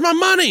 man, where's my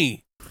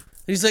money? And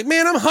he's like,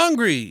 man, I'm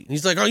hungry. And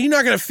he's like, oh, you're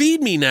not going to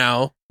feed me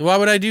now. Why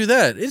would I do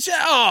that?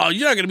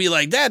 You're not going to be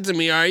like that to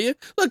me, are you?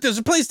 Look, there's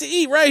a place to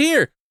eat right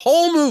here.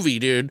 Whole movie,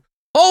 dude.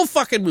 Whole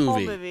fucking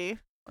movie. Whole movie.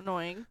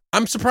 Annoying.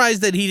 I'm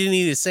surprised that he didn't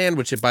eat a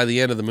sandwich by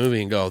the end of the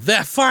movie and go,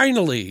 that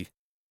finally.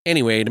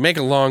 Anyway, to make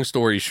a long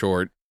story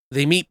short,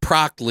 they meet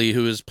Prockley,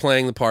 who is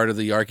playing the part of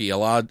the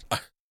archaeologist.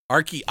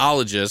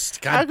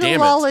 God damn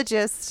it.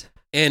 Archaeologist.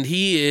 And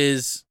he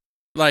is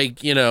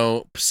like, you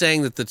know,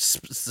 saying that the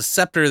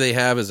scepter they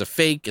have is a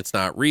fake. It's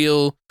not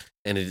real.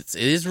 And it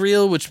is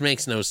real, which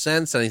makes no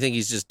sense. And I think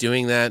he's just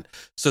doing that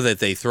so that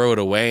they throw it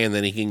away and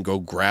then he can go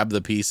grab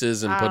the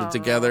pieces and put it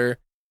together.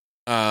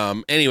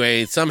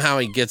 Anyway, somehow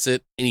he gets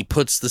it and he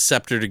puts the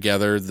scepter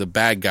together. The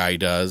bad guy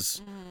does.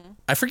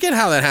 I forget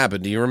how that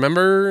happened. Do you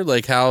remember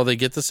like how they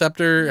get the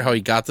scepter? How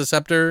he got the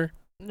scepter?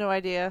 No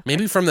idea.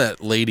 Maybe from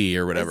that lady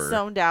or whatever.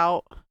 Zoned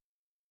out.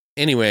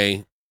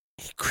 Anyway,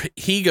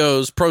 he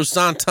goes,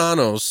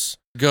 Prosantanos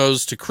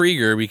goes to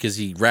Krieger because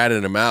he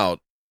ratted him out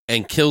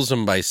and kills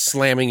him by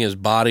slamming his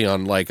body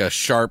on like a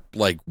sharp,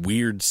 like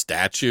weird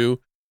statue.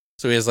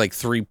 So he has like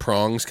 3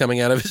 prongs coming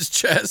out of his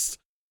chest.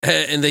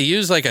 And they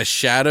use like a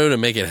shadow to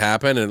make it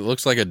happen. And it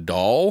looks like a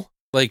doll.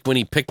 Like when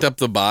he picked up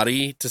the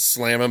body to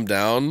slam him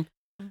down,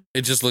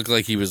 it just looked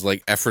like he was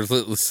like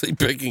effortlessly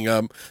picking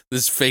up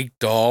this fake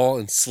doll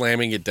and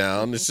slamming it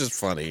down. It's just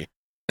funny.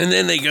 And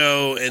then they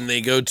go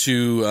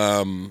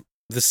to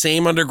the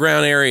same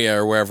underground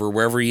area or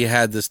wherever he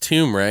had this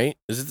tomb, right?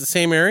 Is it the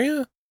same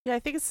area? Yeah, I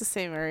think it's the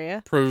same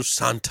area.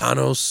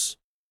 Prosantanos.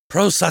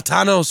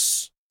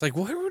 Like,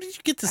 where did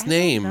you get this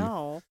name?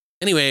 No.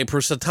 Anyway,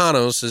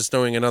 Prosantanos is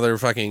doing another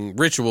fucking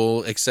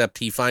ritual, except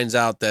he finds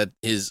out that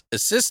his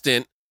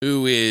assistant,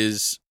 who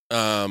is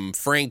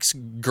Frank's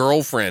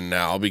girlfriend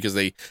now, because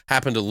they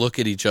happen to look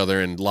at each other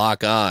and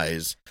lock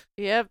eyes.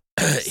 Yep.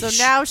 So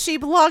now she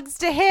belongs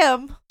to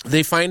him.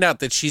 They find out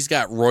that she's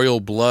got royal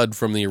blood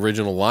from the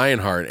original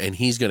Lionheart, and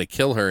he's going to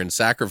kill her and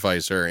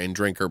sacrifice her and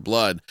drink her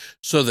blood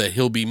so that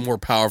he'll be more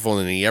powerful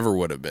than he ever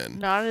would have been.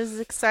 Not as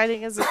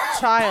exciting as a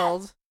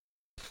child.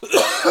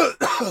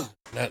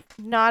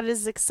 Not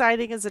as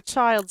exciting as a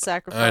child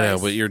sacrifice. I know,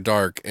 but you're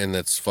dark, and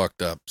that's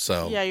fucked up,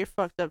 so... Yeah, you're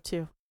fucked up,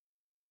 too.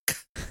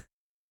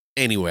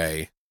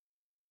 Anyway,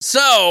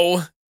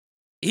 so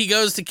he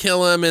goes to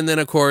kill him, and then,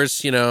 of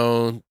course, you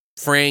know...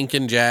 Frank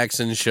and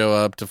Jackson show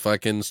up to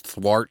fucking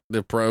thwart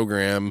the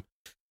program,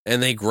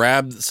 and they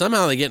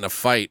somehow they get in a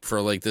fight for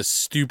like this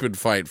stupid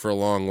fight for a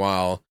long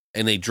while,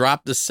 and they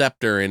drop the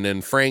scepter, and then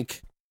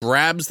Frank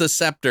grabs the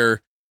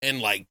scepter and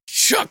like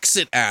chucks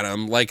it at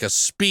him like a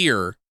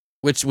spear,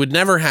 which would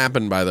never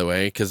happen, by the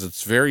way, because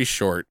it's very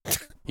short.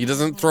 He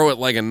doesn't throw it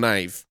like a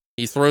knife.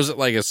 He throws it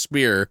like a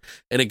spear,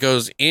 and it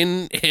goes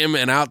in him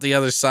and out the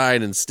other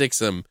side and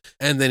sticks him,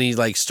 and then he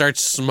like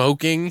starts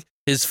smoking.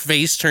 His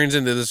face turns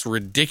into this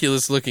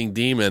ridiculous looking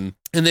demon,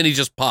 and then he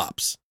just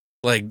pops,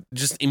 like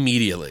just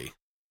immediately.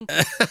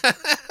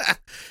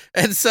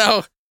 And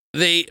so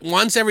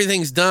once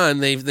everything's done,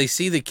 they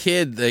see the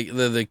kid,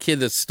 the kid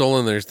that's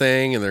stolen their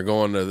thing, and they're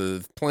going to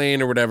the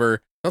plane or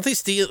whatever. Don't they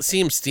see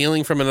him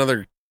stealing from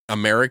another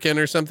American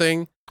or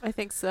something? I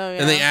think so. Yeah.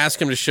 And they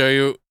ask him to show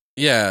you.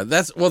 Yeah,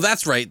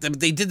 that's right.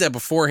 They did that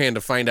beforehand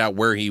to find out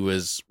where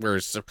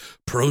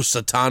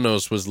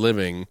Prosantanos was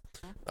living.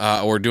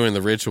 Or doing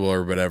the ritual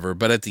or whatever.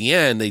 But at the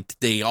end,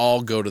 they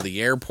all go to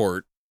the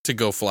airport to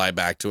go fly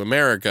back to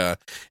America.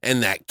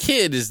 And that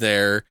kid is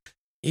there.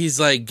 He's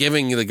like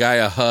giving the guy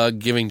a hug,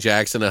 giving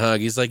Jackson a hug.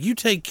 He's like, you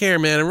take care,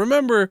 man. And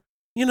remember,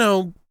 you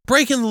know,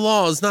 breaking the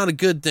law is not a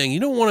good thing. You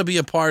don't want to be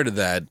a part of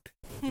that.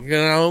 You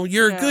know,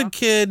 you're a good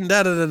kid. And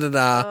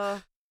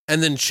da-da-da-da-da.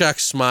 And then Chuck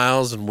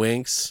smiles and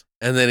winks.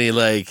 And then he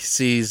like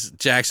sees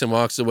Jackson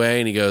walks away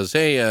and he goes,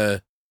 hey,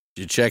 did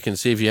you check and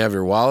see if you have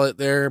your wallet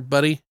there,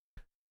 buddy?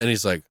 And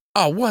he's like,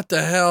 oh, what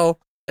the hell?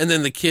 And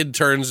then the kid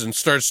turns and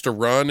starts to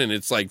run, and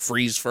it's like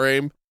freeze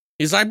frame.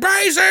 He's like,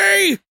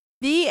 Brazy!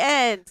 The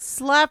end.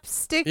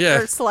 Slapstick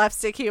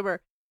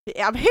humor.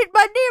 I'm hitting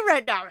my knee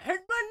right now. I'm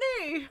hitting my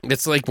knee.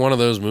 It's like one of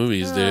those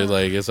movies, dude.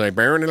 Like, it's like...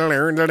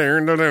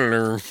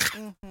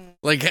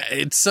 Like,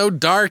 it's so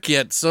dark,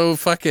 yet so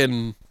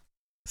fucking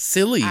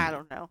silly. I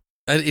don't know.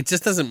 It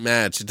just doesn't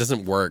match. It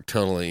doesn't work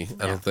totally,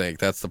 No. I don't think.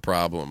 That's the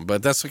problem.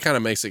 But that's what kind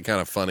of makes it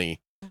kind of funny.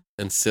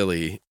 And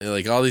silly. And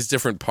like all these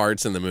different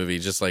parts in the movie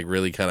just like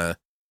really kind of,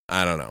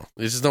 I don't know.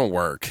 They just don't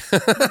work.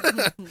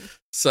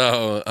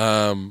 So,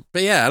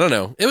 but yeah, I don't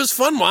know. It was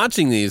fun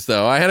watching these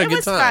though. I had a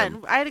good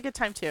time. Fun. I had a good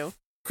time too.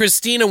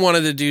 Christina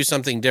wanted to do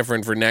something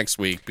different for next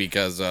week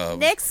because of...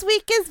 Next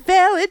week is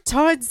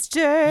Valentine's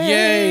Day.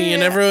 Yay,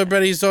 and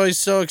everybody's always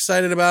so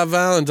excited about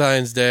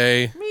Valentine's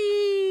Day.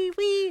 Me.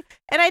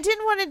 And I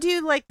didn't want to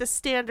do like the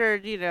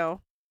standard,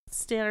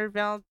 standard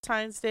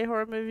Valentine's Day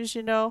horror movies,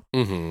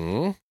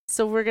 Mm-hmm.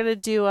 So we're gonna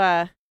do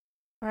X-Ray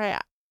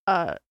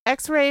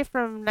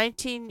from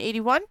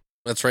 1981.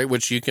 That's right,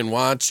 which you can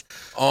watch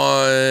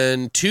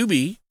on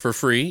Tubi for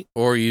free,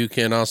 or you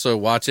can also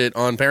watch it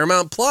on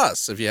Paramount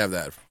Plus if you have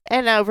that.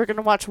 And we're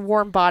gonna watch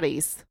Warm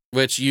Bodies,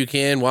 which you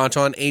can watch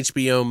on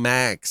HBO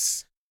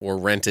Max or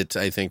rent it,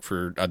 I think,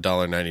 for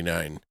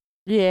 $1.99.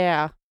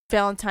 Yeah,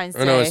 Valentine's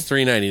Day. Oh no, it's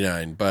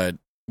 $3.99, but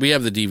we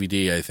have the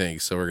DVD, I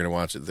think, so we're gonna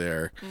watch it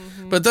there.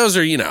 Mm-hmm. But those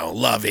are,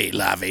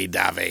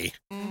 lovey-dovey.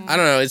 Mm-hmm. I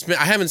don't know.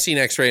 I haven't seen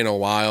X-Ray in a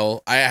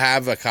while. I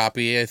have a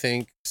copy, I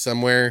think,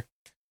 somewhere.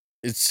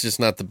 It's just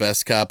not the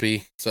best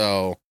copy.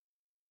 So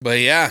But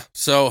yeah,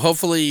 so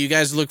hopefully you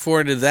guys look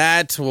forward to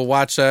that. We'll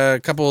watch a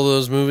couple of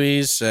those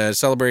movies,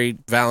 celebrate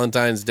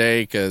Valentine's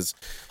Day, because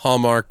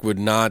Hallmark would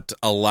not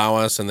allow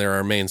us, and they're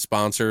our main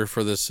sponsor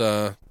for this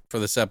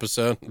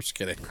episode. I'm just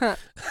kidding.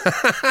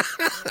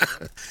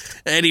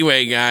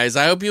 Anyway, guys,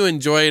 I hope you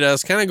enjoyed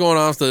us kind of going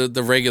off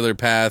the regular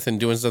path and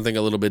doing something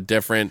a little bit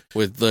different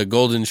with The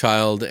Golden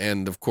Child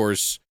and, of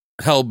course,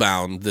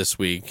 Hellbound this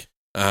week.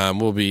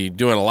 We'll be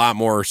doing a lot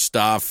more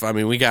stuff. I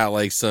mean, we got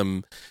like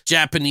some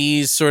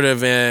Japanese sort of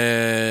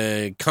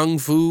kung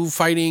fu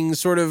fighting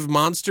sort of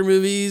monster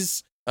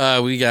movies.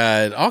 We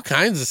got all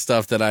kinds of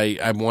stuff that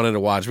I wanted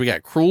to watch. We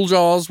got Cruel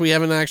Jaws we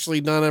haven't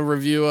actually done a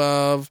review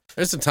of.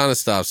 There's a ton of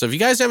stuff. So if you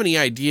guys have any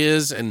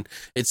ideas and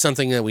it's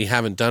something that we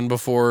haven't done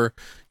before,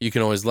 you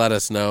can always let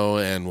us know,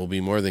 and we'll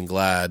be more than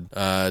glad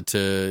to.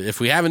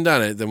 If we haven't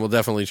done it, then we'll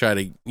definitely try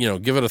to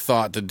give it a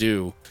thought to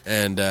do,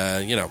 and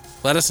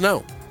let us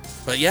know.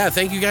 But yeah,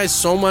 thank you guys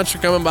so much for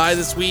coming by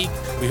this week.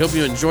 We hope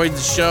you enjoyed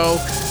the show,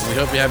 and we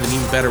hope you have an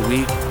even better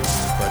week.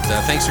 But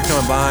thanks for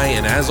coming by,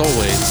 and as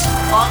always,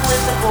 long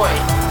live the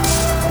void.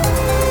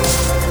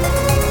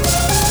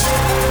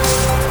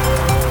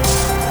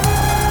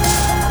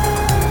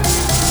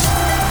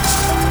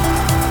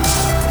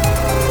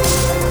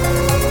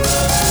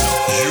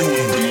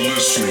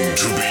 Listening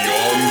to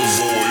Beyond the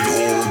Void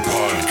Horror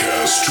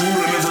Podcast. Tune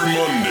in every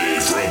Monday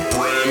for a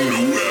brand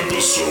new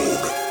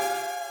episode.